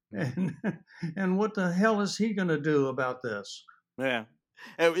 and what the hell is he going to do about this? Yeah.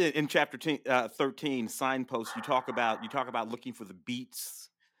 In chapter 13, Signposts, you talk about looking for the beats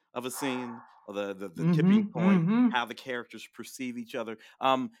of a scene, or the tipping Mm-hmm. point, Mm-hmm. how the characters perceive each other.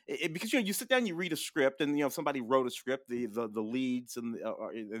 Because you sit down, and you read a script, and if somebody wrote a script, the leads and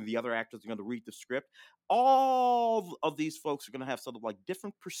the other actors are going to read the script. All of these folks are going to have sort of like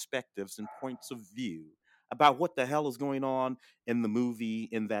different perspectives and points of view about what the hell is going on in the movie,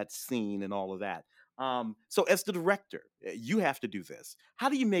 in that scene, and all of that. So as the director, you have to do this. How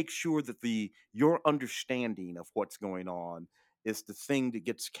do you make sure that your understanding of what's going on is the thing that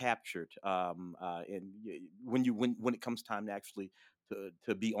gets captured when it comes time to actually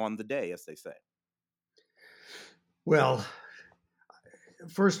to be on the day, as they say? Well,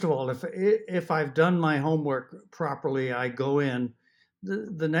 first of all, if I've done my homework properly, I go in.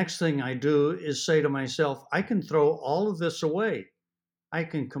 The next thing I do is say to myself, I can throw all of this away. I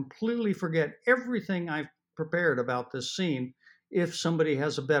can completely forget everything I've prepared about this scene if somebody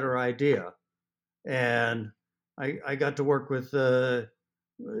has a better idea. And I got to work with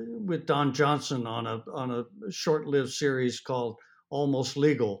Don Johnson on a short-lived series called Almost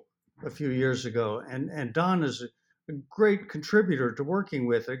Legal a few years ago, and Don is a great contributor to working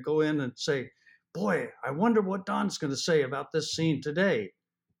with. I go in and say, "Boy, I wonder what Don's going to say about this scene today,"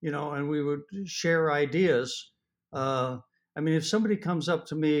 and we would share ideas. I mean, if somebody comes up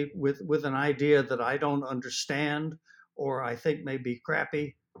to me with an idea that I don't understand or I think may be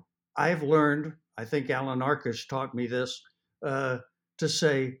crappy, I've learned, I think Alan Arkush taught me this, to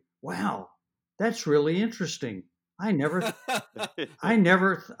say, "Wow, that's really interesting. I never, I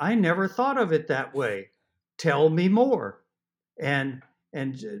never thought of it that way. Tell me more." And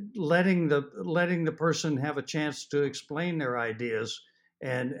letting the person have a chance to explain their ideas,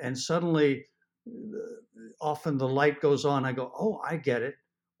 and suddenly, often the light goes on. I go, "Oh, I get it."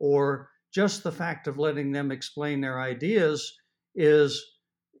 Or just the fact of letting them explain their ideas is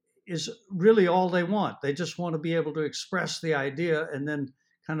is really all they want. They just want to be able to express the idea and then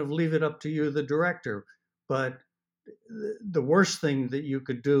kind of leave it up to you, the director. But the worst thing that you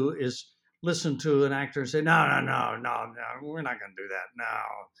could do is listen to an actor and say, "No, no, no, no, no, we're not going to do that. No,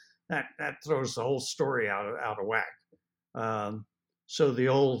 that throws the whole story out of whack." Um, so the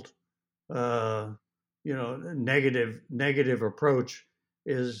old, negative approach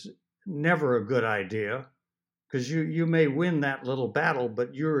is never a good idea, because you may win that little battle,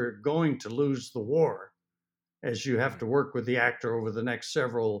 but you're going to lose the war as you have to work with the actor over the next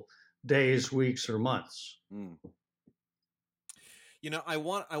several days, weeks, or months. Mm. I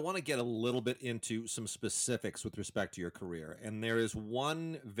want to get a little bit into some specifics with respect to your career, and there is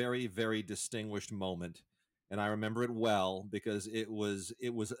one very, very distinguished moment, and I remember it well because it was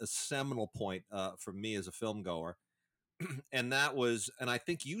a seminal point for me as a film goer, and I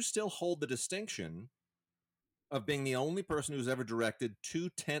think you still hold the distinction of being the only person who's ever directed two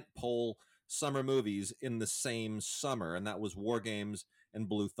tentpole summer movies in the same summer, and that was War Games and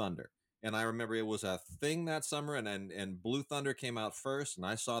Blue Thunder. And I remember it was a thing that summer, and Blue Thunder came out first, and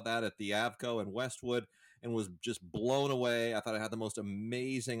I saw that at the Avco in Westwood and was just blown away. I thought it had the most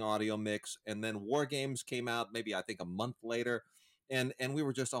amazing audio mix. And then War Games came out maybe I think a month later, and we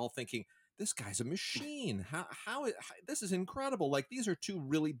were just all thinking, this guy's a machine. How this is incredible. Like, these are two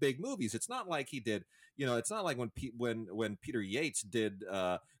really big movies. It's not like he did, it's not like when Peter Yates did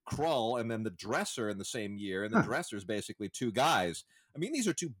Krull and then The Dresser in the same year, and The Dresser is basically two guys. I mean, these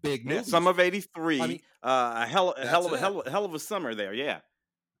are two big movies. Summer of '83. I mean, a hell of a summer there. Yeah.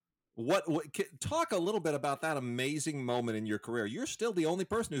 What talk a little bit about that amazing moment in your career. You're still the only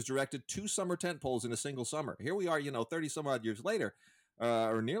person who's directed two summer tentpoles in a single summer. Here we are, 30 some odd years later,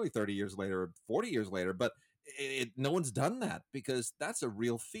 or nearly 30 years later, or 40 years later, but no one's done that, because that's a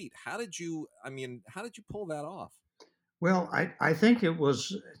real feat. How did you pull that off? Well, I think it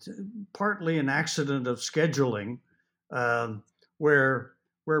was partly an accident of scheduling, where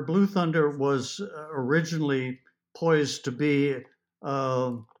Blue Thunder was originally poised to be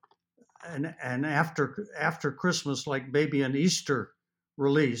an after Christmas, like maybe an Easter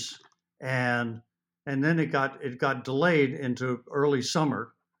release, and then it got delayed into early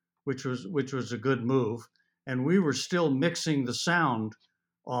summer, which was a good move, and we were still mixing the sound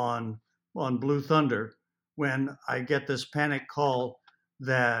on Blue Thunder when I get this panic call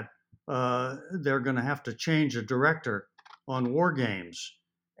that they're going to have to change a director on War Games,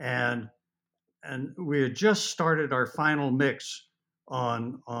 and we had just started our final mix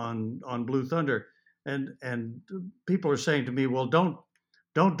on Blue Thunder, and people are saying to me, "Well,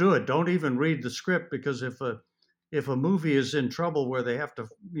 don't do it. Don't even read the script, because if a movie is in trouble where they have to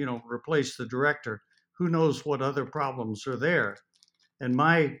replace the director, who knows what other problems are there?" And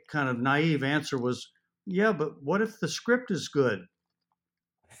my kind of naive answer was, "Yeah, but what if the script is good?"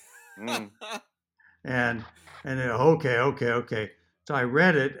 And okay. So I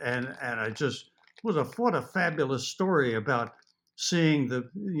read it, and I just what a fabulous story about seeing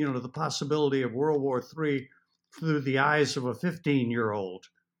the possibility of World War III through the eyes of a 15-year-old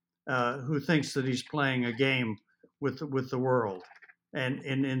who thinks that he's playing a game with the world, and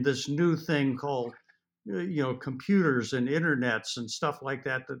in this new thing called computers and internets and stuff like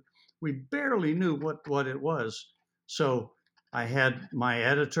that we barely knew what it was. So I had my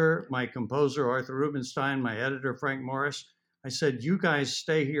editor, my composer Arthur Rubinstein, my editor Frank Morris. I said, "You guys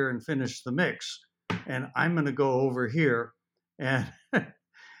stay here and finish the mix, and I'm going to go over here and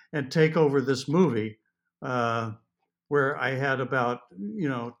and take over this movie." Where I had about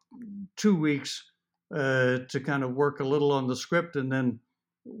 2 weeks to kind of work a little on the script, and then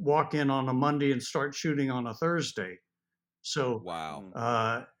walk in on a Monday and start shooting on a Thursday. So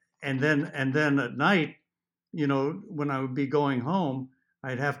Wow. and then at night, when I would be going home,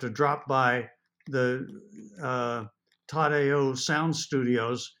 I'd have to drop by the Todd A.O. Sound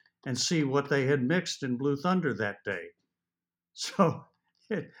Studios and see what they had mixed in Blue Thunder that day. So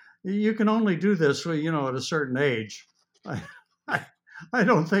you can only do this, at a certain age. I, I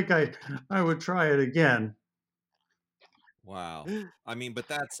don't think I would try it again. Wow. I mean,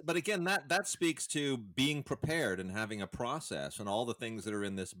 but again, that speaks to being prepared and having a process and all the things that are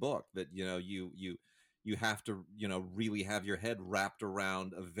in this book that, you have to, really have your head wrapped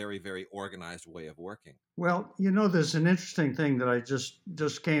around a very, very organized way of working. Well, there's an interesting thing that I just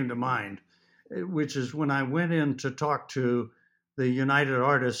came to mind, which is when I went in to talk to the United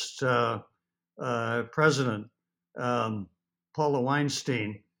Artists president, Paula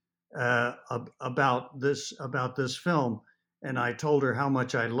Weinstein, about this film, and I told her how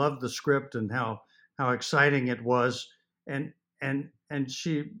much I loved the script and how exciting it was, and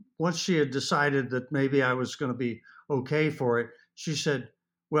she, once she had decided that maybe I was going to be okay for it, she said,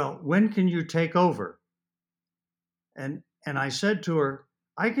 "Well, when can you take over?" And I said to her,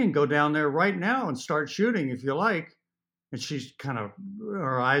 "I can go down there right now and start shooting if you like." And she's kind of,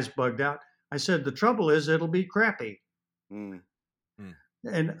 her eyes bugged out. I said, "The trouble is it'll be crappy." Mm.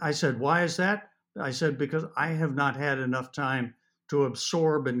 And I said, "Why is that?" I said, "Because I have not had enough time to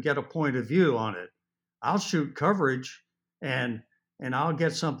absorb and get a point of view on it. I'll shoot coverage and I'll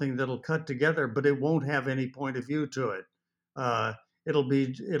get something that'll cut together, but it won't have any point of view to it. It'll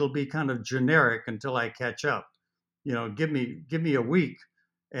be kind of generic until I catch up. Give me a week,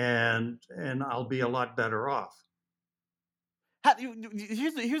 and I'll be a lot better off."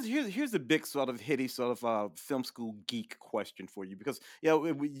 Here's a big sort of hitty sort of film school geek question for you, because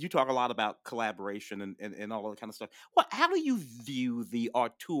you talk a lot about collaboration and all that kind of stuff. How do you view the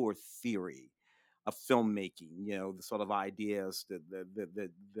auteur theory of filmmaking? The sort of ideas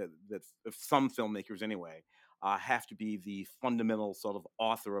that some filmmakers anyway have to be the fundamental sort of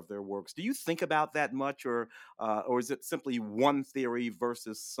author of their works. Do you think about that much, or is it simply one theory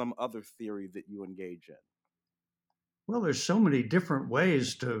versus some other theory that you engage in? Well, there's so many different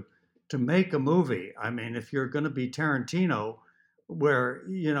ways to make a movie. I mean, if you're going to be Tarantino, where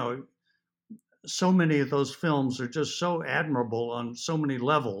so many of those films are just so admirable on so many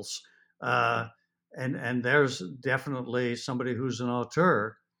levels, and there's definitely somebody who's an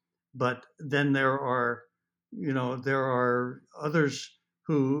auteur, but then there are others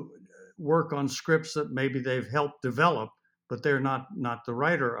who work on scripts that maybe they've helped develop, but they're not the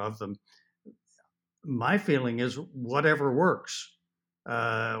writer of them. My feeling is whatever works,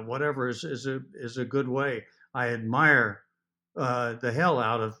 whatever is a good way. I admire the hell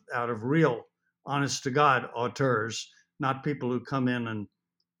out of real, honest to God auteurs, not people who come in and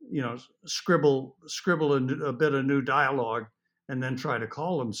scribble a bit of new dialogue and then try to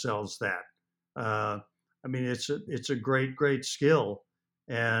call themselves that. I mean, it's a great skill,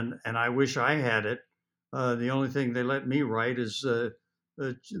 and I wish I had it. The only thing they let me write is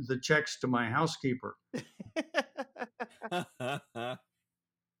the checks to my housekeeper.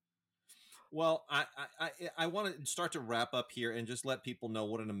 Well, I want to start to wrap up here and just let people know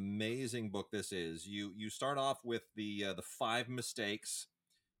what an amazing book this is. You start off with the 5 mistakes.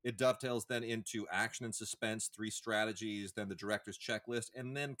 It dovetails then into action and suspense, 3 strategies, then the director's checklist,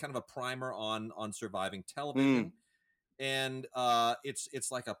 and then kind of a primer on surviving television. And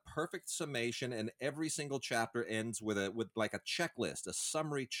it's like a perfect summation, and every single chapter ends with like a checklist, a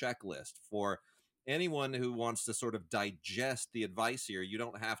summary checklist for anyone who wants to sort of digest the advice here. You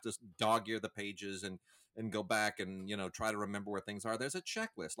don't have to dog ear the pages and go back and try to remember where things are. There's a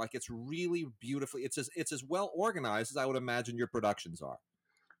checklist. Like, it's really beautifully, it's as well organized as I would imagine your productions are.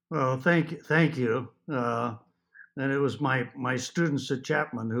 Well, thank you. And it was my students at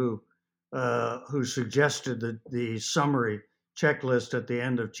Chapman who suggested the summary checklist at the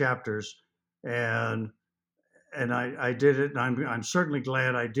end of chapters, and I did it, and I'm certainly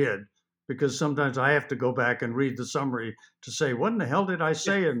glad I did, because sometimes I have to go back and read the summary to say, what in the hell did I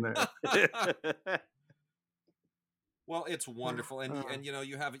say in there? Well, it's wonderful, and you know,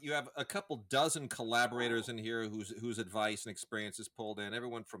 you have a couple dozen collaborators in here whose advice and experience is pulled in.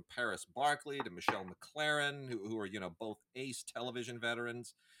 Everyone from Paris Barkley to Michelle McLaren, who are, you know, both ace television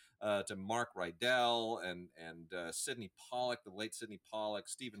veterans, to Mark Rydell and Sidney Pollack, the late Sidney Pollack,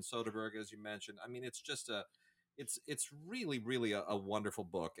 Steven Soderbergh, as you mentioned. I mean, it's just it's really a wonderful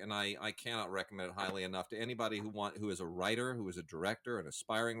book, and I cannot recommend it highly enough to anybody who is a writer, who is a director, an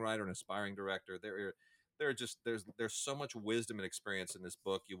aspiring writer, an aspiring director. There's so much wisdom and experience in this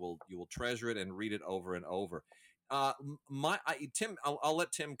book. You will treasure it and read it over and over. Tim, I'll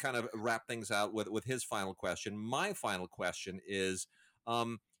let Tim kind of wrap things out with his final question. My final question is,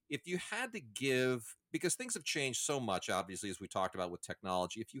 if you had to give, because things have changed so much, obviously, as we talked about with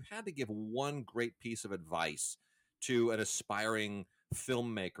technology, if you had to give one great piece of advice to an aspiring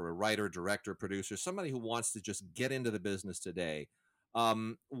filmmaker, a writer, director, producer, somebody who wants to just get into the business today,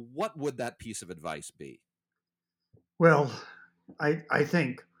 what would that piece of advice be? Well, I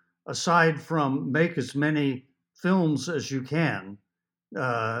think, aside from make as many films as you can,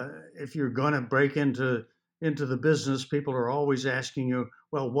 if you're going to break into the business, people are always asking you,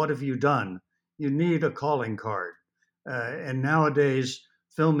 well, what have you done? You need a calling card. And nowadays,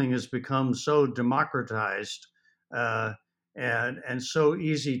 filming has become so democratized and so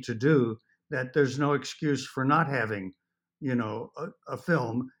easy to do that there's no excuse for not having, you know, a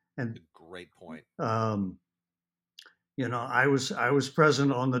film. And great point. You know, I was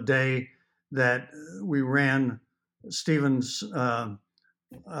present on the day that we ran Steven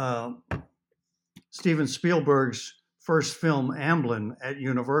Spielberg's first film, Amblin, at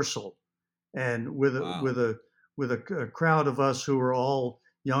Universal, and with a crowd of us who were all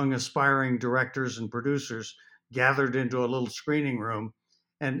young aspiring directors and producers gathered into a little screening room,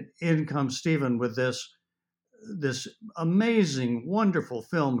 and in comes Steven with this amazing, wonderful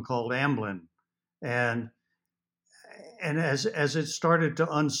film called Amblin, and as it started to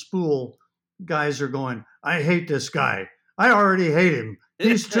unspool, guys are going, I hate this guy. I already hate him.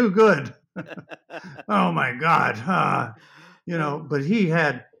 He's too good. Oh my God. You know, but he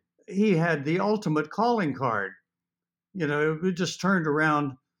had the ultimate calling card. You know, it just turned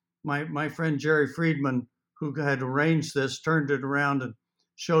around. My friend Jerry Friedman, who had arranged this, turned it around and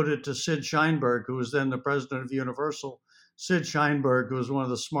showed it to Sid Sheinberg, who was then the president of Universal. Sid Sheinberg, who was one of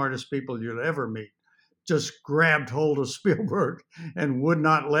the smartest people you'd ever meet, just grabbed hold of Spielberg and would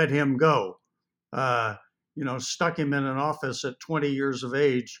not let him go. You know, stuck him in an office at 20 years of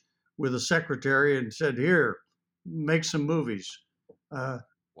age with a secretary and said, here, make some movies.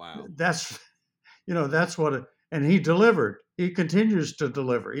 Wow. That's what, and he delivered. He continues to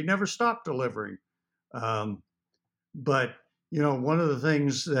deliver. He never stopped delivering. But, you know, one of the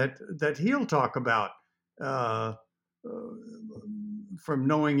things that he'll talk about from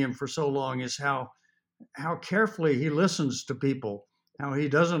knowing him for so long is how carefully he listens to people, how he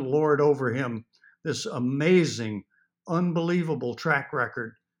doesn't lord over him this amazing, unbelievable track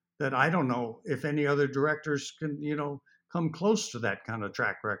record that I don't know if any other directors can, you know, come close to that kind of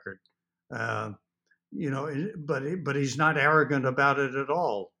track record. You know, but he's not arrogant about it at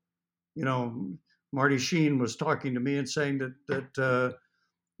all. You know, Marty Sheen was talking to me and saying that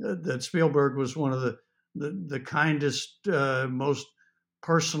Spielberg was one of the kindest, most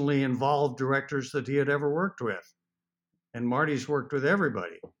personally involved directors that he had ever worked with, and Marty's worked with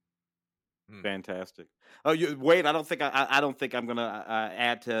everybody. Fantastic. Oh, wait! I don't think I'm gonna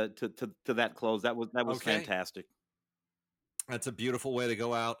add to that close. That was okay. Fantastic. That's a beautiful way to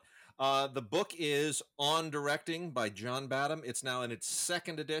go out. The book is On Directing by John Badham. It's now in its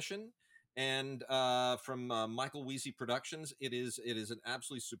second edition, and from Michael Weasey Productions. It is an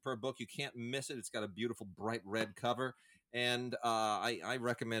absolutely superb book. You can't miss it. It's got a beautiful bright red cover. And I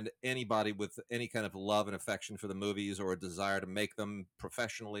recommend anybody with any kind of love and affection for the movies, or a desire to make them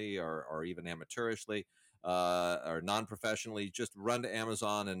professionally or even amateurishly or non-professionally, just run to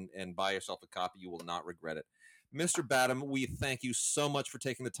Amazon and buy yourself a copy. You will not regret it. Mr. Badham, we thank you so much for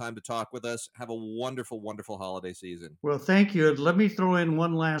taking the time to talk with us. Have a wonderful, wonderful holiday season. Well, thank you. Let me throw in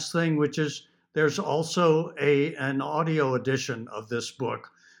one last thing, which is there's also an audio edition of this book,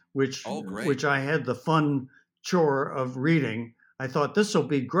 which I had the fun chore of reading. I thought this will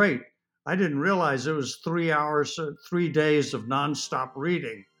be great. I didn't realize it was 3 hours, 3 days of nonstop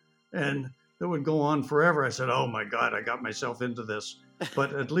reading, and it would go on forever. I said, oh my God, I got myself into this.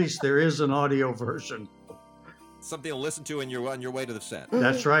 But at least there is an audio version. Something to listen to on your way to the set.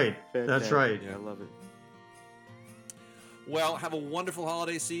 That's right. That's right. Yeah, I love it. Well, have a wonderful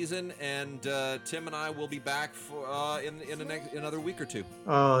holiday season, and Tim and I will be back for in another week or two.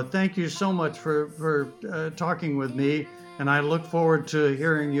 Thank you so much for talking with me, and I look forward to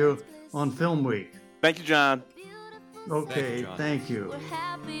hearing you on Film Week. Thank you, John. Okay, Thank you, John. Thank you. We're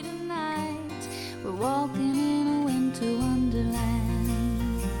happy tonight. We're walking